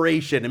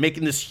exploration and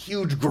making this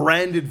huge,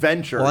 grand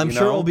adventure. Well, I'm you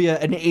sure know? it'll be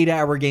an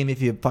 8-hour game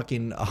if you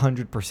fucking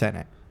 100%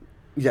 it.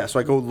 Yeah, so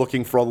I go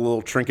looking for all the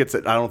little trinkets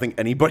that I don't think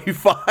anybody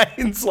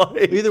finds.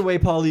 Like, Either way,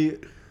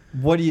 Paulie,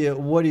 what do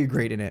you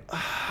grade in it?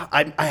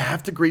 I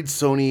have to grade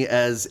Sony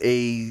as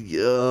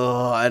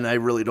and I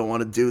really don't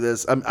want to do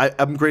this.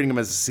 I'm grading them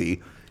as a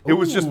C. It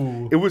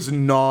was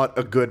not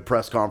a good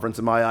press conference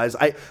in my eyes.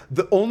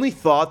 The only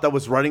thought that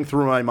was running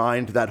through my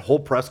mind that whole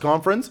press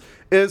conference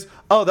is,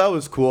 oh, that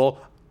was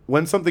cool.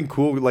 When something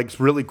cool, like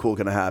really cool,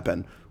 gonna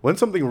happen? When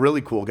something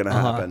really cool gonna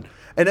happen?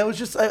 And I was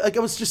just I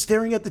was just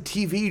staring at the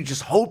TV,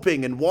 just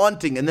hoping and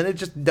wanting, and then it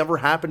just never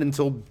happened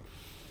until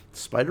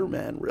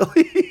Spider-Man.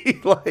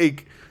 Really,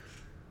 like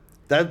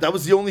that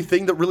was the only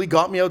thing that really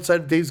got me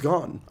outside of Days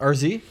Gone.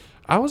 RZ?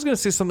 I was going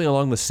to say something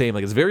along the same.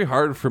 Like, it's very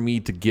hard for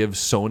me to give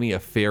Sony a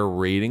fair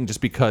rating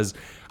just because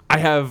I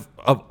have,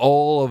 of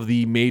all of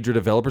the major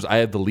developers, I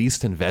have the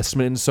least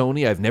investment in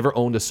Sony. I've never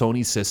owned a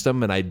Sony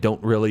system, and I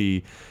don't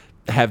really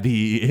have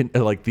the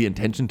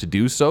intention to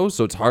do so.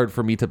 So it's hard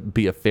for me to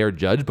be a fair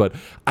judge. But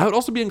I would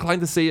also be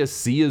inclined to say a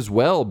C as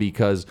well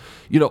because,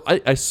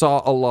 I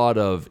saw a lot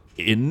of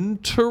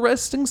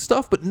interesting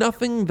stuff, but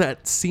nothing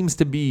that seems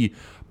to be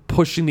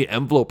pushing the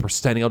envelope or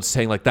standing out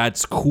saying like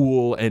that's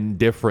cool and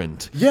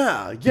different.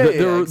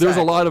 There's There's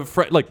a lot of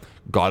like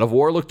God of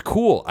War looked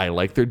cool. I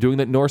like they're doing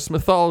that Norse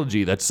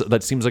mythology.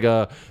 That seems like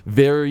a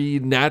very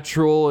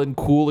natural and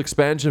cool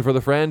expansion for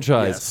the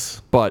franchise.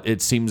 Yes. But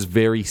it seems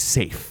very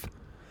safe.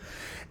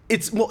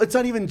 It's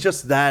not even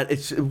just that.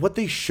 It's what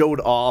they showed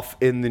off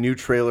in the new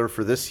trailer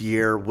for this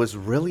year was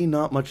really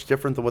not much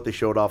different than what they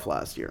showed off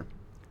last year.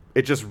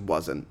 It just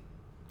wasn't.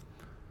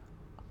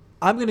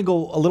 I'm going to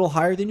go a little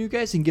higher than you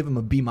guys and give him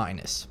a B-.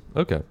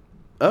 Okay.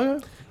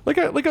 Okay.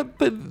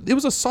 It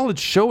was a solid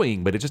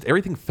showing, but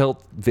everything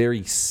felt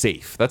very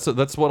safe. That's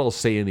what I'll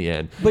say in the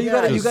end. But you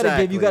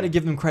Yeah, gotta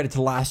give them credit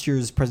to last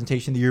year's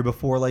presentation the year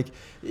before. Like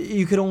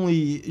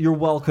your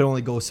well could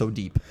only go so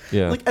deep.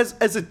 Yeah. Like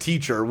as a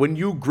teacher, when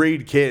you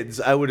grade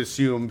kids, I would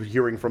assume,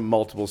 hearing from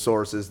multiple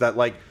sources, that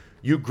like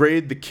you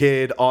grade the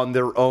kid on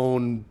their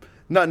own,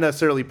 not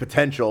necessarily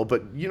potential,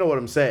 but you know what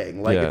I'm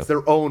saying. Like it's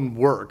their own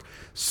work.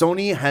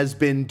 Sony has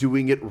been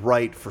doing it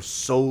right for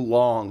so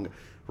long.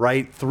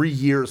 Right? 3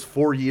 years,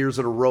 4 years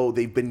in a row,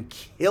 they've been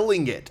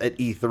killing it at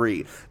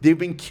E3. They've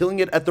been killing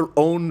it at their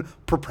own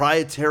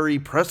proprietary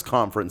press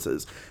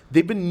conferences.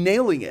 They've been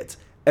nailing it.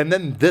 And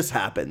then this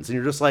happens, and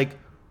you're just like,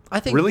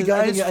 really,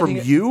 guys? I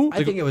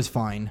think it was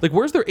fine. Like,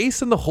 where's their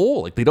ace in the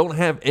hole? Like, they don't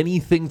have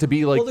anything to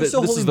be like. Well, they're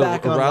still this holding is the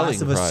back on rallying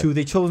Last of Us cry. 2.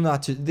 They chose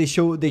not to.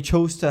 They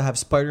chose to have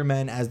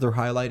Spider-Man as their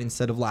highlight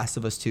instead of Last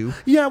of Us 2.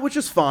 yeah, which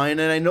is fine.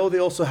 And I know they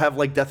also have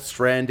like Death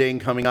Stranding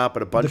coming up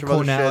and a bunch The of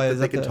other Konami, shit that is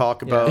they that can the-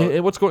 talk yeah. about.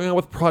 And what's going on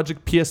with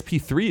Project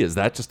PSP3? Is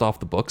that just off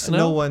the books now?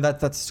 No one.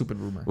 That's a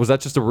stupid rumor. Was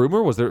that just a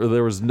rumor? Was there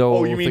was no?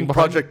 Oh, you thing mean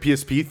behind Project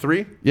PSP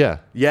 3? it? Yeah.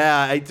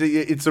 Yeah,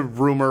 it's a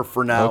rumor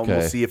for now. Okay.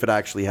 We'll see if it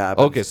actually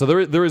happens. Okay, so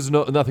there is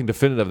nothing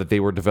definitive that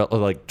they were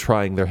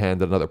trying their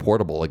hand at another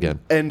portable again.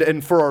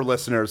 And for our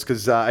listeners,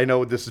 because I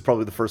know this is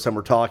probably the first time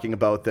we're talking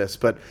about this,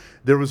 but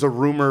there was a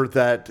rumor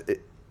that,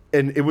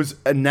 and it was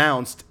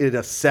announced in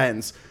a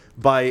sense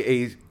by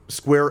a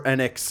Square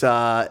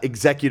Enix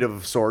executive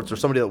of sorts, or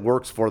somebody that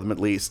works for them at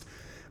least,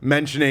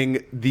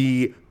 mentioning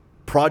the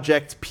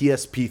Project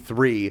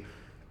PSP3.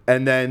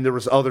 And then there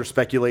was other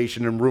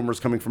speculation and rumors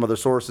coming from other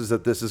sources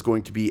that this is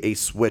going to be a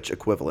Switch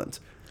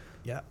equivalent.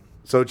 Yeah.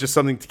 So just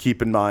something to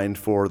keep in mind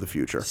for the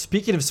future.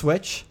 Speaking of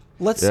Switch,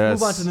 let's Yes.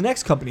 move on to the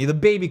next company, the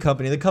baby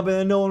company, the company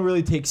that no one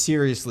really takes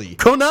seriously.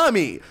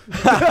 Konami!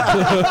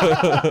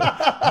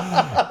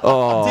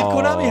 Did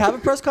Konami have a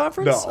press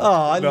conference? No,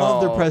 Oh, I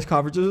love their no. press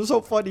conferences. They're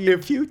so funny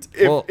and cute.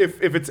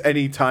 If it's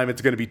any time,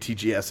 it's going to be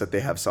TGS that they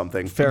have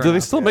something. Fair Do they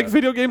enough. still make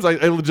video games? I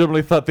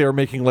legitimately thought they were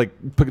making like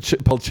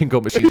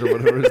pachinko machines or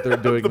whatever it is they're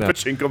doing The now.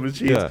 pachinko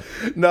machines. Yeah.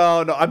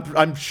 No,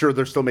 I'm sure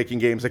they're still making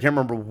games. I can't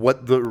remember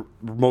what the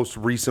most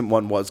recent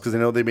one was because I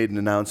know they made an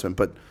announcement,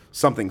 but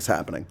something's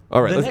happening.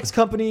 All right. The next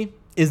company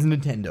is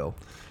Nintendo.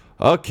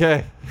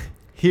 Okay.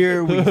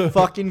 Here we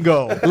fucking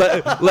go.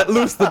 Let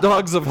loose the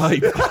dogs of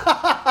hype.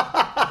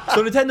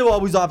 So Nintendo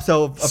always opts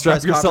out of Strap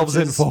press yourselves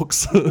in,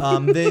 conferences.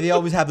 folks. They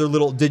always have their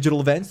little digital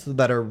events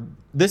that are.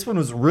 This one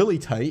was really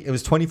tight. It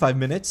was 25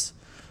 minutes,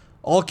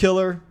 all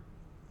killer,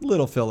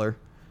 little filler.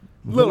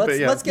 Little let's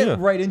bit, yeah. let's get Yeah.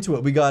 right into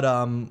it. We got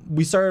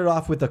we started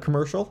off with a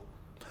commercial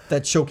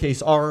that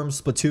showcased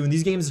ARMS, Splatoon.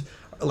 These games,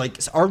 like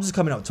ARMS is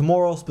coming out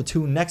tomorrow,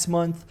 Splatoon next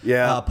month.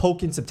 Yeah.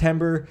 Poke in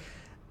September.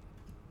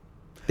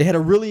 They had a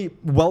really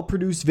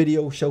well-produced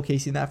video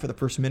showcasing that for the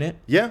first minute.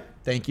 Yeah.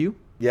 Thank you.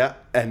 Yeah.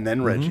 And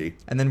then Reggie.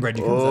 And then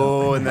Reggie comes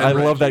Oh, out. and then I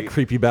love Reggie. that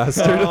creepy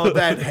bastard. Oh,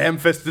 that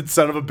ham-fisted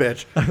son of a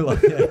bitch. I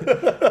love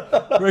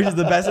it. Reggie's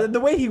the best. And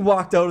the way he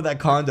walked out of that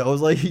condo, I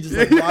was like, he just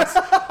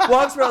like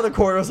walks around the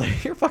corner. I was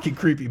like, you're fucking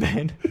creepy,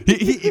 man.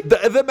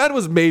 That man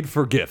was made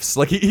for gifts.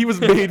 Like he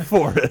was made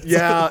for it.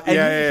 Yeah, And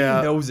yeah.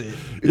 he knows it.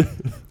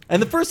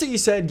 And the first thing he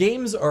said,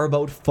 games are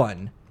about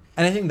fun.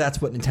 And I think that's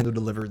what Nintendo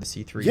delivered the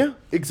C3. Yeah,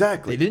 They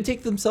exactly. didn't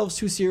take themselves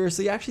too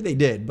seriously. Actually, they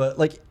did. But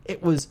like,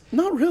 it was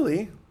Not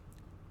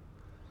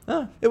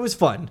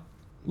fun.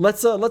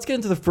 Let's get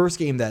into the first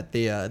game that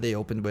they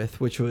opened with,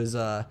 which was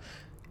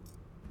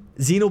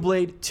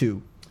Xenoblade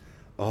 2.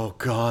 Oh,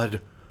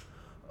 God.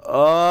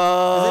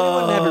 Has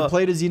anyone ever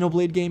played a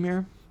Xenoblade game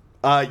here?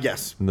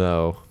 Yes.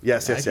 No.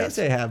 Yes, I yes, can't yes.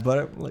 say I have,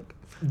 but like,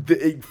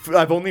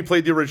 I've only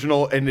played the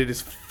original, and it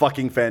is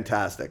fucking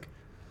fantastic.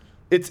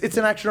 It's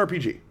an action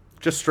RPG.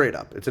 Just straight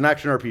up. It's an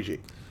action RPG.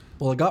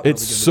 well, it got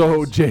It's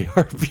really good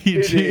so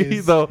reviews.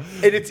 JRPG though.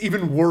 And it's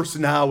even worse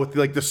now with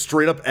like the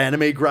straight up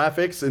anime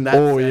graphics and that.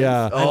 Oh, sense.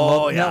 yeah. I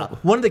Oh love- yeah. now,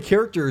 one of the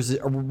characters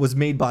was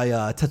made by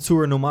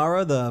Tetsuro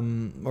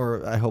Nomura,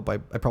 or I hope I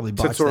probably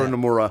botched Tetsuro that.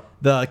 Nomura.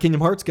 The Kingdom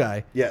Hearts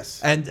guy.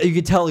 Yes. And you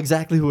could tell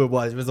exactly who it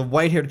was. It was a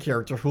white-haired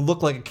character who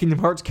looked like a Kingdom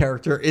Hearts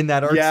character in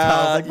that art style. I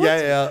Yeah, was like, what?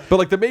 yeah. But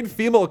like the main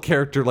female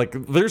character, like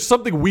there's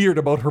something weird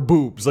about her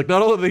boobs. Like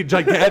not only are they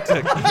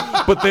gigantic,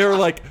 but they're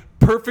like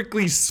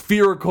perfectly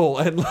spherical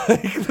and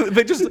like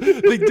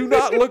they do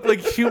not look like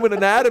human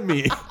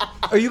anatomy.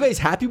 Are you guys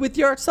happy with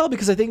the art style?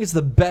 Because I think it's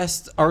the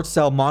best art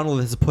style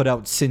Monolith has put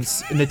out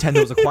since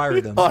Nintendo's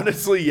acquired them.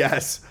 Honestly,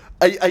 yes.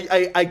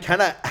 I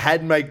kind of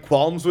had my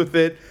qualms with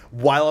it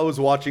while I was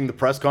watching the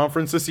press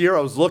conference this year.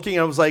 I was looking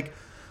and I was like,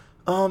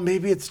 oh,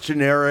 maybe it's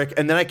generic.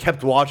 And then I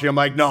kept watching. I'm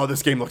like, no,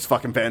 this game looks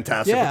fucking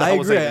fantastic. What Yeah, the I hell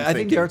was agree. even I think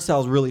thinking? the art style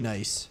is really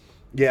nice.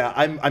 Yeah,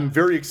 I'm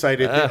very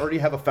excited. They already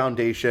have a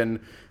foundation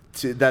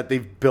that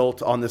they've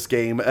built on this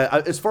game.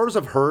 As far as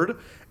I've heard,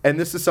 and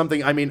this is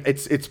something, I mean,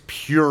 it's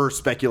pure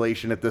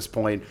speculation at this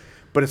point,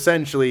 but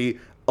essentially,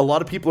 a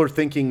lot of people are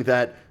thinking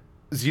that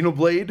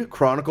Xenoblade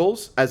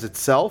Chronicles as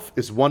itself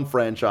is one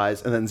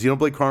franchise, and then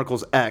Xenoblade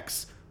Chronicles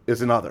X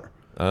is another.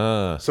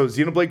 So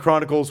Xenoblade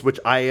Chronicles, which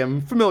I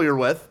am familiar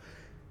with,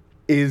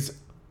 is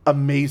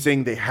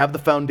amazing. They have the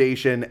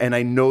foundation, and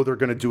I know they're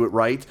going to do it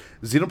right.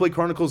 Xenoblade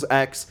Chronicles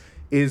X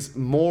is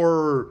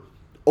more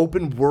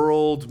open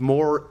world,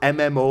 more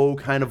MMO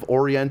kind of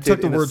oriented. Took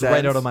the in a words right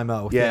sense. out of my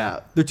mouth. Yeah.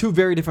 They're two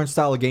very different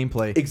style of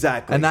gameplay.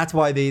 Exactly. And that's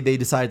why they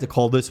decided to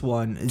call this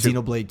one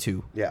Xenoblade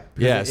 2. Yeah.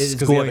 Yes, it's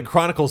because going- the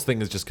Chronicles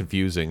thing is just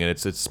confusing, and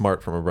it's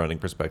smart from a running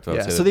perspective. I'd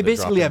Yeah, say so that they they're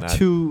basically have dropping that.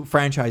 two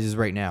franchises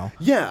right now.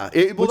 Yeah.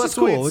 Well, Which that's is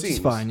the way cool, it which is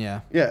seems. fine,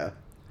 yeah. Yeah.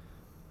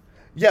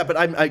 Yeah, but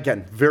I'm,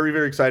 again, very,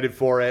 very excited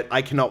for it.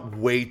 I cannot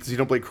wait.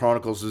 Xenoblade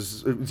Chronicles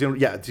is...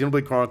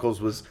 Xenoblade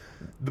Chronicles was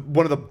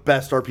one of the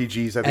best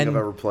RPGs I think I've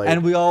ever played.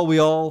 And we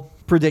all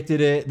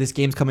predicted it. This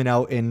game's coming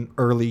out in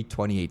early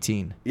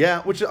 2018.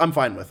 Yeah, which I'm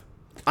fine with.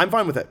 I'm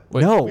fine with it.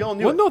 Wait, No. We all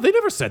knew Well, it. no, they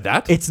never said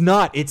that. It's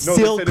not. It's No,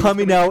 they still said it was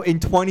coming coming- out in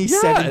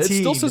 2017. Yeah, it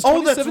still says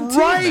Oh, that's 2017,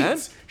 right. man.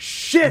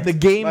 Shit. The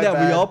game My that we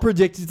bad. all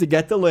predicted to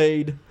get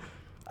delayed.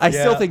 I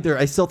still Yeah. think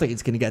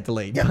it's going to get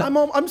delayed. Yeah,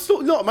 I'm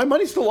still no. My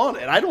money's still on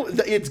it. I don't.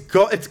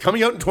 It's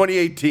coming out in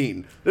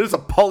 2018. It is a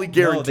poly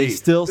guarantee. No, they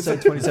still said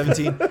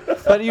 2017.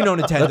 But you know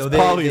Nintendo.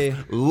 Polly's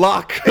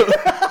luck.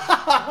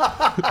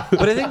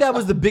 But I think that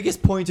was the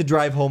biggest point to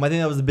drive home. I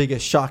think that was the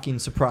biggest shocking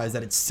surprise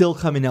that it's still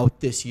coming out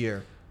this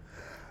year.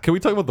 Can we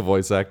talk about the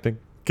voice acting?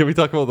 Can we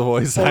talk about the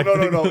voice Oh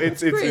acting? no.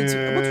 It's Great. What's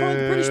wrong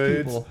with British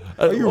people? it's-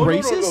 Are you Oh,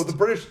 racist? No.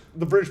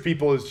 The British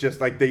people is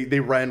just like they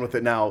ran with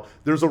it now.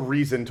 There's a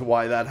reason to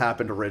why that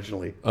happened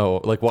originally.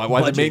 Oh, like why the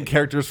Budget. main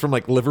character's from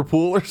like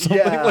Liverpool or something?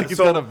 Yeah, Like he's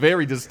so- got a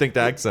very distinct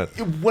accent.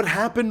 What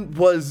happened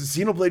was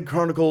Xenoblade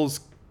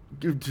Chronicles,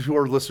 to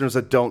our listeners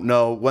that don't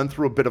know, went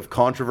through a bit of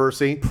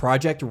controversy.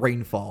 Project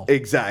Rainfall.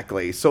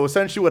 Exactly. So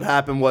essentially, what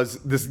happened was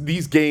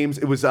these games.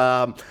 It was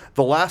the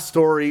last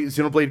story,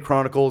 Xenoblade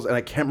Chronicles, and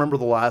I can't remember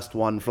the last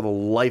one for the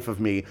life of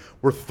me.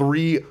 Were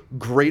three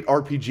great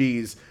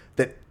RPGs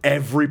that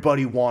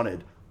everybody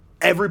wanted,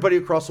 everybody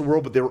across the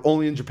world, but they were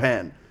only in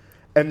Japan.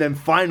 And then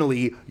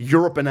finally,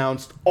 Europe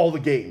announced all the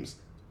games,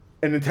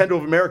 and Nintendo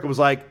of America was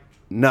like,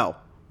 "No,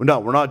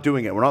 we're not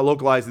doing it. We're not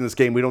localizing this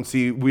game. We don't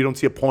see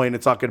a point.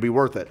 It's not going to be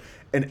worth it."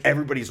 And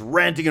everybody's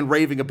ranting and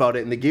raving about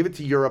it. And they gave it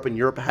to Europe, and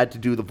Europe had to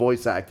do the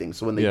voice acting.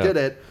 So when they Yeah. did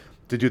it,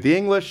 to do the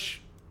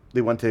English,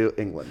 They went to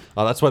England.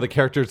 Oh, that's why the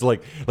characters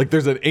like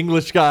there's an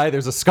English guy,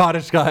 there's a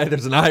Scottish guy,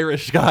 there's an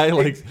Irish guy,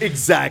 like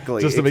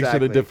Exactly. just to make sure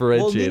they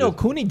differentiate. Well, Nino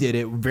Cooney did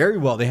it very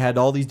well. They had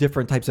all these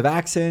different types of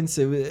accents.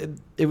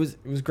 It was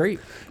great.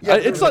 Yeah,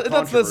 It's there was not a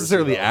that's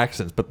necessarily controversy,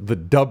 accents, but the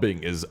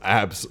dubbing is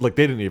like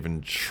they didn't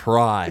even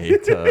try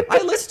to.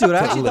 I listened to it.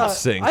 I actually lip thought,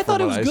 sync I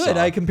thought it from was what I good.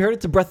 saw. I compared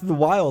it to Breath of the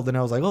Wild, and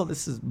I was like, oh,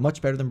 this is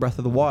much better than Breath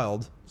of the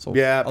Wild. So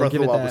Yeah, I'll Breath of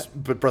give the it Wild that. was,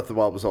 but Breath of the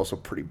Wild was also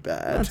pretty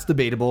bad. That's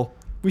debatable.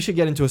 We should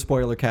get into a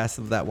spoiler cast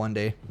of that one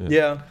day.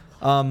 Yeah.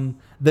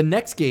 The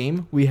next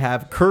game we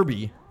have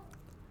Kirby.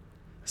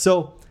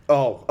 So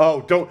Don't.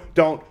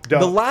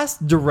 the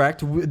last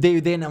direct,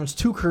 they announced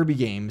 2 Kirby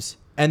games,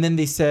 and then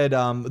they said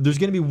there's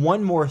going to be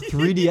one more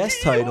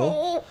 3DS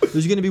title.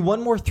 There's going to be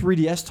one more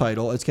 3DS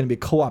title. It's going to be a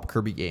co-op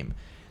Kirby game,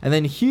 and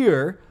then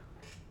here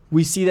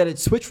we see that it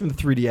switched from the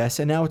 3DS,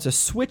 and now it's a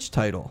Switch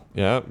title,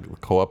 Yeah,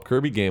 co-op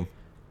Kirby game.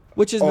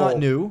 which is not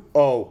new.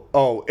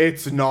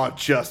 It's not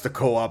just a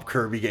co-op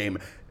Kirby game.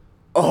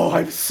 Oh,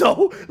 I'm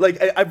so like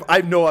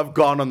I know I've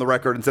gone on the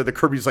record and said that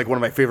Kirby's like one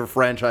of my favorite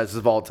franchises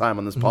of all time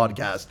on this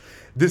podcast.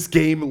 This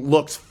game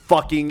looks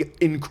fucking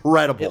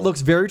incredible. It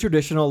looks very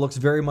traditional. It looks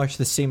very much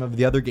the same of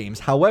the other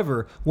games.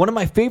 However, one of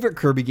my favorite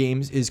Kirby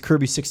games is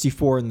Kirby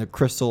 64 and the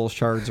Crystal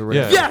Shards or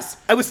whatever. Yeah. Yes,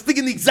 I was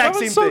thinking the exact That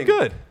same was so thing.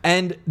 good.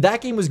 And that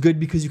game was good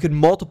because you could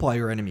multiply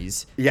your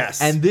enemies.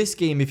 Yes. And this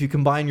game, if you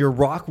combine your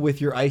rock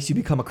with your ice, you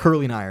become a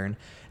curling iron.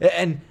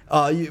 And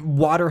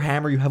water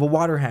hammer, you have a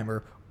water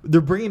hammer. They're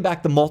bringing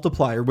back the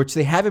multiplier, which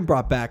they haven't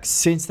brought back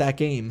since that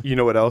game. You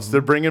know what else they're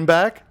bringing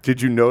back?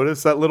 Did you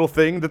notice that little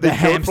thing that they The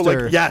showed for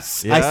hamster. like?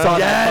 Yes, Yeah. I saw that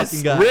yes,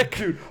 fucking guy. Rick,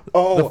 Dude,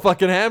 the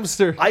fucking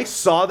hamster. I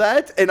saw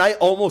that and I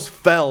almost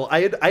fell.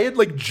 I had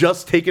like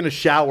just taken a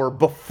shower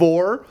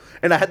before,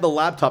 and I had the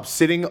laptop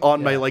sitting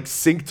on my like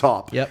sink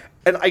top. Yep.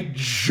 And I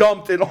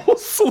jumped and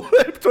almost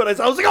slipped when I was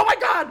like, "Oh my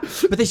god!"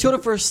 But they showed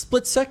it for a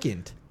split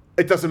second.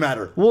 It doesn't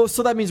matter. Well,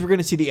 so that means we're going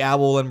to see the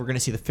owl and we're going to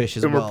see the fish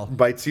as And well. we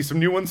might see some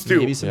new ones too.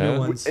 Maybe some Yeah. new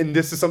ones. And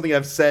this is something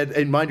I've said,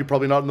 and mind you,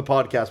 probably not on the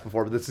podcast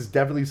before, but this is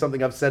definitely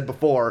something I've said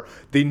before.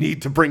 They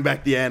need to bring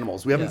back the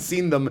animals. We haven't Yeah.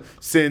 seen them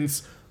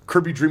since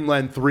Kirby Dream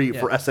Land 3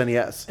 for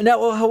SNES.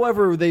 Now,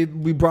 however,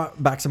 we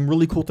brought back some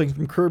really cool things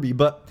from Kirby,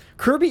 but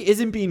Kirby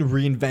isn't being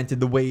reinvented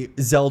the way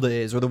Zelda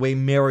is or the way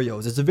Mario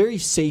is. It's a very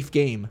safe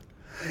game.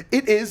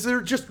 It is.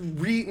 They're just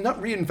not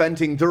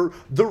reinventing.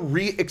 They're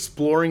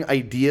re-exploring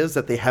ideas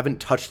that they haven't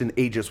touched in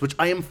ages, which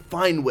I am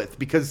fine with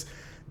because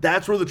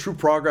that's where the true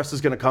progress is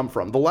going to come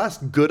from. The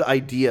last good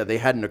idea they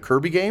had in a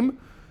Kirby game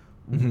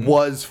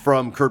was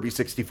from Kirby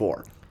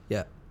 64.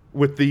 Yeah.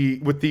 With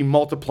the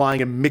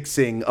multiplying and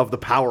mixing of the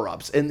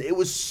power-ups, and it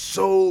was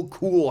so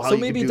cool how So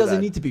you maybe could it do doesn't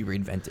that. need to be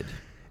reinvented.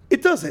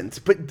 It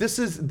doesn't, but this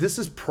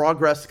is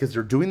progress because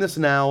they're doing this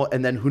now,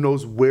 and then who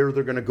knows where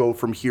they're going to go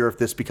from here if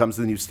this becomes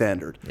the new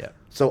standard. Yeah.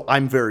 So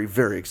I'm very,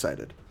 very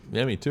excited.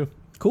 Yeah, me too.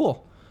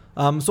 Cool.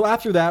 So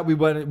after that, we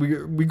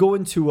go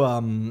into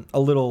a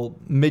little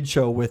mid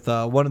show with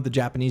one of the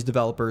Japanese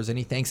developers, and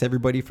he thanks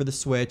everybody for the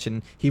Switch,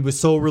 and he was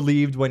so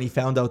relieved when he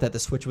found out that the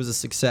Switch was a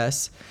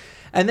success.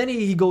 And then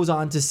he goes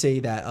on to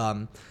say that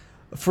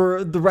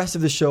for the rest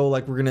of the show,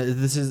 like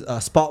this is a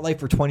spotlight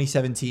for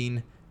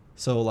 2017,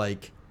 so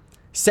like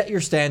set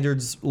your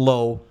standards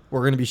low.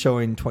 We're gonna be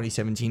showing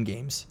 2017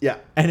 games. Yeah.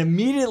 And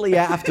immediately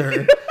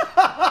after,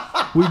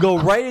 we go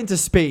right into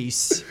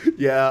space.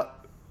 Yeah.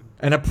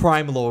 And a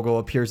Prime logo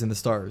appears in the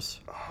stars.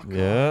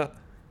 Yeah.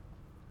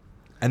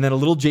 And then a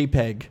little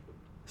JPEG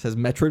says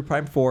Metroid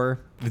Prime 4.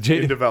 In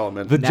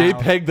development. The Now-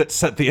 JPEG that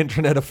set the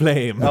internet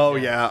aflame. Oh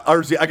yeah,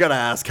 RZ, I gotta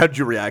ask, how'd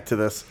you react to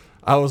this?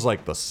 I was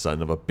like, the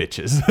son of a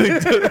bitches.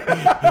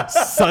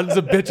 Sons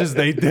of bitches,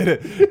 they did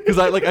it. Because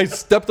I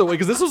stepped away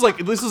because this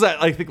was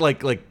at I think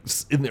like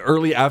in the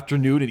early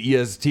afternoon at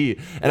EST,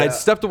 and I Yeah.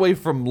 stepped away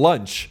from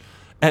lunch.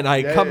 And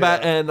I come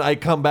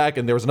yeah. back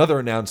and there was another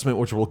announcement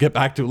which we'll get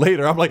back to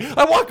later. I'm like,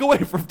 I walk away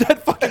for 10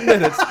 fucking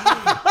minutes.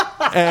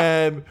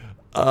 and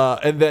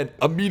then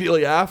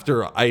immediately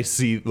after I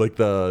see like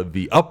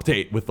the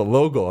update with the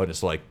logo, and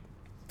it's like,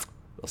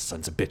 those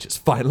sons of bitches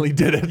finally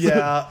did it.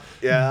 Yeah.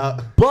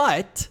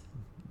 But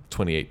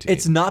 2018.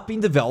 it's not being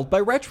developed by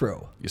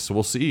Retro. So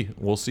we'll see.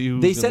 We'll see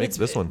who's They gonna said make it's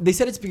this one. They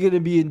said it's going to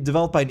be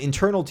developed by an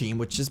internal team,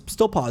 which is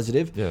still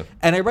positive. Yeah.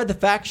 And I read the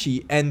fact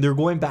sheet, and they're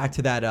going back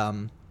to that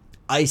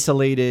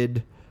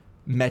isolated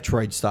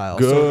Metroid style.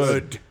 So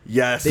Good.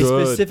 Yes. they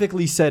Good.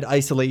 specifically said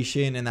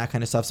isolation and that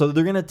kind of stuff. So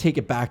they're going to take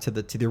it back to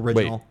the Wait,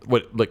 original.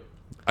 what? Like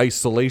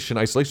isolation,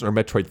 or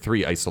Metroid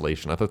 3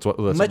 isolation? I thought that's what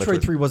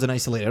Metroid 3 wasn't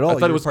isolated at all. I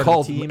thought You it were was part of a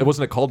called. team. It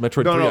wasn't it called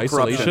Metroid No, 3 no,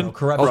 Isolation?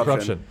 Corruption. Oh,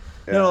 Corruption.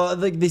 No,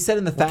 like they said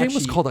in the What fact game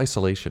was sheet. called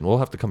Isolation? We'll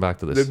have to come back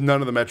to this. There's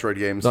none of the Metroid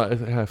games. No,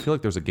 I feel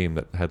like there's a game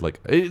that had like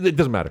it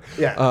doesn't matter.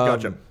 Yeah,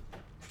 gotcha.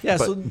 Yeah,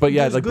 But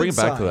yeah, there's like good bring it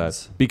back to that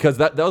signs. because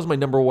that was my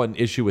number one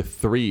issue with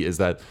 3 is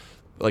that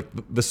like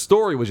the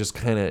story was just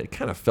kind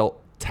of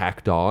felt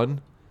tacked on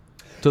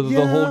to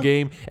the whole Yeah.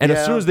 game, and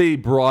as soon Yeah. as they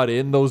brought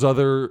in those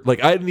other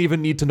like I didn't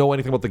even need to know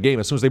anything about the game.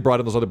 As soon as they brought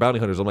in those other bounty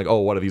hunters, I'm like, oh,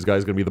 what are these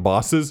guys going to be the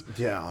bosses?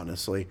 Yeah,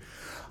 honestly.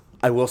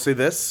 I will say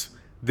this.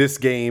 this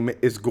game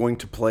is going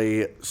to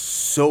play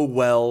so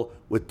well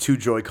with 2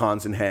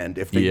 Joy-Cons in hand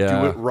if they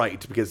do it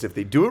right. Because if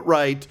they do it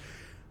right,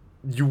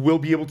 you will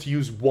be able to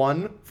use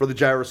one for the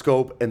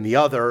gyroscope and the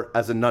other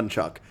as a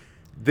nunchuck.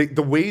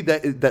 The way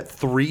that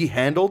 3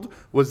 handled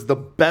was the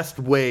best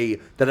way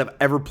that I've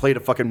ever played a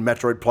fucking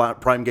Metroid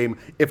Prime game,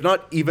 if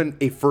not even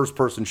a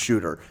first-person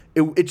shooter.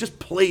 It just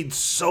played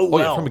so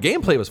well. Yeah, from a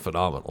gameplay, it was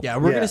phenomenal. Yeah,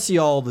 we're gonna see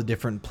all the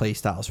different play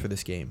styles for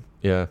this game.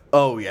 Yeah.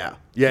 Oh, yeah.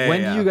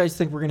 When do you guys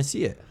think we're gonna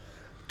see it?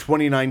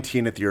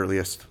 2019 at the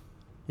earliest.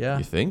 Yeah,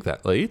 You think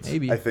that late?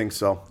 maybe. I think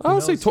so.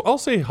 I'll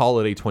say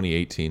holiday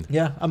 2018.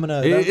 Yeah, I'm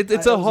gonna.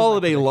 It's a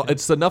holiday.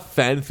 It's enough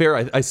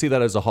fanfare. I see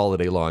that as a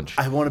holiday launch.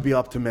 I want to be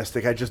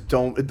optimistic. I just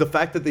don't. The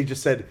fact that they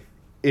just said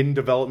in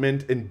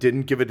development and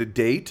didn't give it a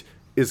date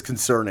is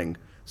concerning.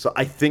 So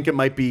I think it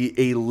might be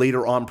a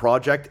later on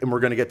project, and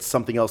we're going to get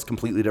something else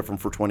completely different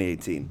for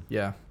 2018.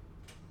 Yeah.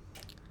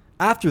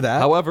 After that,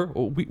 However,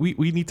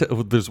 we need to.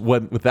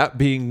 With that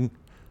being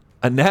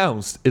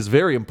announced is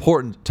very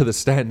important to the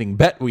standing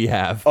bet we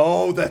have.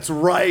 Oh, that's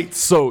right.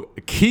 So,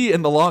 key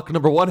in the lock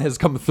number 1 has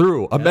come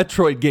through. A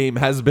Metroid game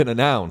has been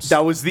announced.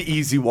 That was the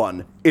easy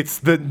one. It's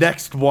the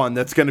next one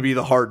that's going to be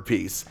the hard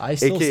piece. I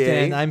still AKA,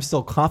 stand. I'm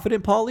still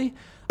confident, Paulie.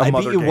 I beat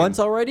Mother you game. once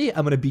already.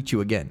 I'm gonna beat you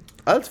again.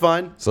 That's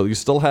fine. So you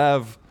still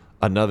have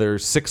another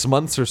 6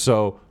 months or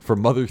so for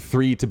Mother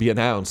 3 to be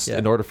announced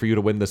in order for you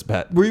to win this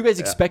bet. Were you guys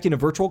expecting a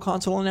virtual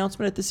console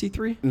announcement at the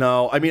C3?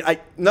 No, I mean,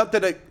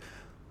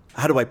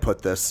 how do I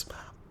put this?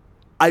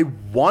 I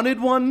wanted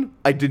one.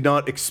 I did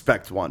not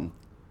expect one.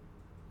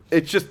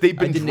 It's just they've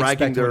I been didn't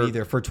dragging expect their one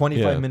either for a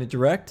 25-minute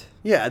direct.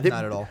 Yeah,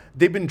 not at all.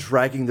 They've been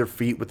dragging their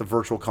feet with the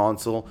virtual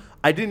console.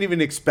 I didn't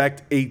even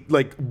expect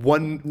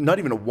not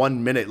even a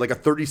 1 minute, like a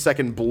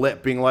 30-second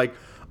blip being like,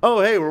 oh,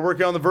 hey, we're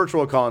working on the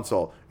virtual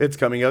console. It's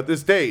coming out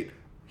this date.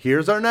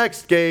 Here's our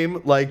next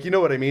game. Like, you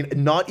know what I mean?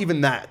 Not even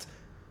that.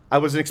 I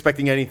wasn't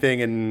expecting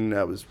anything, and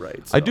I was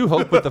right. So. I do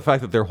hope that the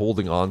fact that they're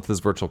holding on to this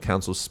virtual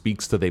console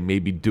speaks to they may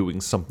be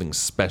doing something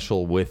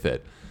special with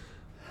it.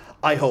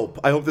 I hope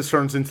this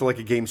turns into like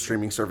a game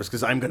streaming service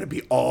because I'm going to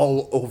be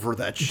all over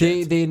that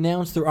shit. They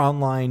announced their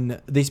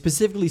online. They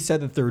specifically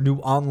said that their new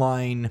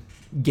online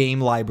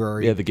game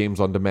library Yeah, the games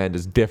on demand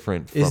is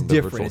different from is the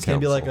different. virtual It's gonna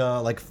be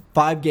console. like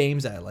 5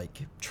 games that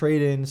like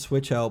trade in,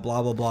 switch out,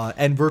 blah blah blah,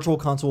 and virtual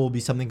console will be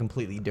something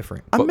completely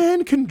different. A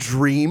man can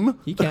dream.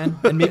 He can,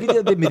 and maybe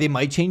they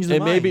might change their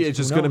And maybe minds. it's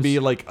just Who going to be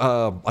knows? like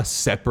a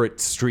separate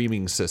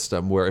streaming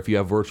system where if you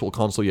have virtual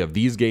console, you have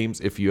these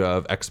games. If you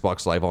have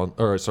Xbox Live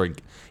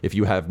if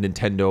you have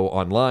Nintendo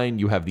Online,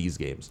 you have these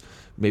games.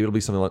 Maybe it'll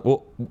be something like,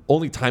 well,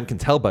 only time can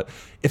tell. But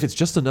if it's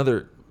just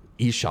another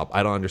eShop,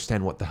 I don't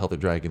understand what the hell they're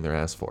dragging their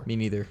ass for. Me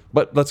neither.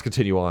 But let's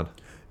continue on.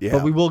 Yeah.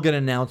 But we will get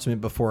an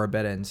announcement before our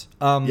bet ends.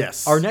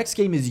 Yes. Our next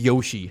game is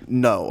Yoshi.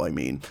 No, I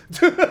mean.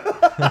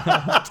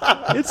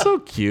 It's so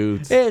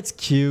cute. It's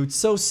cute,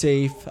 so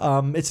safe.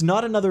 It's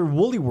not another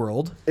Woolly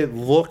World. It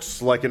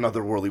looks like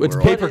another Whirly It's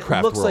World. paper- It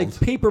Papercraft looks world. like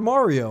Paper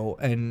Mario,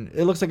 and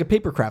it looks like a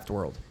Papercraft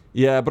world.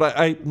 Yeah,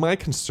 but my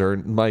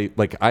concern,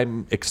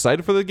 I'm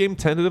excited for the game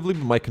tentatively,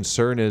 but my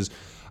concern is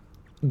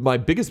my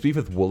biggest beef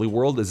with Woolly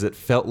World is it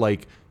felt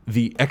like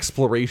the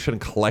exploration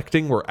and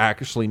collecting were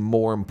actually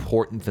more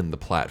important than the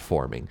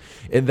platforming.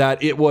 In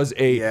that it was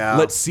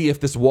let's see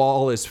if this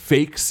wall is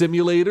fake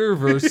simulator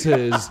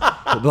versus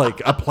like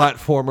a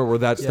platformer where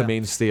that's the Yeah.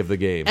 mainstay of the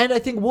game. And I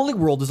think Woolly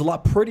World is a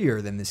lot prettier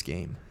than this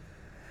game.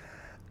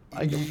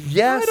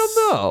 Yes.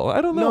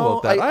 I don't know No,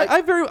 about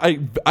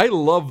that. I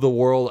love the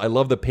world. I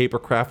love the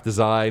papercraft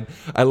design.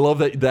 I love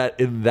that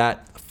in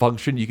that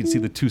function you can see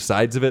the two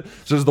sides of it.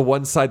 So there's the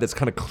one side that's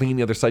kind of clean,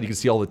 the other side you can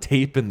see all the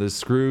tape and the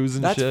screws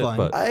and That's shit. fun.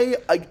 But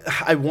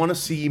I want to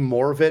see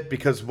more of it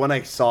because when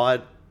I saw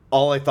it,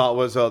 all I thought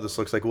was, oh, this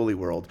looks like Woolly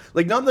World.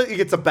 Like, not that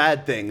it's a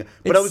bad thing,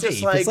 but It's I was safe.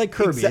 just like... It's like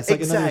Kirby. It's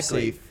like another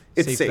exactly. safe.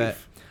 It's safe. bet.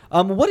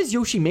 What is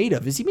Yoshi made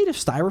of? Is he made of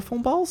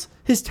styrofoam balls?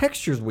 His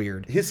texture's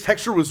weird. His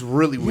texture was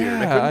really weird.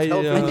 Yeah, I couldn't tell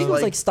if I it think it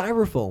was like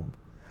styrofoam.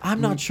 I'm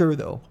not sure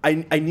though. I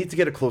need to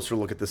get a closer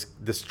look at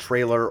this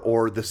trailer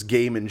or this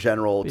game in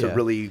general to Yeah.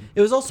 really... It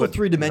was also put,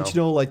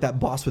 3-dimensional, like that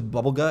boss with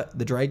Bubble Gut,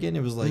 the dragon.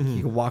 It was like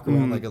you could walk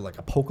around like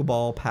a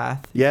Pokeball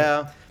path.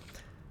 Yeah.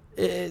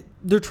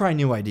 They're trying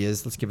new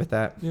ideas. Let's give it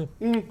that. Yeah.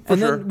 For And sure.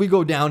 then we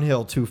go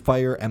downhill to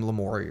Fire Emblem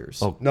Warriors.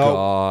 oh Nope.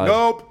 god,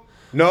 Nope.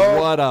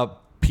 No. what a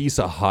piece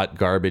of hot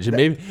garbage. And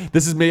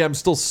maybe I'm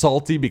still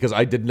salty because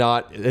I did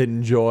not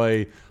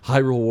enjoy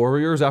Hyrule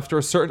Warriors after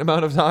a certain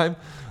amount of time.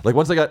 Like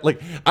once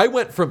I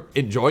went from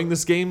enjoying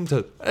this game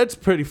to it's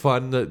pretty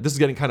fun. This is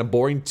getting kind of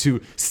boring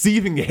to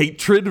seething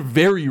hatred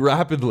very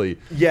rapidly.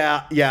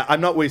 Yeah.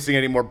 I'm not wasting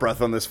any more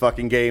breath on this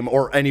fucking game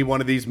or any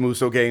one of these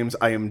Muso games.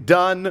 I am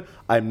done.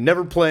 I'm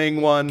never playing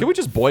one. Can we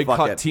just Fuck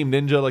boycott it. Team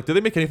Ninja? Like, do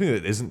they make anything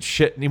that isn't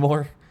shit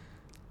anymore?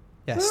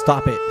 Yeah,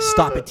 stop it.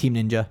 Stop it, Team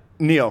Ninja.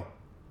 Neo.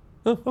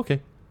 Oh,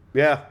 okay.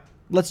 Yeah.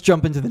 Let's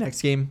jump into the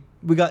next game.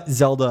 We got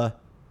Zelda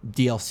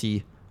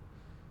DLC.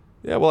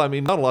 Yeah, well, I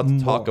mean, not a lot to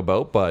talk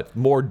about, but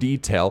more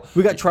detail.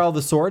 We got Trial of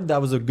the Sword.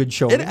 That was a good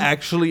show.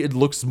 It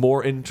looks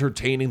more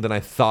entertaining than I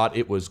thought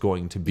it was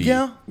going to be.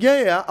 Yeah.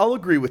 I'll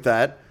agree with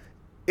that.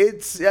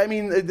 I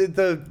mean,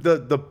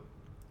 the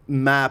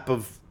map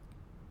of,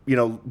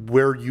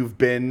 where you've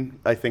been,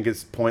 I think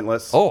is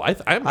pointless. Oh, I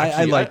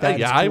like that.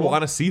 It's I cool.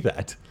 want to see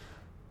that.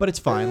 But it's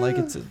fine. Like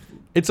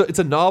It's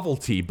a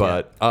novelty,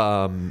 but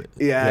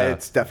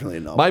it's definitely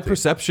a novelty. my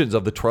perceptions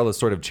of the Trellis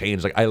sort of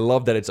changed. Like, I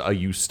love that it's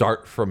you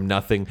start from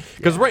nothing.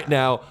 Because right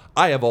now,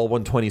 I have all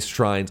 120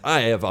 shrines. I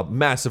have a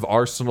massive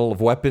arsenal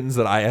of weapons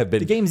that I have been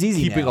The game's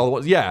easy keeping now. all the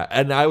ones. Yeah,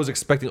 and I was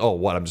expecting,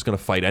 I'm just going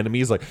to fight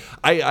enemies. Like,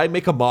 I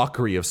make a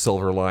mockery of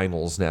Silver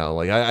Lionels now.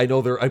 Like, I know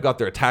I've got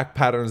their attack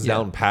patterns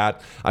down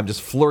pat. I'm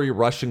just flurry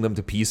rushing them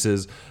to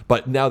pieces.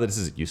 But now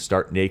that you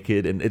start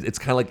naked, and it's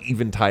kind of like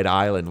Eventide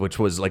Island, which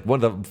was like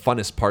one of the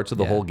funnest parts of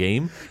the whole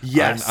game.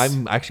 Yes.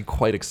 I'm actually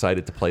quite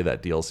excited to play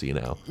that DLC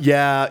now.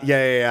 Yeah.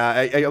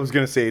 I was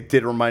gonna say it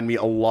did remind me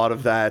a lot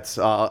of that.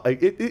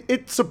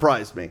 It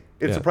surprised me.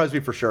 It surprised me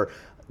for sure.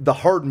 The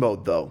hard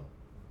mode, though.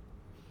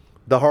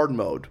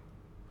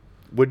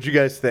 What'd you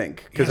guys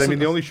think? Because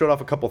they only showed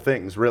off a couple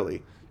things,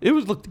 really. It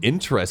looked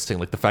interesting,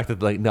 like the fact that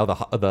now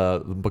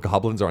the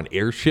goblins are on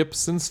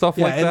airships and stuff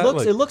like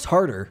that. It looks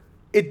harder.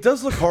 It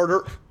does look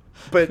harder,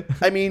 but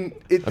I mean,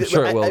 I'm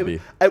sure it will be.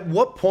 At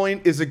what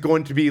point is it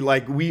going to be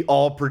like we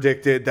all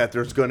predicted that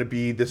there's going to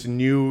be this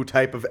new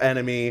type of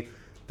enemy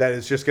that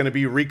is just going to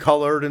be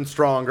recolored and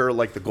stronger,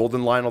 like the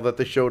Golden Lionel that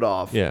they showed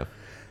off? Yeah.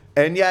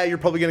 And yeah, you're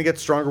probably going to get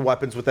stronger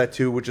weapons with that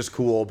too, which is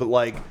cool. But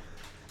like,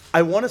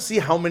 I want to see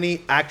how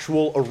many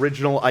actual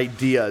original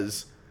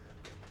ideas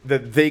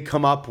that they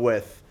come up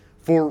with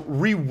for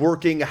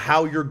reworking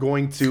how you're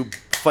going to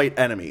fight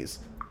enemies,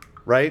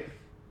 right?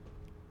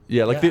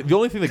 Yeah, like the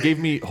only thing that gave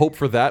me hope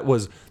for that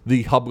was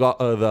the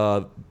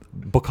bokoblins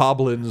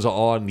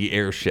on the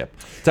airship.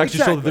 To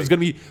actually show that there's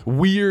going to be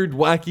weird,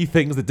 wacky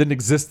things that didn't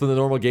exist in the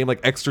normal game, like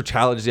extra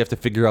challenges you have to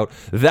figure out.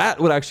 That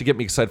would actually get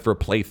me excited for a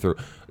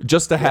playthrough.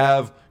 Just to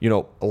have,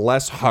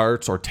 less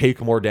hearts or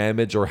take more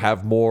damage or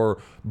have more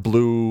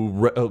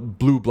blue,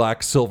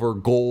 black, silver,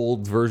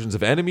 gold versions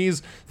of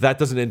enemies, that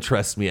doesn't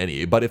interest me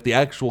any. But if the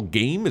actual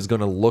game is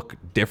going to look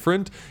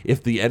different,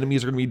 if the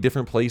enemies are going to be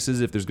different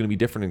places, if there's going to be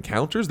different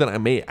encounters, then I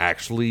may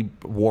actually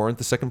warrant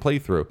the second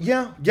playthrough.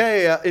 Yeah.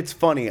 It's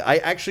funny. I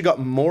actually got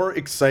more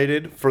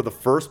excited for the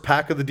first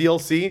pack of the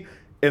DLC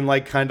and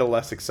like kind of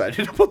less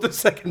excited about the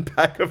second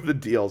pack of the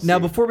DLC. Now,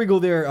 before we go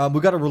there,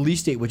 we got a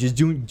release date, which is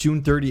June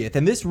 30th.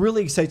 And this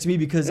really excites me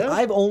because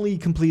I've only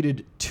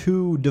completed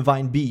 2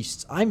 Divine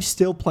Beasts. I'm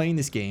still playing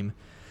this game.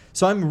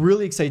 So I'm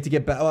really excited to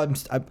get back.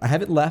 I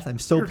haven't left. I'm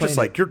still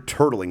playing. You're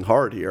turtling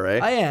hard here,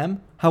 right? I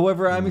am.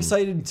 However, I'm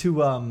excited to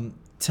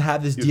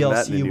have this Using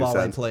that in a DLC new while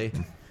sense. I play.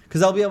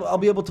 Because I'll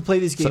be able to play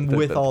this game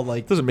with all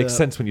like. Doesn't make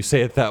sense when you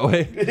say it that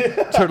way.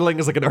 Turtling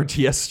is like an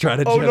RTS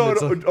strategy.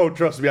 Oh,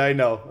 trust me, I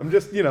know. I'm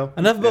just, Enough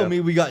about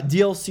me. We got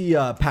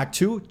DLC Pack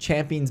 2,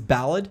 Champions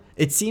Ballad.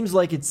 It seems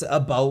like it's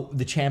about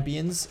the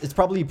champions. It's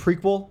probably a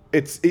prequel.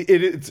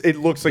 It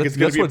looks like it's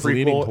going to be a That's what it's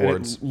leaning prequel. And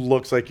towards. it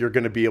looks like you're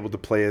going to be able to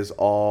play as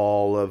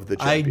all of the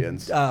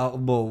champions.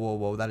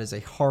 Whoa. That is a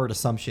hard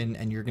assumption,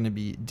 and you're going to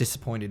be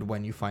disappointed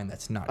when you find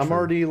that's not true. I'm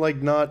already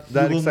like not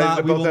that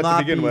excited about that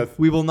to begin with.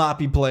 We will not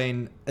be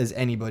playing as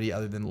anybody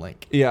other than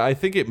Link. Yeah, I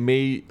think it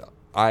may.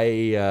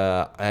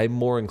 I'm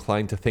more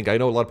inclined to think. I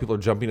know a lot of people are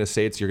jumping to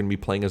say you're going to be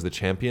playing as the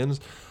champions.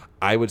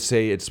 I would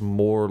say it's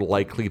more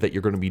likely that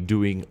you're going to be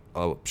doing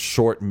a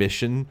short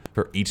mission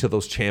for each of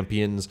those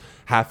champions,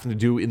 having to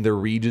do in their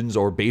regions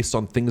or based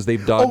on things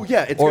they've done. Oh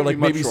yeah, it's or gonna like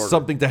be much maybe shorter.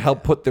 something to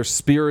help put their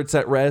spirits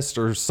at rest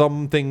or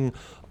something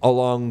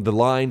along the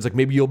lines. Like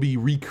maybe you'll be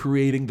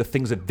recreating the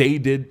things that they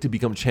did to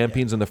become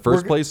champions in the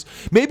first place.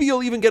 Maybe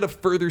you'll even get a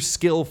further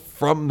skill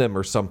from them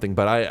or something.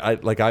 But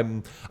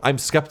I'm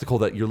skeptical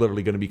that you're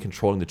literally going to be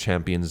controlling the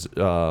champions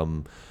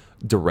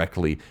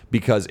directly,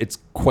 because it's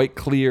quite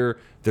clear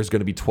there's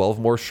going to be 12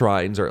 more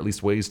shrines, or at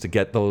least ways to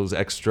get those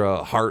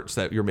extra hearts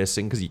that you're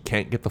missing, because you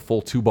can't get the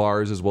full 2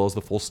 bars as well as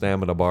the full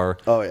stamina bar.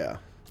 Oh yeah.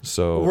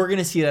 So We're going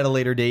to see it at a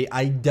later date.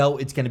 I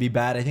doubt it's going to be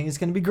bad. I think it's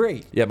going to be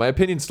great. yeah, my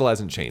opinion still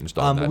hasn't changed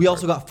on that. We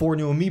also got 4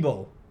 new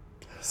amiibo.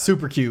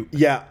 Super cute.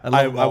 Yeah, love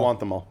I them all. want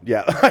them all.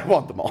 Yeah, I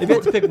want them all. If you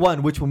had to pick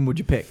one, which one would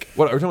you pick?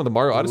 What are we talking about, the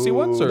Mario Odyssey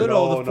ones? Or?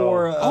 No, the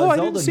 4 Oh, I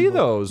didn't Zelda see amiibo.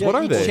 those. Yeah, What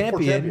are each they?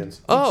 Champion, champions.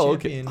 each Oh,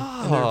 okay. champion in their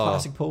Ah.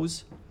 classic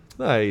pose.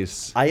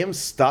 Nice. I am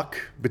stuck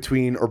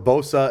between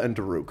Urbosa and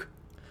Daruk.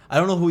 I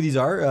don't know who these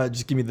are.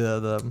 Just give me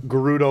the.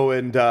 Gerudo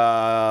and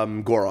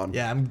Goron.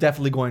 Yeah, I'm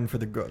definitely going for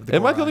the. Am I the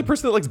Goron. only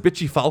person that likes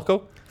Bitchy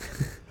Falco?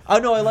 Oh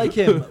no, I like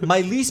him.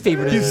 My least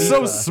favorite is He's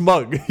so Mifa.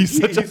 smug. He's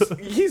such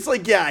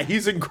a...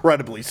 He's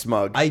incredibly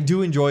smug. I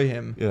do enjoy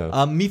him. Yeah.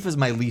 Mifa's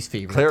my least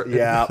favorite. Claire,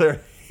 Yeah.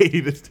 Claire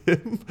hated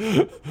him.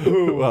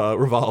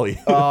 Rivali.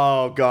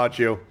 Oh, got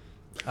you.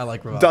 I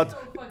like Rivali. Dots.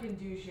 Fucking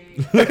douchey.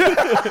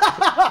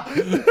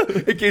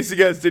 In case you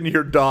guys didn't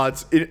hear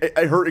Dots,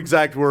 her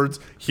exact words,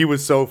 he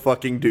was so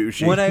fucking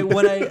douchey. When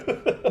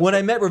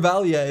I met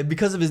Rivalia,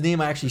 because of his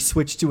name, I actually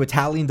switched to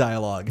Italian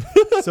dialogue.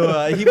 So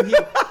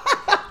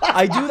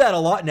I do that a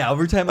lot now.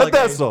 Every time, like,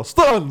 Adesso,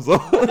 stanza.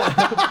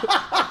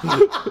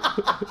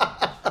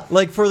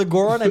 like for the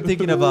Goron, I'm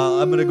thinking of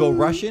I'm gonna go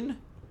Russian,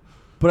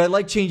 but I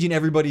like changing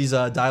everybody's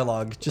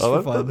dialogue just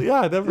for fun.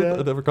 Yeah, it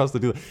never cost to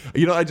do that.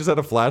 You know, I just had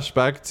a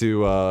flashback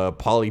to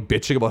Polly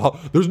bitching about how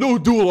there's no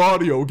dual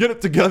audio. Get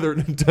it together,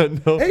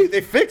 Nintendo. Hey,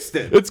 they fixed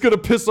it. It's gonna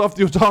piss off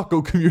the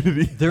otaku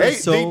community.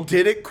 They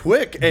did it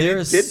quick, and it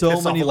There's did so piss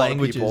off many a lot of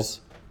people.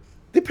 languages.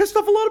 They pissed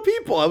off a lot of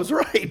people. I was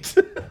right.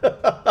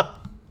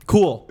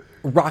 Cool.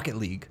 Rocket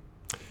League.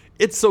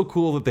 It's so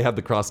cool that they have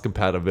the cross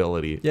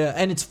compatibility. Yeah,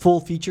 and it's full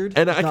featured.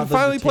 And I Not can the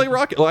finally play take-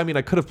 Rocket. Well, I mean,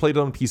 I could have played it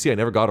on PC. I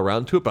never got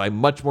around to it, but I'm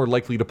much more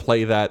likely to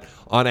play that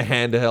on a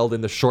handheld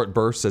in the short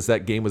bursts as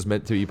that game was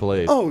meant to be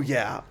played. Oh,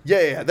 yeah.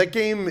 Yeah. That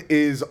game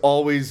is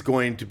always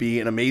going to be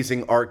an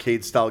amazing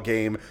arcade-style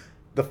game.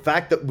 The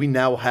fact that we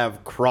now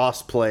have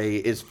cross-play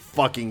is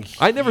fucking huge.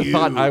 I never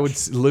thought I would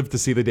live to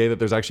see the day that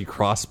there's actually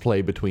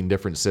cross-play between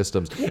different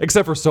systems,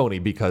 except for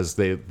Sony, because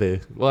they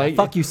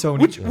Fuck you,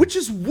 Sony. Which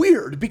is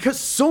weird, because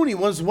Sony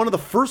was one of the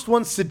first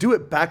ones to do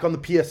it back on the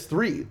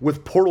PS3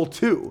 with Portal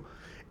 2.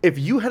 If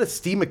you had a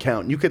Steam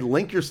account, you could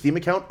link your Steam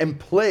account and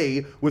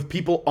play with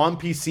people on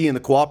PC in the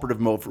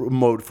cooperative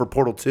mode for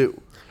Portal 2.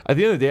 At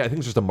the end of the day, I think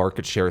it's just a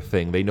market share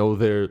thing. They know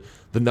they're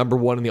the number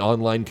one in the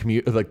online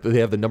community. Like,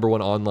 they have the number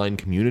one online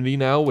community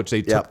now, which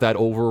they took that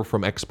over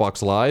from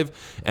Xbox Live,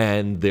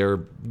 and they're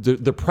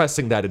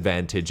pressing that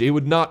advantage. It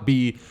would not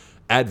be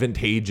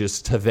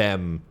advantageous to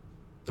them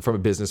from a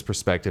business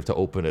perspective to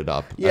open it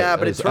up. Yeah,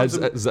 but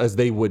as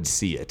they would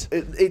see it.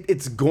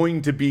 It's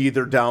going to be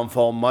their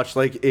downfall, much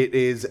like it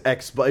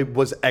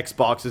was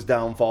Xbox's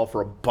downfall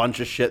for a bunch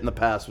of shit in the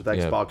past with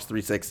Xbox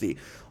 360.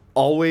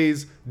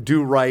 Always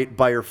do right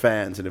by your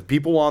fans, and if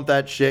people want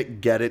that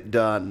shit, get it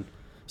done.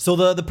 So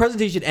the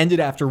presentation ended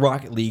after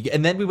Rocket League,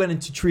 and then we went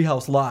into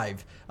Treehouse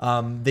Live.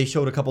 They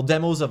showed a couple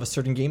demos of a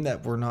certain game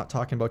that we're not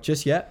talking about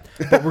just yet,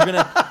 but we're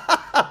gonna.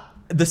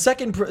 The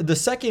second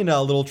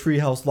little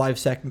Treehouse Live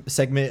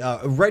segment,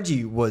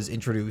 Reggie was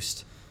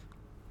introduced,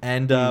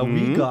 and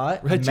we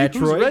got Reggie? Metroid.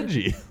 Who's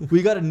Reggie?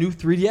 We got a new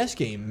 3DS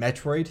game,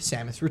 Metroid: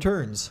 Samus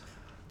Returns.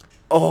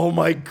 Oh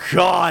my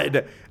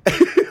god.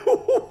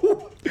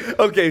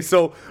 Okay,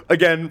 so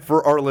again,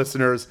 for our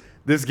listeners,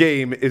 this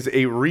game is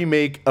a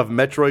remake of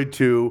Metroid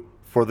 2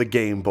 for the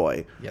Game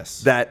Boy.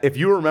 Yes. That, if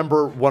you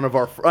remember one of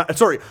our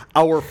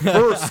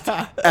first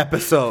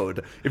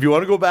episode, if you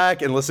want to go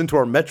back and listen to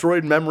our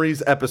Metroid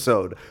Memories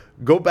episode,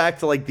 go back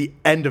to like the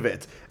end of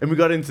it, and we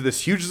got into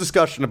this huge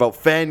discussion about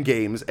fan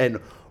games, and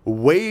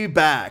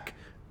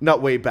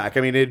not way back.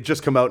 I mean, it had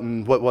just come out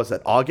in, what was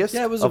that, August?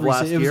 Yeah, it was of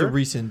last it was year? a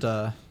recent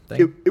thing.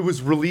 It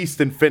was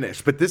released and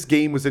finished, but this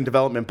game was in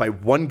development by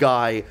one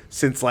guy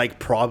since like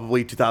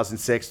probably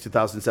 2006,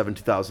 2007,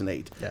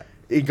 2008. Yeah.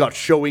 It got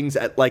showings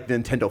at like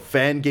Nintendo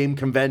fan game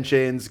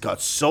conventions,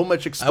 got so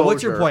much exposure.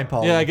 What's your point,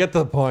 Paul? Yeah, I get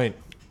the point.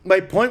 My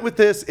point with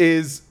this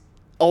is,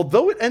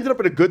 although it ended up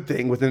in a good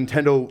thing with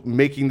Nintendo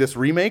making this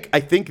remake,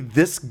 I think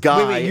this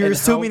guy... Wait, you're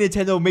assuming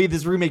Nintendo made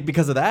this remake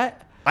because of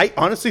that? I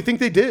honestly think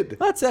they did.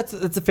 That's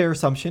a fair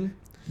assumption.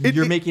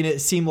 You're making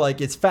it seem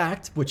like it's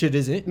fact, which it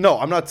isn't. No,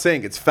 I'm not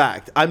saying it's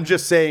fact. I'm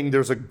just saying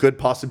there's a good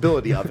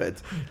possibility of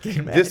it.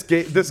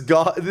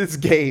 This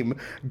game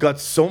got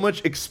so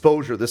much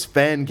exposure, this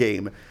fan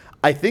game.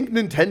 I think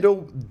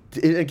Nintendo,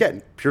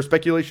 again, pure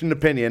speculation and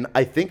opinion,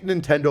 I think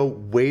Nintendo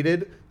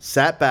waited,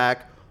 sat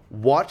back,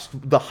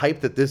 watched the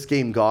hype that this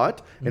game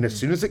got, and as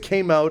soon as it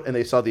came out and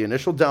they saw the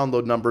initial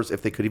download numbers,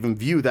 if they could even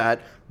view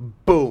that,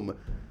 boom.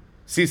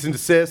 Cease and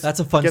desist. That's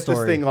a fun get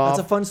story. This thing off.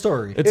 That's a fun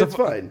story. It's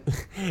fine.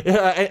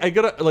 Yeah, I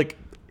gotta like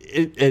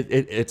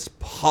it's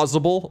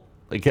plausible.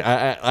 Like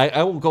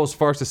I won't go as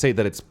far as to say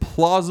that it's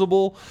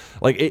plausible.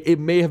 Like it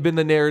may have been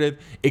the narrative.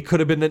 It could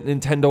have been that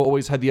Nintendo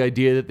always had the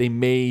idea that they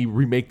may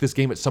remake this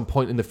game at some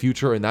point in the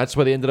future, and that's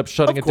why they ended up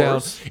shutting it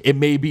down. It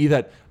may be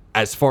that,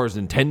 as far as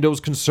Nintendo's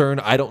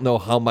concerned, I don't know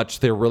how much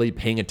they're really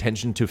paying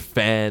attention to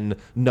fan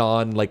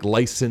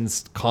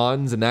licensed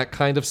cons and that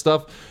kind of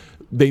stuff.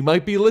 They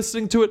might be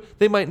listening to it.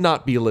 They might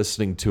not be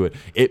listening to it.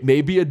 It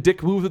may be a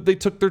dick move that they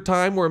took their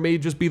time, or it may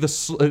just be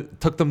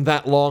took them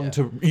that long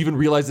to even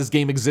realize this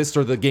game exists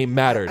or the game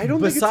mattered. I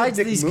don't Besides think it's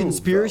a dick these move,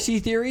 conspiracy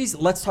theories,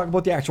 let's talk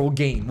about the actual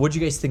game. What'd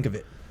you guys think of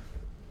it?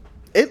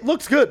 It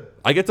looks good.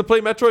 I get to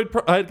play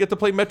Metroid. I get to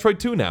play Metroid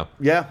 2 now.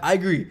 Yeah. I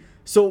agree.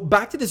 So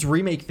back to this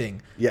remake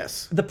thing.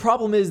 Yes. The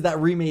problem is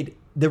that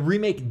the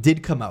remake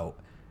did come out,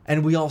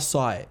 and we all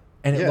saw it,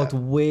 and it looked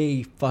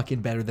way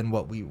fucking better than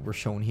what we were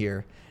shown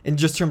here, in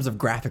just terms of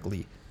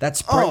graphically. That's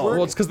sprite work.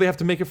 Well, it's because they have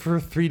to make it for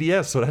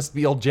 3DS, so it has to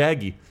be all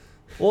jaggy.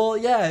 Well,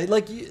 yeah,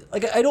 like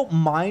I don't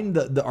mind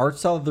the art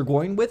style that they're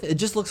going with. It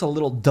just looks a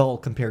little dull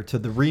compared to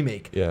the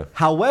remake. Yeah.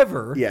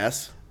 However,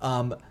 Yes.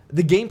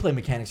 the gameplay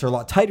mechanics are a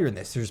lot tighter in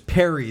this. There's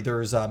parry.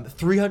 There's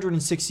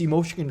 360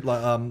 motion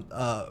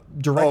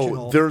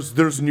directional. Oh,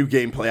 there's new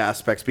gameplay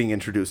aspects being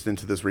introduced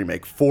into this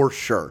remake for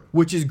sure.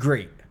 which is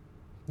great.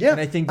 Yeah, And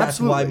I think that's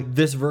absolutely. why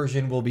this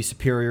version will be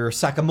superior.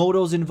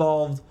 Sakamoto's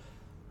involved.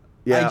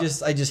 Yeah.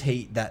 I just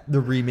hate that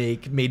the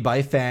remake made by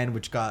a fan,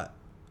 which got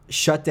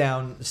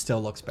Shutdown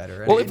still looks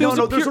better. Well, if it No, was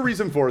no, a there's pure- a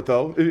reason for it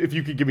though. If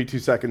you could give me 2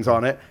 seconds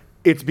on it,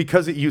 it's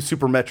because it used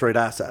Super Metroid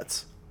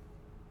assets.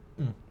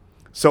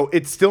 So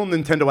it's still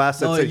Nintendo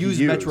assets no, that it you used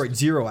used. Metroid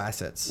Zero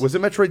assets. Was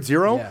it Metroid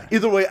Zero? Yeah.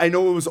 Either way, I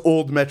know it was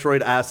old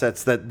Metroid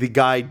assets that the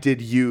guy did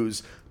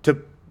use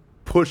to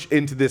push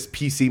into this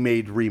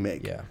PC-made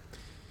remake. Yeah.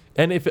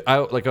 And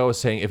like I was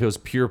saying, if it was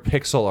pure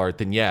pixel art,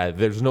 then yeah,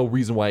 there's no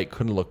reason why it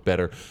couldn't look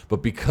better.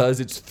 But because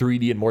it's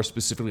 3D and more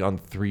specifically on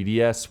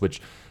 3DS,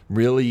 which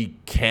really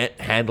can't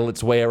handle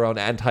its way around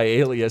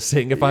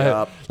anti-aliasing,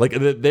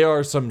 Yep. there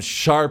are some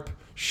sharp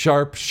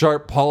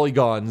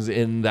polygons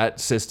in that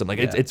system. Like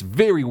it's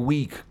very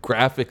weak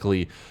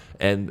graphically,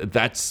 and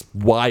that's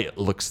why it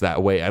looks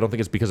that way. I don't think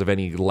it's because of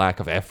any lack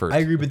of effort. I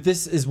agree, but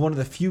this is one of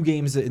the few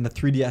games in the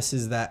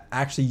 3DSs that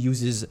actually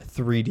uses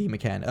 3D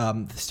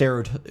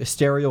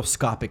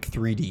stereoscopic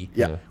 3D.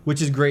 Yeah.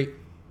 Which is great.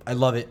 I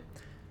love it.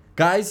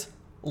 Guys,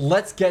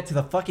 let's get to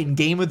the fucking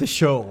game of the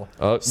show.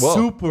 Whoa.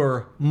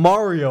 Super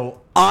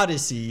Mario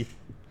Odyssey.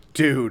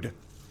 Dude,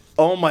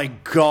 oh my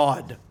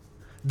god.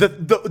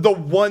 The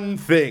one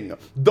thing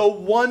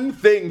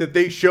that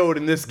they showed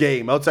in this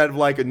game, outside of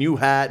like a new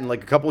hat and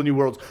like a couple of new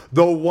worlds,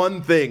 the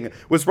one thing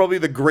was probably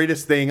the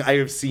greatest thing I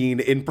have seen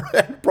in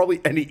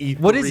probably any E3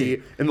 What is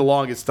it? in the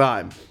longest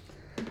time.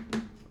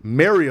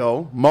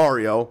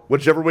 Mario,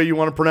 whichever way you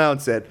want to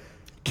pronounce it,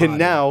 can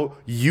now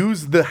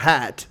use the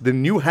hat, the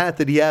new hat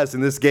that he has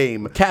in this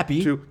game.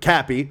 Cappy.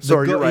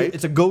 Sorry, you're right.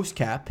 It's a ghost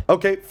cap.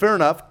 Okay, fair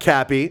enough.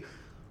 Cappy.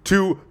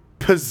 To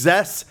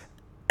possess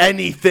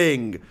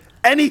anything.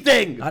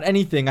 Anything! Not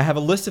anything. I have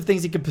a list of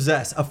things he can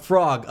possess: a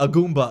frog, a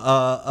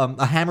Goomba,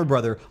 a Hammer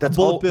Brother, That's a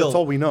Bullet all- Bill, that's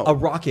all we know. a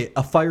rocket,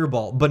 a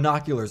fireball,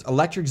 binoculars,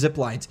 electric zip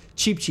lines,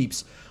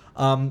 cheeps,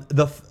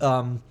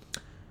 a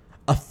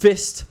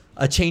fist,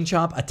 a chain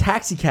chomp, a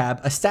taxi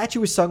cab, a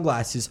statue with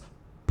sunglasses,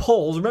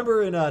 poles.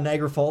 Remember in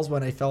Niagara Falls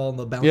when I fell on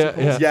the bouncy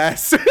poles? Yeah.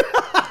 Yes.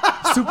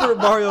 Super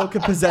Mario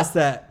can possess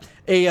that.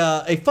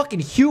 A fucking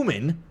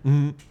human,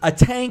 a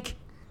tank,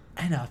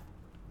 and a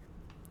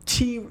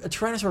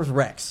Tyrannosaurus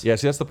Rex. Yeah,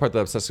 see, that's the part that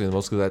upsets me the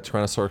most, because that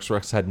Tyrannosaurus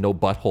Rex had no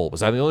butthole.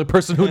 Was I the only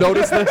person who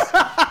noticed this?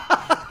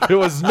 It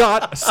was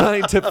not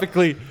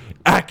scientifically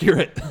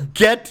accurate.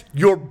 Get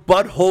your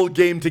butthole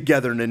game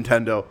together,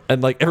 Nintendo.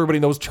 And like everybody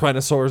knows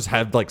Tyrannosaurs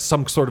had like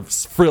some sort of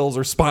frills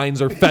or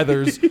spines or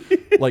feathers.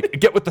 Like,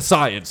 get with the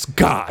science.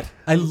 God.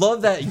 I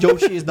love that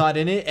Yoshi is not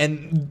in it,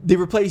 and they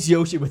replace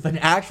Yoshi with an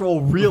actual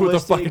With a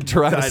realistic fucking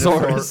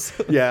Tyrannosaurus.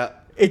 Dinosaur. Yeah.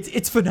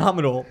 It's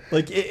phenomenal.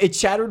 Like it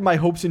shattered my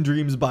hopes and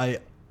dreams by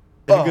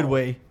in a good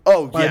way.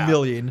 Oh, by yeah. a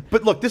million.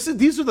 But look,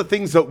 these are the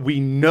things that we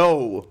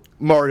know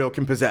Mario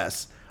can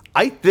possess.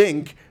 I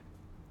think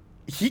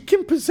he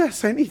can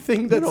possess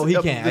anything that's No, he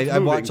can't. I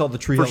moving. watched all the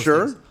Treehouse For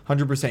sure? things.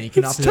 100%. He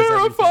cannot It's possess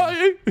everything.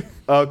 terrifying.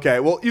 Okay,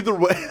 well, either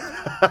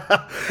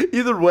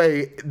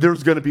way,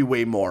 there's going to be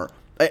way more.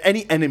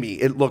 Any enemy,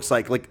 it looks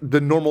like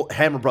the normal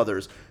Hammer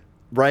Brothers,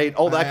 right?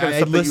 All that kind of I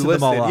stuff that you listed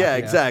them all listed. off, Yeah,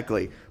 yeah.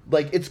 exactly.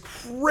 Like, it's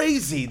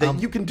crazy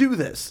that you can do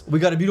this. We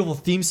got a beautiful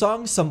theme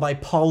song sung by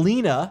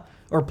Paulina.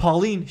 Or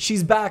Pauline,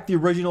 she's back, the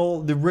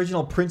original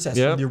princess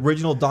Yep. from the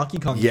original Donkey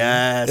Kong game.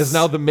 Yes. Is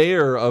now the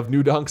mayor of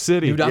New Donk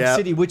City. New Donk Yeah.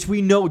 City, which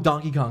we know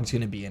Donkey Kong's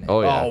going to be in it. Oh,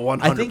 yeah. Oh,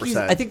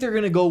 100%. I think they're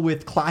going to go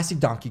with classic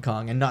Donkey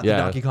Kong and not Yeah.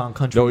 the Donkey Kong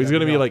Country. No, he's that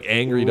going to we be know. like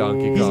angry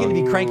Donkey Kong. He's going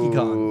to be Cranky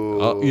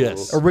Kong.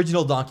 Yes.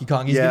 Original Donkey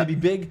Kong. He's Yeah. going to be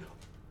big,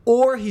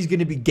 or he's going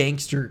to be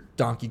gangster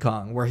Donkey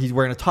Kong, where he's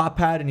wearing a top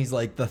hat and he's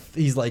like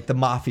the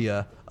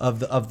mafia of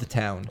the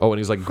town. Oh, and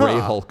he's like Grey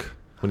Huh. Hulk.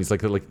 When he's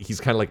like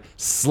he's kind of like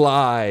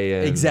sly.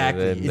 And,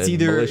 Exactly. and- It's and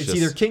either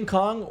malicious. King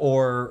Kong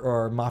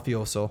or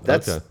mafioso.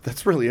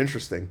 That's really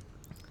interesting.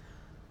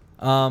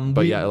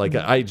 But yeah, like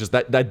I just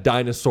that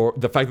dinosaur.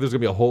 The fact that there's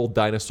gonna be a whole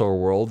dinosaur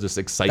world just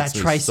excites that me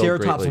so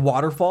Triceratops greatly.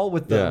 waterfall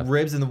with the Yeah.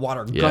 ribs and the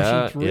water Yeah,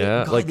 gushing through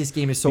yeah. it. God, Like this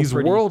game is so these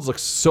pretty. worlds look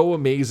so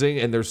amazing,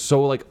 and they're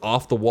so like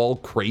off the wall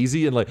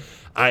crazy, and the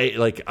hype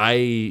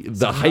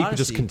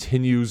just honesty.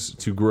 continues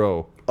to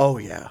grow. Oh,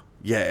 yeah.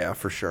 Yeah,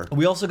 for sure.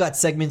 We also got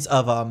segments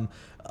of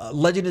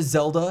Legend of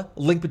Zelda: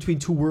 Link Between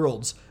Two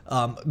Worlds,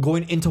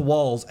 going into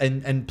walls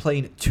and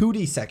playing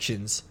 2D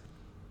sections.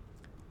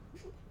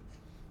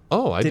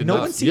 Oh, I did no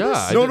not one see yeah, this?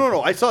 I No, didn't-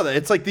 no. I saw that.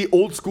 It's like the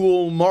old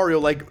school Mario,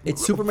 like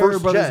It's Super Mario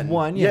first Brothers gen.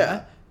 1,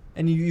 yeah.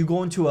 And you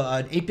go into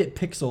an 8-bit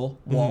pixel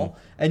wall,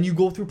 and you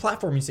go through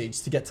platforming stages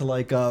to get to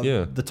like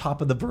Yeah. the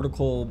top of the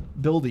vertical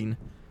building.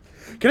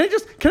 Can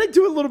I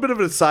do a little bit of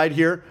an aside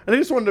here? And I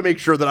just wanted to make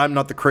sure that I'm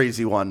not the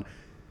crazy one.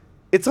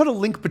 It's not a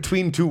link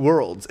between two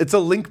worlds. It's a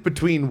link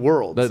between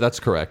worlds. That's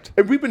correct.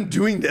 And we've been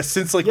doing this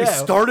since we Yeah.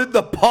 started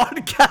the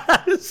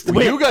podcast.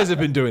 Well, you guys have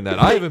been doing that.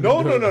 I haven't. No,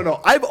 been no, doing no, that.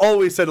 no. I've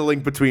always said a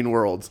link between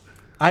worlds.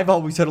 I've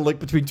always had a link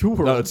between two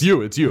worlds. No, it's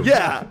you. It's you.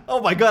 Yeah.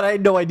 Oh my god, I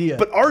had no idea.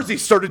 But Arzy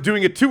started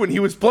doing it too, and he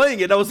was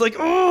playing it. And I was like,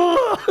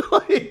 oh,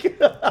 like,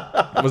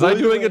 Was I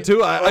doing it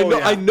too? I Oh, know.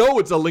 yeah. I know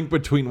it's a link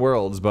between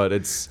worlds, but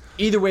it's.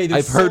 either way,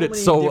 there's I've heard it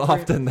many so different-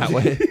 often that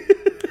way.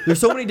 There's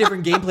so many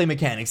different gameplay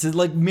mechanics. It's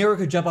like Mario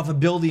could jump off a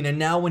building, and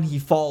now when he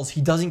falls, he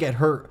doesn't get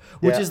hurt,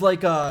 which Yeah. is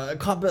like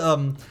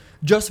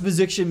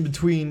juxtaposition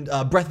between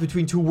Breath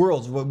Between Two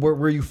Worlds,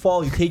 where you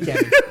fall, you take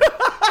damage.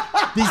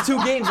 These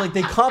two games, like,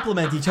 they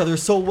complement each other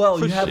so well.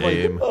 You have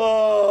Shame. like,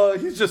 Oh,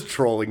 he's just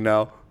trolling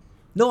now.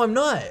 no, I'm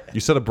not. You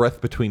said a breath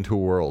between two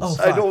worlds.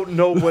 Oh, I fuck. don't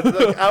know what.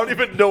 Like, I don't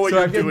even know what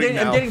Sorry, you're doing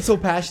now. I'm getting so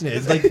passionate.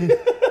 It's like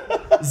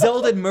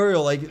Zelda and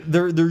Mario, like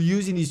they're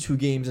using these two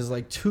games as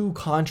like two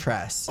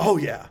contrasts. Oh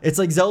yeah. It's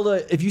like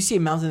Zelda, if you see a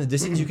mountain in the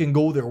distance, you can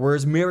go there.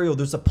 Whereas Mario,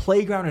 there's a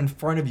playground in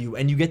front of you,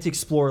 and you get to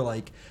explore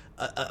like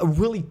a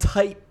really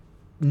tight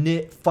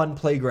knit, fun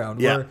playground.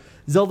 Yeah. Where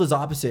Zelda's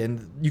opposite,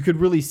 and you could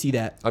really see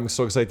that. I'm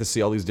so excited to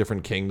see all these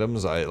different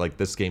kingdoms.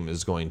 This game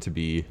is going to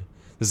be.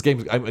 This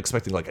game, I'm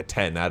expecting like a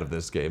 10 out of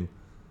this game.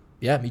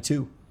 Yeah, me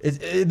too. This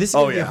is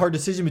gonna be yeah. a hard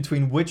decision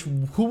between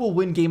who will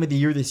win Game of the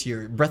Year this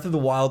year: Breath of the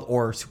Wild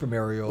or Super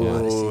Mario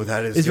Odyssey. Oh,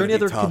 that is. Is there gonna any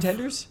be other tough.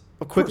 contenders?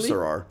 Of course Quickly?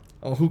 there are.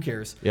 Oh, who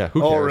cares? Yeah, who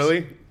cares? Oh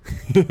really?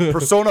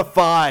 Persona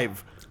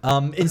 5.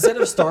 Instead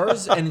of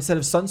stars and instead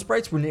of sun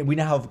sprites, we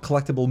now have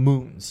collectible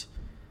moons.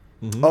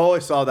 Oh, I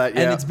saw that.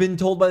 Yeah. And it's been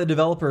told by the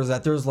developers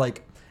that there's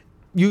like,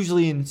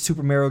 usually in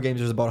Super Mario games,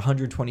 there's about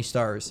 120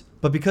 stars.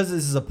 But because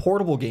this is a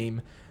portable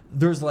game,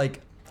 there's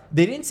like,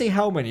 they didn't say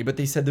how many, but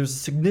they said there's a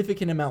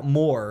significant amount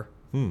more.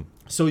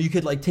 So you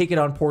could like take it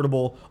on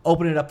portable,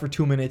 open it up for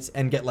 2 minutes,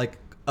 and get like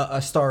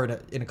a star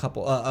in a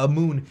couple, a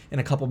moon in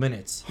a couple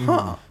minutes.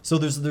 Huh. So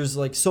there's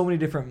like so many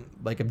different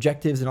like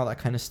objectives and all that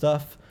kind of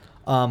stuff.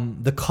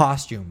 The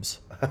costumes.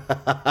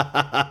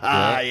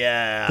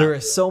 Yeah. There are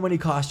so many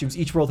costumes.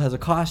 Each world has a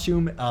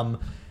costume.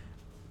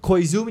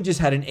 Koizumi just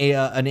had an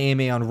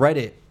AMA on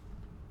Reddit,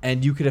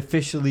 and you could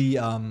officially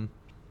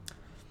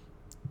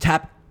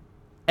tap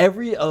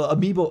every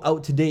amiibo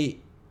out to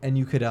date, and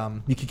you could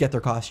get their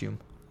costume.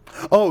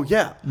 Oh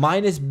yeah.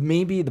 Minus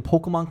maybe the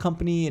Pokemon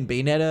Company and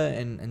Bayonetta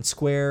and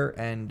Square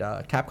and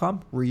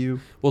Capcom. Ryu.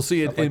 We'll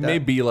see. Stuff It like may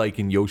that. be like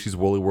in Yoshi's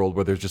Woolly World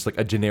where there's just like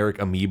a generic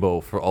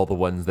amiibo for all the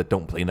ones that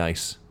don't play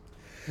nice.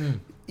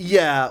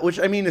 Yeah, which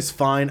I mean is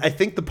fine. I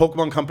think the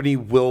Pokemon Company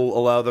will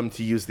allow them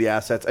to use the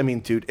assets. I mean,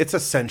 dude, it's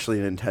essentially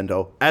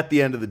Nintendo at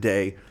the end of the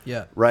day.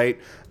 Yeah.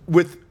 Right?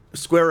 With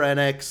Square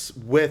Enix,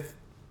 with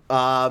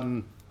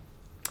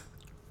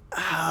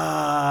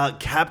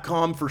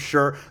Capcom for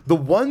sure. The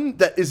one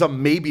that is a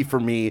maybe for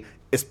me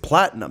is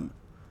Platinum.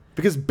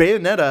 Because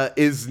Bayonetta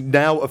is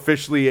now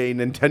officially a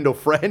Nintendo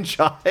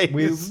franchise.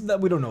 We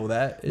don't know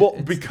that. Well,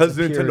 It's because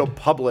appeared. Nintendo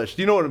published.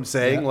 You know what I'm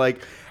saying? Yeah.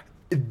 Like,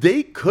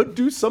 they could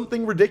do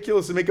something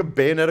ridiculous and make a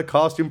Bayonetta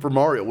costume for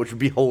Mario, which would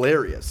be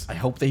hilarious. I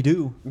hope they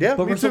do. Yeah,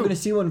 but me we're still too. going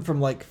to see one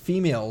from like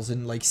females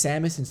and like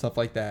Samus and stuff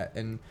like that,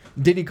 and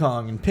Diddy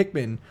Kong and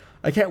Pikmin.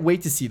 I can't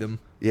wait to see them.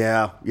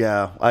 Yeah.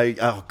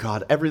 Oh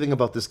god, everything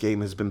about this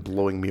game has been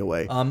blowing me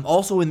away.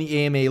 Also in the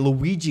AMA,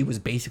 Luigi was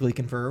basically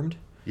confirmed.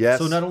 Yes.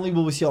 So not only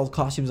will we see all the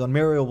costumes on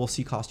Mario, we'll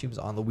see costumes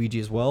on Luigi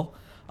as well.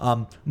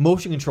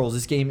 Motion controls.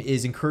 This game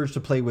is encouraged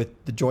to play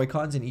with the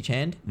Joy-Cons in each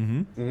hand,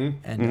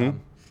 and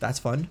that's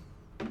fun.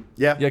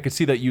 Yeah. Yeah, I could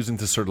see that using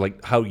to sort of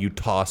like how you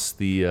toss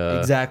the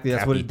Exactly.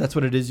 cappy. That's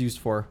what it is used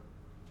for.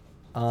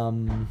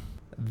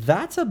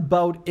 That's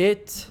about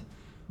it.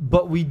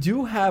 But we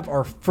do have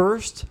our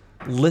first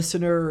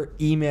listener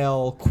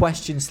email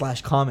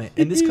question/comment,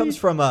 and this comes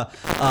from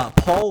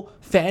Paul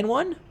Fan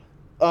One.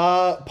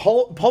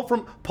 Paul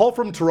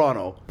from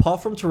Toronto. Paul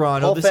from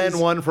Toronto. Paul This Fan is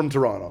One from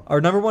Toronto.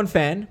 our number one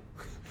fan.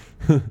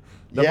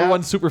 Number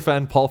one super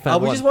fan, Paul Fan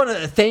We One. just want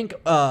to thank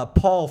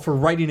Paul for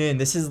writing in.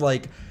 This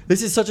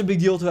is such a big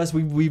deal to us.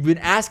 We've been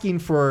asking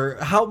for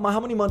how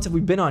many months have we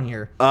been on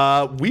here?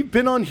 We've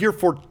been on here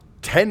for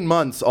 10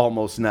 months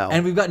almost now.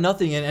 And we've got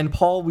nothing. And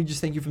Paul, we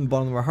just thank you from the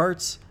bottom of our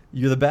hearts.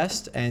 You're the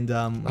best. And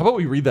How about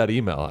we read that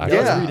email? Actually?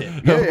 Yeah. read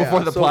it. Yeah, Before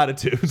yeah. the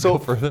platitudes So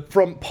go further.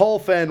 from Paul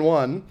Fan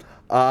One,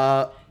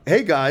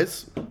 hey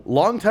guys,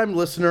 longtime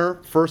listener,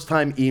 first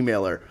time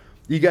emailer.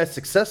 You guys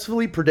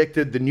successfully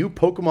predicted the new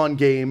Pokemon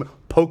game,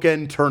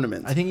 Pokken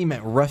Tournament. I think he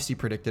meant Rusty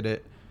predicted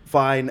it.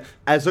 Fine,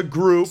 as a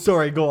group,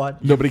 Sorry, go on.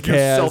 Nobody you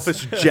cares.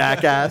 selfish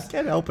jackass.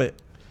 Can't help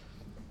it.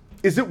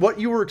 Is it what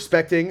you were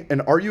expecting,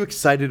 and are you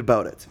excited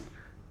about it?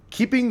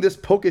 Keeping this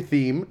Poke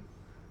theme,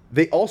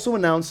 they also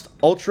announced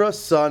Ultra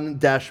Sun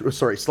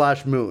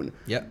 / Moon.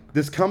 Yep.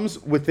 This comes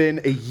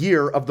within a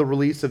year of the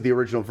release of the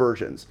original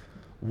versions.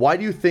 Why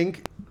do you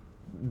think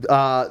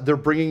they're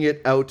bringing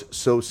it out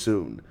so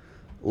soon?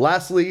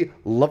 Lastly,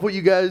 love what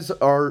you guys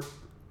are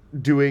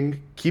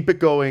doing. Keep it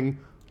going.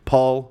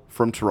 Paul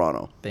from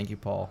Toronto. Thank you,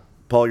 Paul.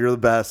 Paul, you're the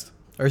best.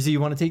 RZ,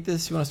 you want to take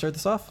this? You want to start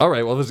this off? All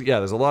right. Well,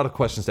 there's a lot of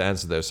questions to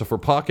answer there. So for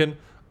Pokken,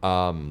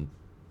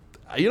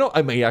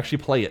 I may actually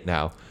play it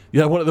now.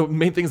 Yeah, one of the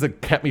main things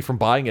that kept me from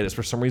buying it is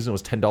for some reason it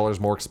was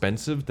 $10 more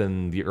expensive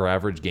than your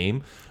average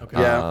game.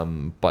 Okay. Yeah.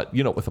 But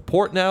with a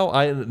port now,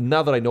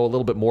 now that I know a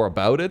little bit more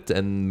about it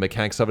and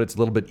mechanics of it, it's a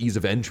little bit ease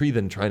of entry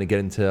than trying to get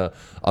into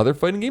other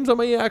fighting games. I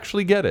may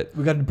actually get it.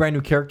 We got a brand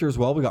new character as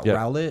well. We got Yeah.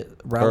 Rowlet.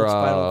 Or,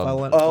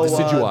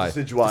 Decidueye.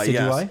 Decidueye,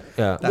 yeah. Decidueye?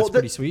 Yeah. That's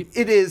pretty sweet.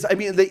 It is. I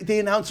mean, they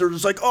announced they're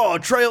just like, oh,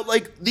 try out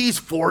like these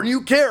 4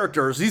 new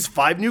characters, these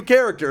 5 new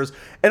characters.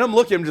 And I'm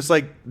looking, I'm just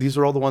like, these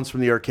are all the ones from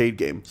the arcade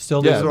game.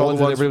 Still Yeah, These new. are all ones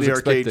the that ones from everybody the was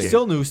arcade expecting. game.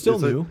 Still new. Still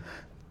It's like- new.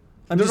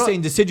 I'm They're just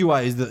saying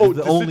Decidueye is the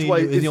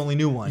only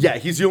new one. Yeah,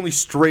 he's the only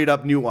straight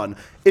up new one.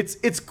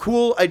 It's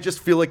cool. I just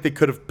feel like they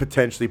could have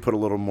potentially put a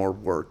little more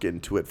work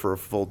into it for a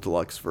full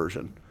deluxe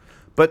version.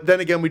 But then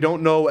again, we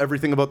don't know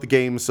everything about the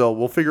game, so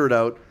we'll figure it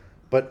out.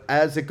 But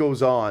as it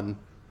goes on,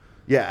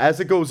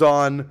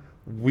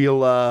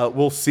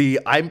 we'll see.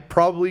 I'm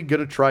probably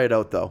gonna try it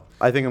out though.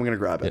 I think I'm gonna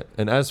grab it.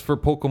 Yeah. And as for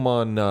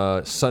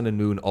Pokemon Sun and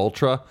Moon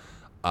Ultra,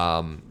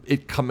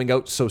 it coming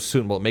out so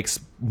soon, well, it makes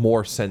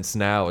more sense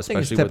now,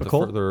 especially with the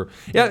further.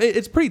 Yeah,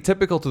 it's pretty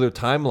typical to their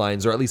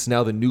timelines, or at least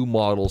now the new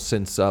model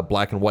since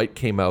Black and White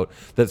came out,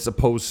 that's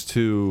opposed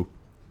to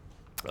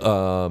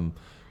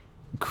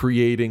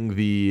creating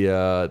the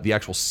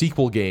actual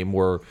sequel game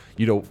where,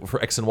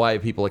 for X and Y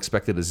people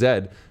expected a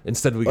Z.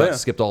 Instead we got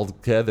skipped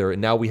altogether, and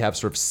now we have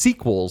sort of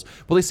sequels.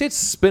 Well, they say it's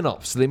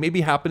spin-offs, so they may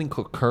be happening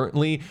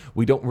concurrently.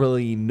 We don't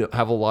really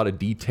have a lot of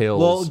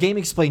details. Well, Game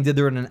Explained did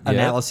their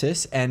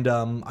analysis, and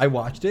I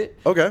watched it.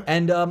 Okay.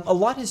 And a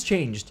lot has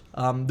changed.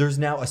 There's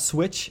now a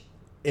Switch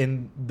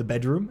in the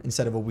bedroom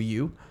instead of a Wii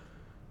U.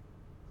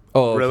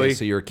 Oh, okay, really?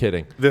 So you're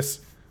kidding.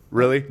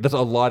 Really? That's a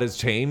lot has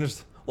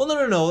changed?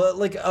 Well, no.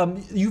 Like,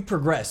 you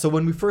progress. So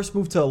when we first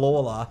moved to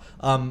Alola,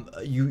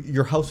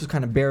 your house was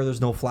kind of bare. There's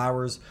no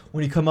flowers.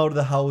 When you come out of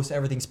the house,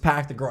 everything's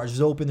packed. The garage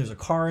is open. There's a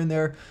car in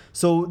there.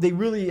 So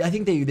I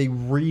think they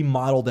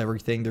remodeled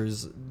everything.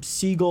 There's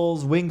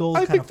seagulls, Wingulls.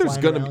 I think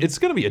it's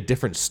gonna be a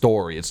different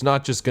story. It's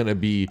not just gonna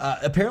be.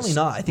 Apparently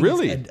not. I think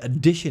it's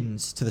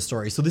additions to the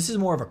story. So this is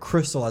more of a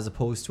crystal as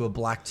opposed to a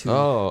black tube.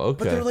 Oh,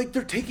 okay. But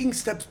they're taking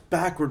steps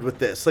backward with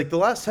this. Like the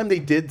last time they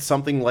did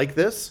something like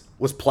this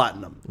was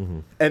Platinum. Mm-hmm.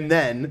 And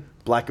then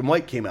Black and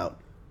White came out,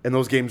 and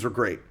those games were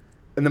great.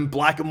 And then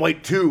Black and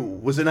White 2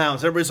 was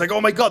announced. Everybody's like, oh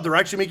my God, they're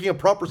actually making a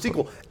proper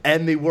sequel.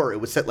 And they were.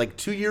 It was set like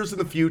 2 years in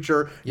the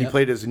future. You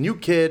played as a new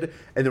kid,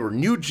 and there were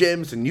new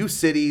gyms and new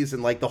cities,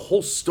 and like the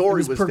whole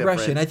story was progression.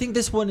 different. I think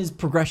this one is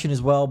progression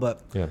as well,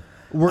 but Yeah.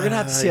 we're going to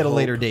have to see at a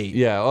later date.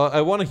 Yeah, I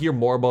want to hear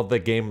more about the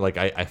game. Like,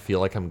 I feel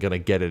like I'm going to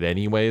get it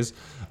anyways.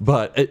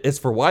 But as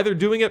for why they're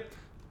doing it,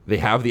 they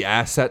have the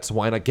assets.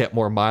 Why not get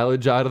more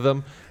mileage out of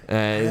them?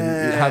 And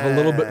have a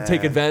little bit,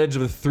 take advantage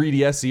of the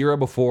 3DS era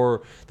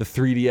before the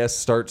 3DS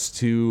starts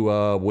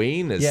to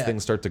wane as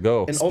things start to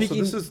go. And also,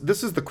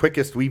 this is the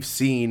quickest we've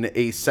seen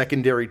a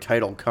secondary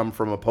title come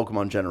from a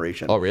Pokemon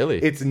generation. Oh, really?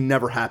 It's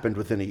never happened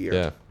within a year.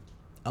 Yeah.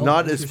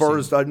 Not as far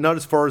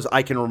as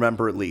I can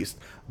remember, at least.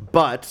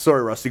 But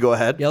sorry, Rusty, go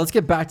ahead. Yeah, let's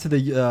get back to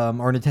the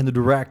our Nintendo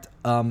Direct.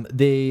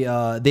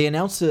 They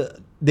announced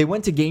they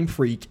went to Game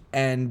Freak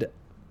and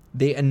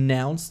they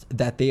announced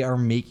that they are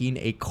making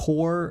a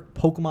core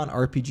Pokemon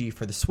RPG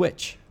for the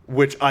Switch,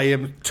 Which I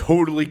am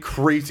totally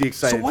crazy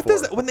excited for. So what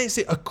does that, when they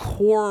say a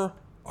core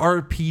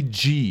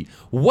RPG,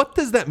 what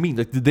does that mean?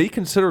 Like, did they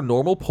consider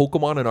normal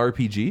Pokemon an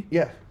RPG?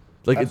 Yeah.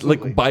 Like,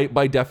 absolutely.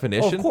 by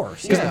definition? Oh, of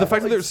course. Because Yeah. the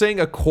fact that they're saying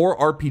a core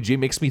RPG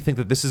makes me think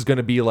that this is going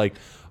to be like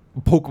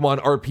Pokemon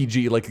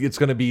RPG, like it's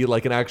going to be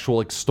like an actual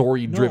like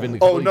story driven.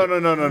 Oh, no.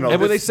 And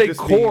when they say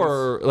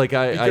core, like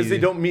because they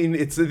don't mean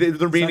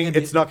they're meaning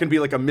it's not going to be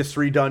like a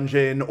mystery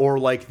dungeon or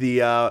like the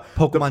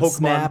Pokemon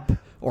Snap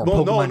or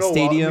Pokemon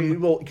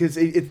Stadium. Because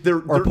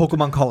or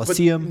Pokemon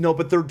Coliseum.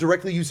 But they're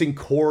directly using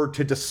core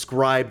to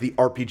describe the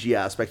RPG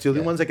aspect. So the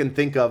only ones I can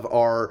think of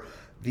are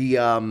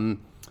the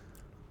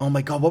oh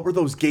my God, what were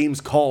those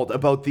games called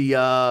about the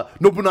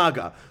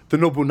Nobunaga? The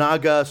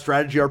Nobunaga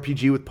strategy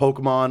RPG with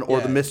Pokemon or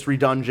the Mystery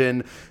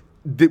Dungeon.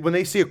 When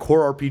they say a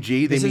core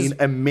RPG, they mean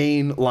a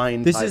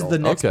mainline This title. is the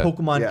next Okay.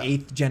 Pokemon Yeah.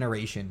 8th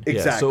generation. Yeah,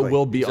 Exactly. so it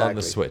will be on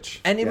the exactly.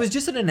 Switch. And it was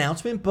just an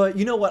announcement, but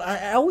you know what?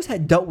 I always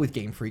had doubt with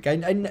Game Freak. I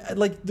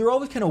like they're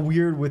always kind of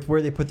weird with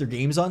where they put their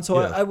games on,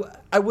 so Yeah.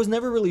 I was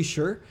never really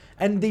sure.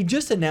 And they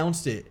just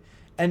announced it,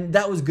 and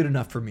that was good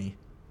enough for me.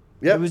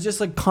 Yep. It was just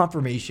like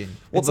confirmation.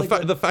 Well, It's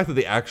the fact that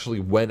they actually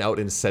went out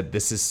and said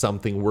this is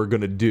something we're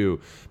going to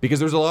do, because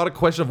there's a lot of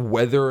question of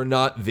whether or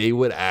not they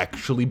would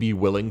actually be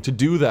willing to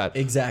do that.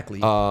 exactly.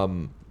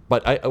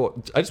 But I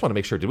just want to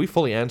make sure, did we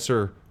fully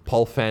answer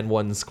Paul Fan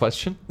 1's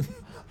question?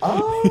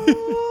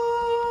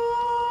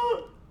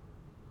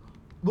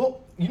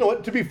 Well, you know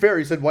what? To be fair,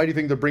 he said, "Why do you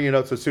think they're bringing it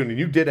out so soon?" And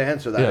you did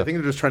answer that. Yeah. I think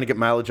they're just trying to get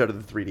mileage out of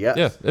the 3DS.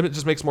 Yeah, it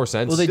just makes more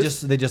sense. well, they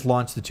just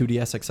launched the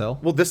 2DS XL.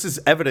 Well, this is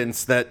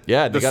evidence that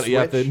yeah, the you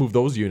have to Switch- move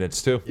those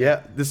units too.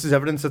 Yeah, this is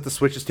evidence that the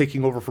Switch is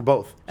taking over for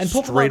both. And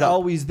Straight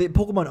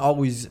Pokemon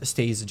always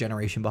stays a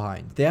generation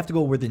behind. They have to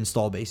go where the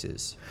install base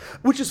is.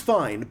 Which is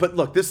fine, but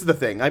look, this is the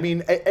thing. I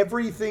mean,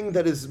 everything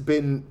that has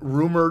been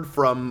rumored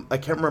from, I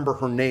can't remember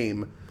her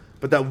name,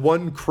 but that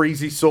one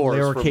crazy source.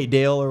 Lara from- Kate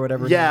Dale or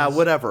whatever. Yeah, it is.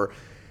 whatever.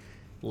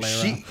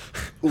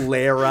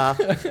 Lara.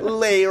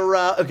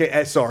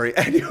 Okay, sorry.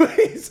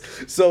 Anyways,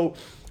 so,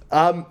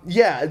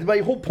 yeah, my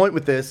whole point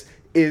with this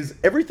is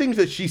everything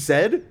that she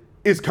said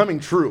is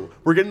coming true.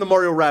 We're getting the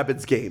Mario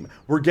Rabbids game.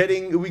 We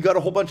got a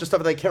whole bunch of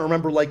stuff that I can't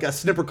remember, like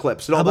snipper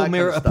clips and all How that about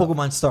kind of stuff.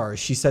 Pokemon Stars?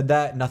 She said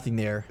that. Nothing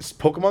there.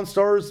 Pokemon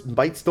Stars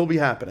might still be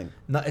happening.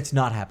 No, it's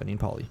not happening,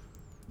 Paulie.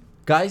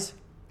 Guys,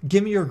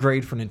 give me your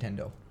grade for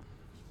Nintendo.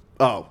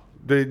 Oh,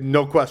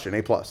 no question,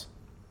 A+.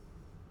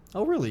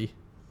 Oh, really?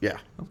 Yeah.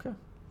 Okay.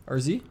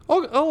 RZ?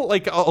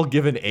 I'll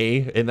give an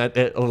A, and that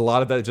a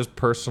lot of that is just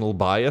personal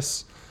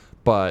bias.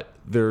 But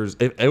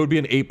it would be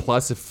an A+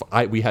 if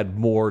we had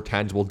more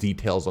tangible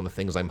details on the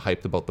things I'm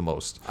hyped about the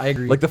most. I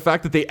agree. Like the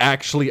fact that they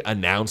actually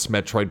announced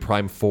Metroid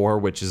Prime 4,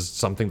 which is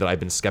something that I've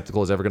been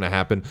skeptical is ever going to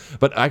happen.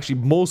 But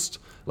actually,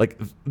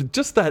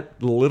 just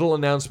that little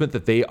announcement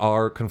that they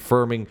are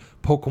confirming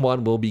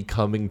Pokemon will be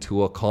coming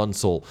to a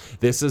console.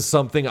 This is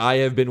something I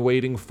have been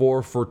waiting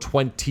for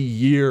 20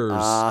 years.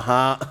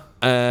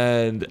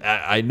 And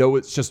I know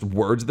it's just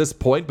words at this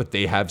point, but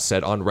they have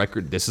said on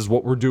record, this is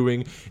what we're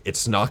doing.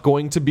 It's not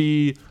going to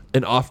be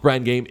an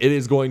off-brand game. It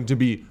is going to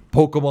be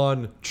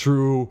Pokemon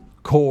True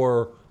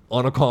Core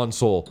on a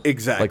console.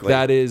 Exactly.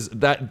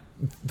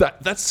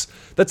 That's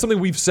something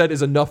we've said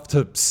is enough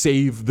to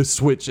save the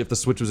Switch if the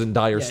Switch was in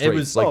dire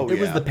straits. It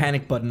was the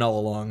panic button all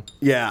along.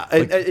 Yeah,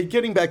 and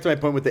getting back to my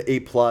point with the A+,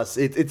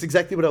 it's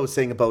exactly what I was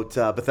saying about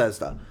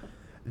Bethesda.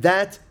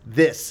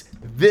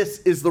 This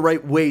is the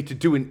right way to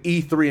do an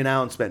E3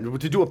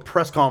 announcement, to do a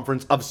press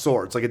conference of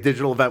sorts, like a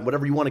digital event,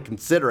 whatever you want to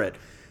consider it.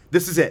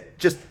 This is it.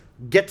 Just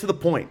get to the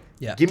point.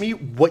 Yeah. Give me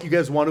what you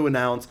guys want to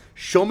announce.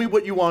 Show me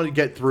what you want to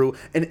get through,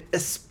 and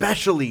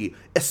especially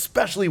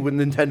with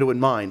Nintendo in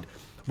mind,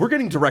 we're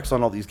getting directs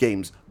on all these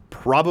games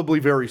probably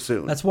very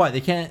soon. That's why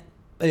they can't.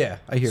 Yeah,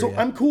 I hear you. So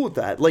I'm cool with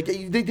that. Like,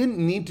 they didn't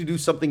need to do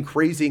something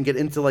crazy and get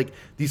into like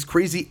these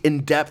crazy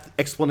in-depth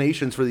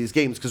explanations for these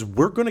games, because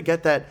we're going to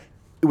get that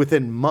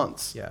within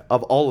months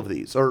of all of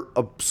these, or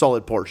a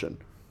solid portion.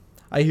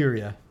 I hear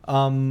you.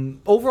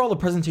 Overall, the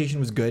presentation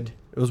was good.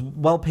 It was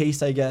well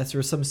paced, I guess. There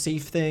were some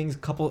safe things,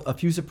 a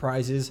few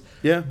surprises.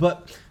 Yeah.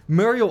 But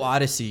Mario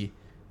Odyssey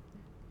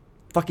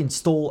fucking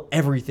stole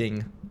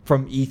everything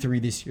from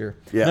E3 this year.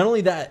 Yeah. Not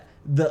only that,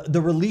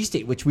 the release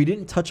date, which we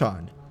didn't touch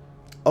on.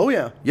 Oh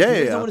yeah, Do you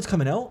guys know when it's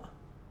coming out?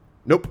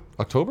 Nope.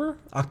 October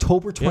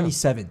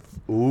 27th.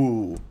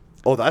 Ooh.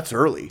 Oh, that's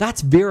early.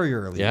 That's very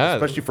early. Yeah.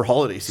 Especially for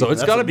holiday season. So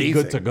it's got to be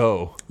good to amazing.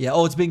 go. Yeah.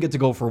 Oh, it's been good to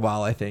go for a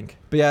while, I think.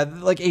 But yeah,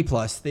 like A+.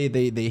 They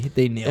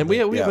nailed And we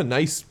it. have a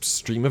nice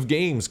stream of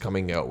games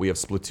coming out. We have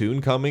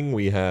Splatoon coming.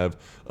 We have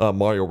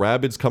Mario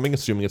Rabbids coming,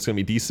 assuming it's going to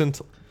be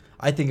decent.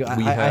 I think I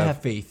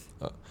have faith.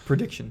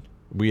 Prediction.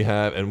 We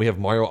have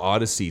Mario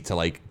Odyssey to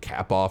like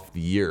cap off the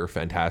year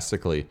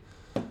fantastically.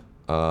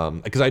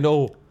 Because I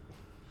know,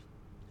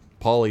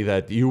 Paulie,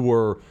 that you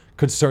were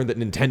concerned that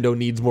Nintendo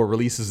needs more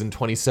releases in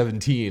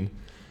 2017.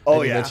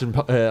 Oh, you yeah.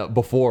 mentioned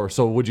before.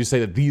 So would you say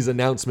that these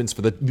announcements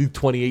for the new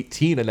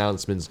 2018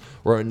 announcements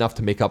were enough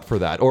to make up for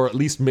that? Or at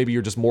least maybe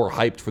you're just more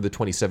hyped for the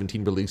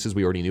 2017 releases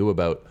we already knew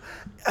about?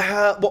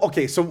 Well,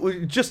 okay, so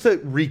just to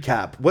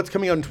recap, what's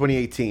coming out in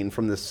 2018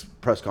 from this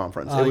press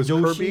conference? It was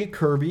Yoshi, Kirby.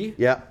 Kirby.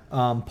 Yeah.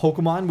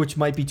 Pokemon, which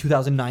might be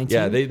 2019.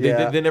 Yeah,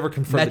 they never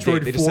confirmed the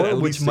date. Metroid They just said 4, at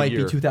which least a might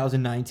year. be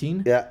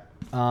 2019. Yeah.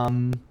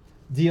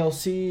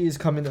 DLC is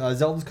coming.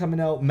 Zelda's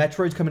coming out.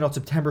 Metroid's coming out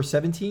September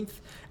 17th,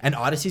 and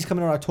Odyssey's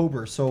coming out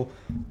October. So,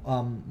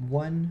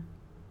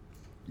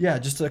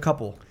 just a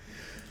couple.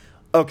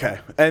 Okay.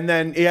 And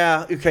then,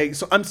 okay.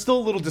 So I'm still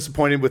a little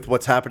disappointed with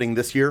what's happening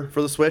this year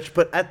for the Switch,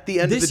 but at the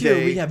end of the This year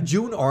day, we have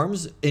June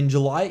ARMS. In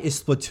July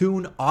is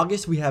Splatoon.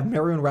 August we have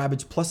Mario and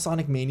Rabbids plus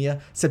Sonic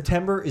Mania.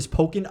 September is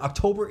Pokken.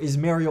 October is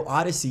Mario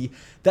Odyssey.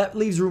 That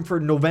leaves room for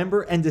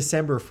November and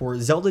December for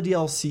Zelda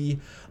DLC,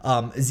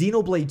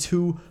 Xenoblade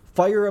 2,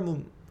 Fire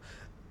Emblem,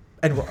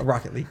 and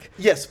Rocket League.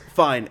 yes,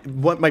 fine.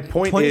 What my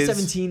point is,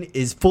 2017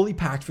 is fully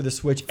packed for the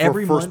Switch. for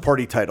Every first month,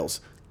 party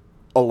titles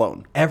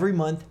alone. every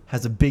month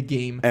has a big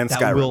game And that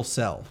Skyrim. will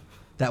sell.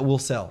 That will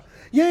sell.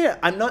 Yeah.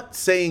 I'm not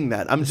saying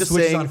that. I'm The just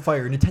Switch is saying. on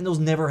fire. Nintendo's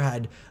never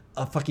had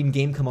a fucking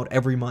game come out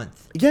every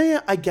month.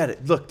 Yeah, I get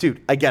it. Look,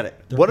 dude, I get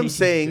it. They're What I'm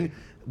pacing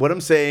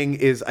saying,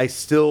 is I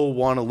still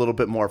want a little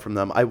bit more from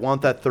them. I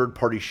want that third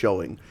party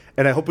showing,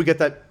 and I hope we get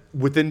that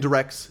within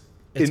directs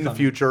It's in the coming.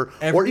 future, or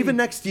Every- even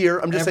next year.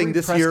 I'm just saying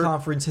this press year.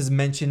 conference has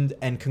mentioned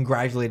and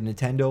congratulated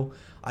Nintendo.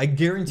 I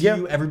guarantee Yeah.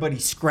 you,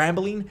 everybody's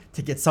scrambling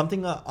to get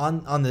something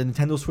on the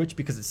Nintendo Switch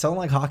because it's selling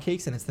like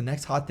hotcakes and it's the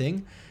next hot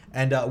thing.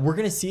 And we're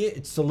gonna see it.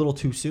 It's a little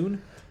too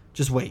soon.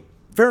 Just wait.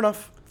 Fair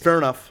enough.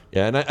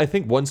 Yeah, and I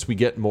think once we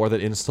get more of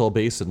that install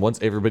base, and once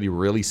everybody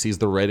really sees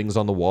the writings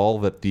on the wall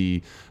that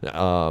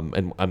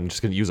and I'm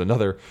just going to use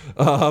another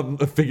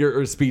figure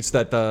or speech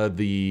that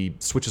the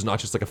Switch is not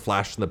just like a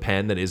flash in the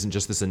pan, that isn't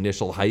just this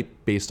initial hype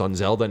based on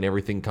Zelda and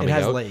everything coming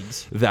has out.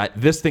 legs. That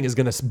this thing is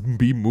going to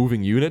be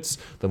moving units.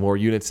 The more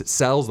units it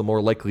sells, the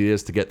more likely it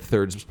is to get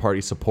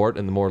third-party support,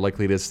 and the more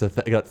likely it is to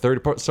get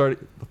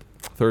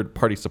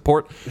third-party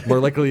support, more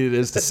likely it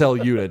is to sell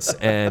units.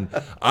 And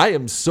I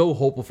am so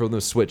hopeful for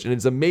the Switch, and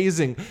it's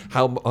amazing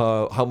how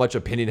much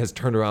opinion has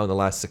turned around in the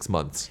last 6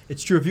 months.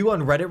 It's true. If you go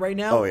on Reddit right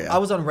now, Oh, yeah. I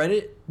was on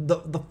Reddit.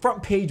 The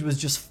front page was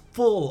just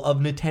full of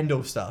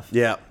Nintendo stuff.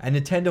 Yeah. And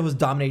Nintendo has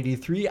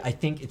dominated E3. I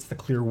think it's the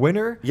clear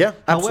winner. Yeah,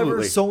 However,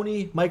 absolutely.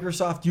 Sony,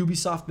 Microsoft,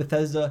 Ubisoft,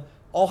 Bethesda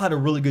all had a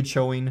really good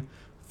showing.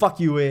 Fuck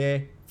you,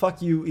 EA.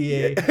 Fuck you,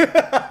 EA.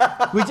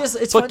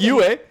 It's Fuck fun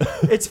you, to, eh?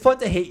 It's fun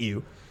to hate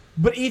you.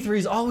 But E3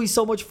 is always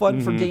so much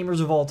fun Mm-hmm. for gamers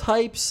of all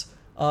types.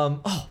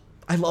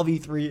 I I love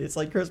E3. It's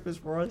like Christmas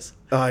for us.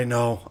 I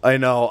know.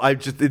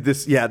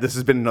 This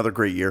has been another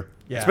great year.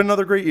 Yeah. It's been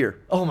another great year.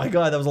 Oh my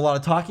god, that was a lot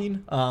of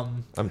talking.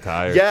 I'm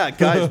tired. Yeah,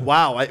 guys,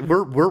 wow.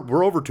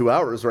 We're over 2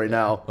 hours right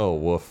now. Oh,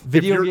 woof.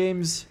 Video you're-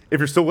 games. If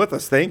you're still with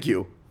us, thank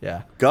you.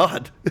 Yeah.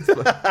 God.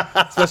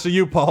 Especially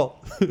you,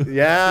 Paul.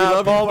 Yeah, We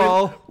love you,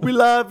 Paul. We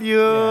love you.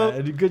 Yeah,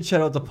 and a good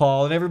shout out to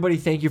Paul and everybody.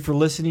 Thank you for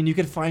listening. You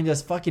can find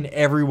us fucking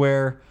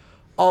everywhere,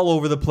 all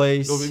over the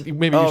place.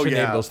 Maybe you Oh, should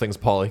yeah. name those things,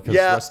 Paulie, because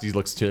Yeah. Rusty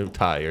looks too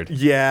tired.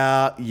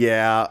 Yeah.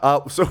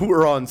 So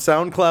we're on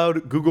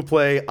SoundCloud, Google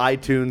Play,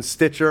 iTunes,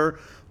 Stitcher,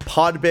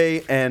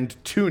 Podbay, and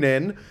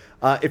TuneIn.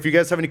 If you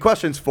guys have any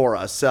questions for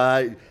us,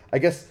 I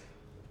guess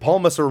Paul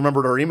must have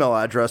remembered our email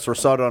address or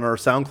saw it on our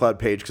SoundCloud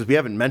page because we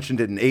haven't mentioned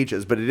it in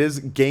ages, but it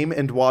is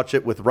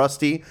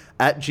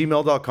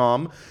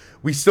gameandwatchitwithrusty@gmail.com.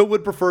 We still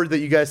would prefer that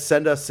you guys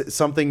send us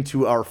something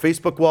to our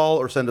Facebook wall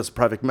or send us a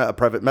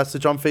private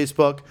message on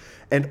Facebook.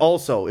 And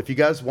also, if you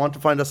guys want to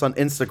find us on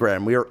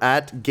Instagram, we are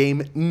at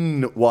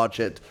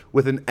GameWatchIt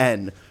with an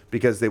N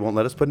because they won't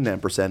let us put an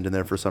ampersand in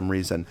there for some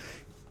reason.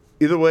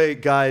 Either way,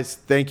 guys,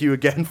 thank you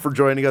again for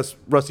joining us.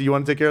 Rusty, you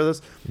want to take care of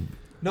this?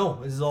 No,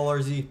 this is all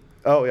RZ.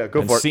 Oh, yeah, go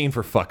And for it. scene,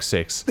 for fuck's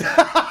sakes.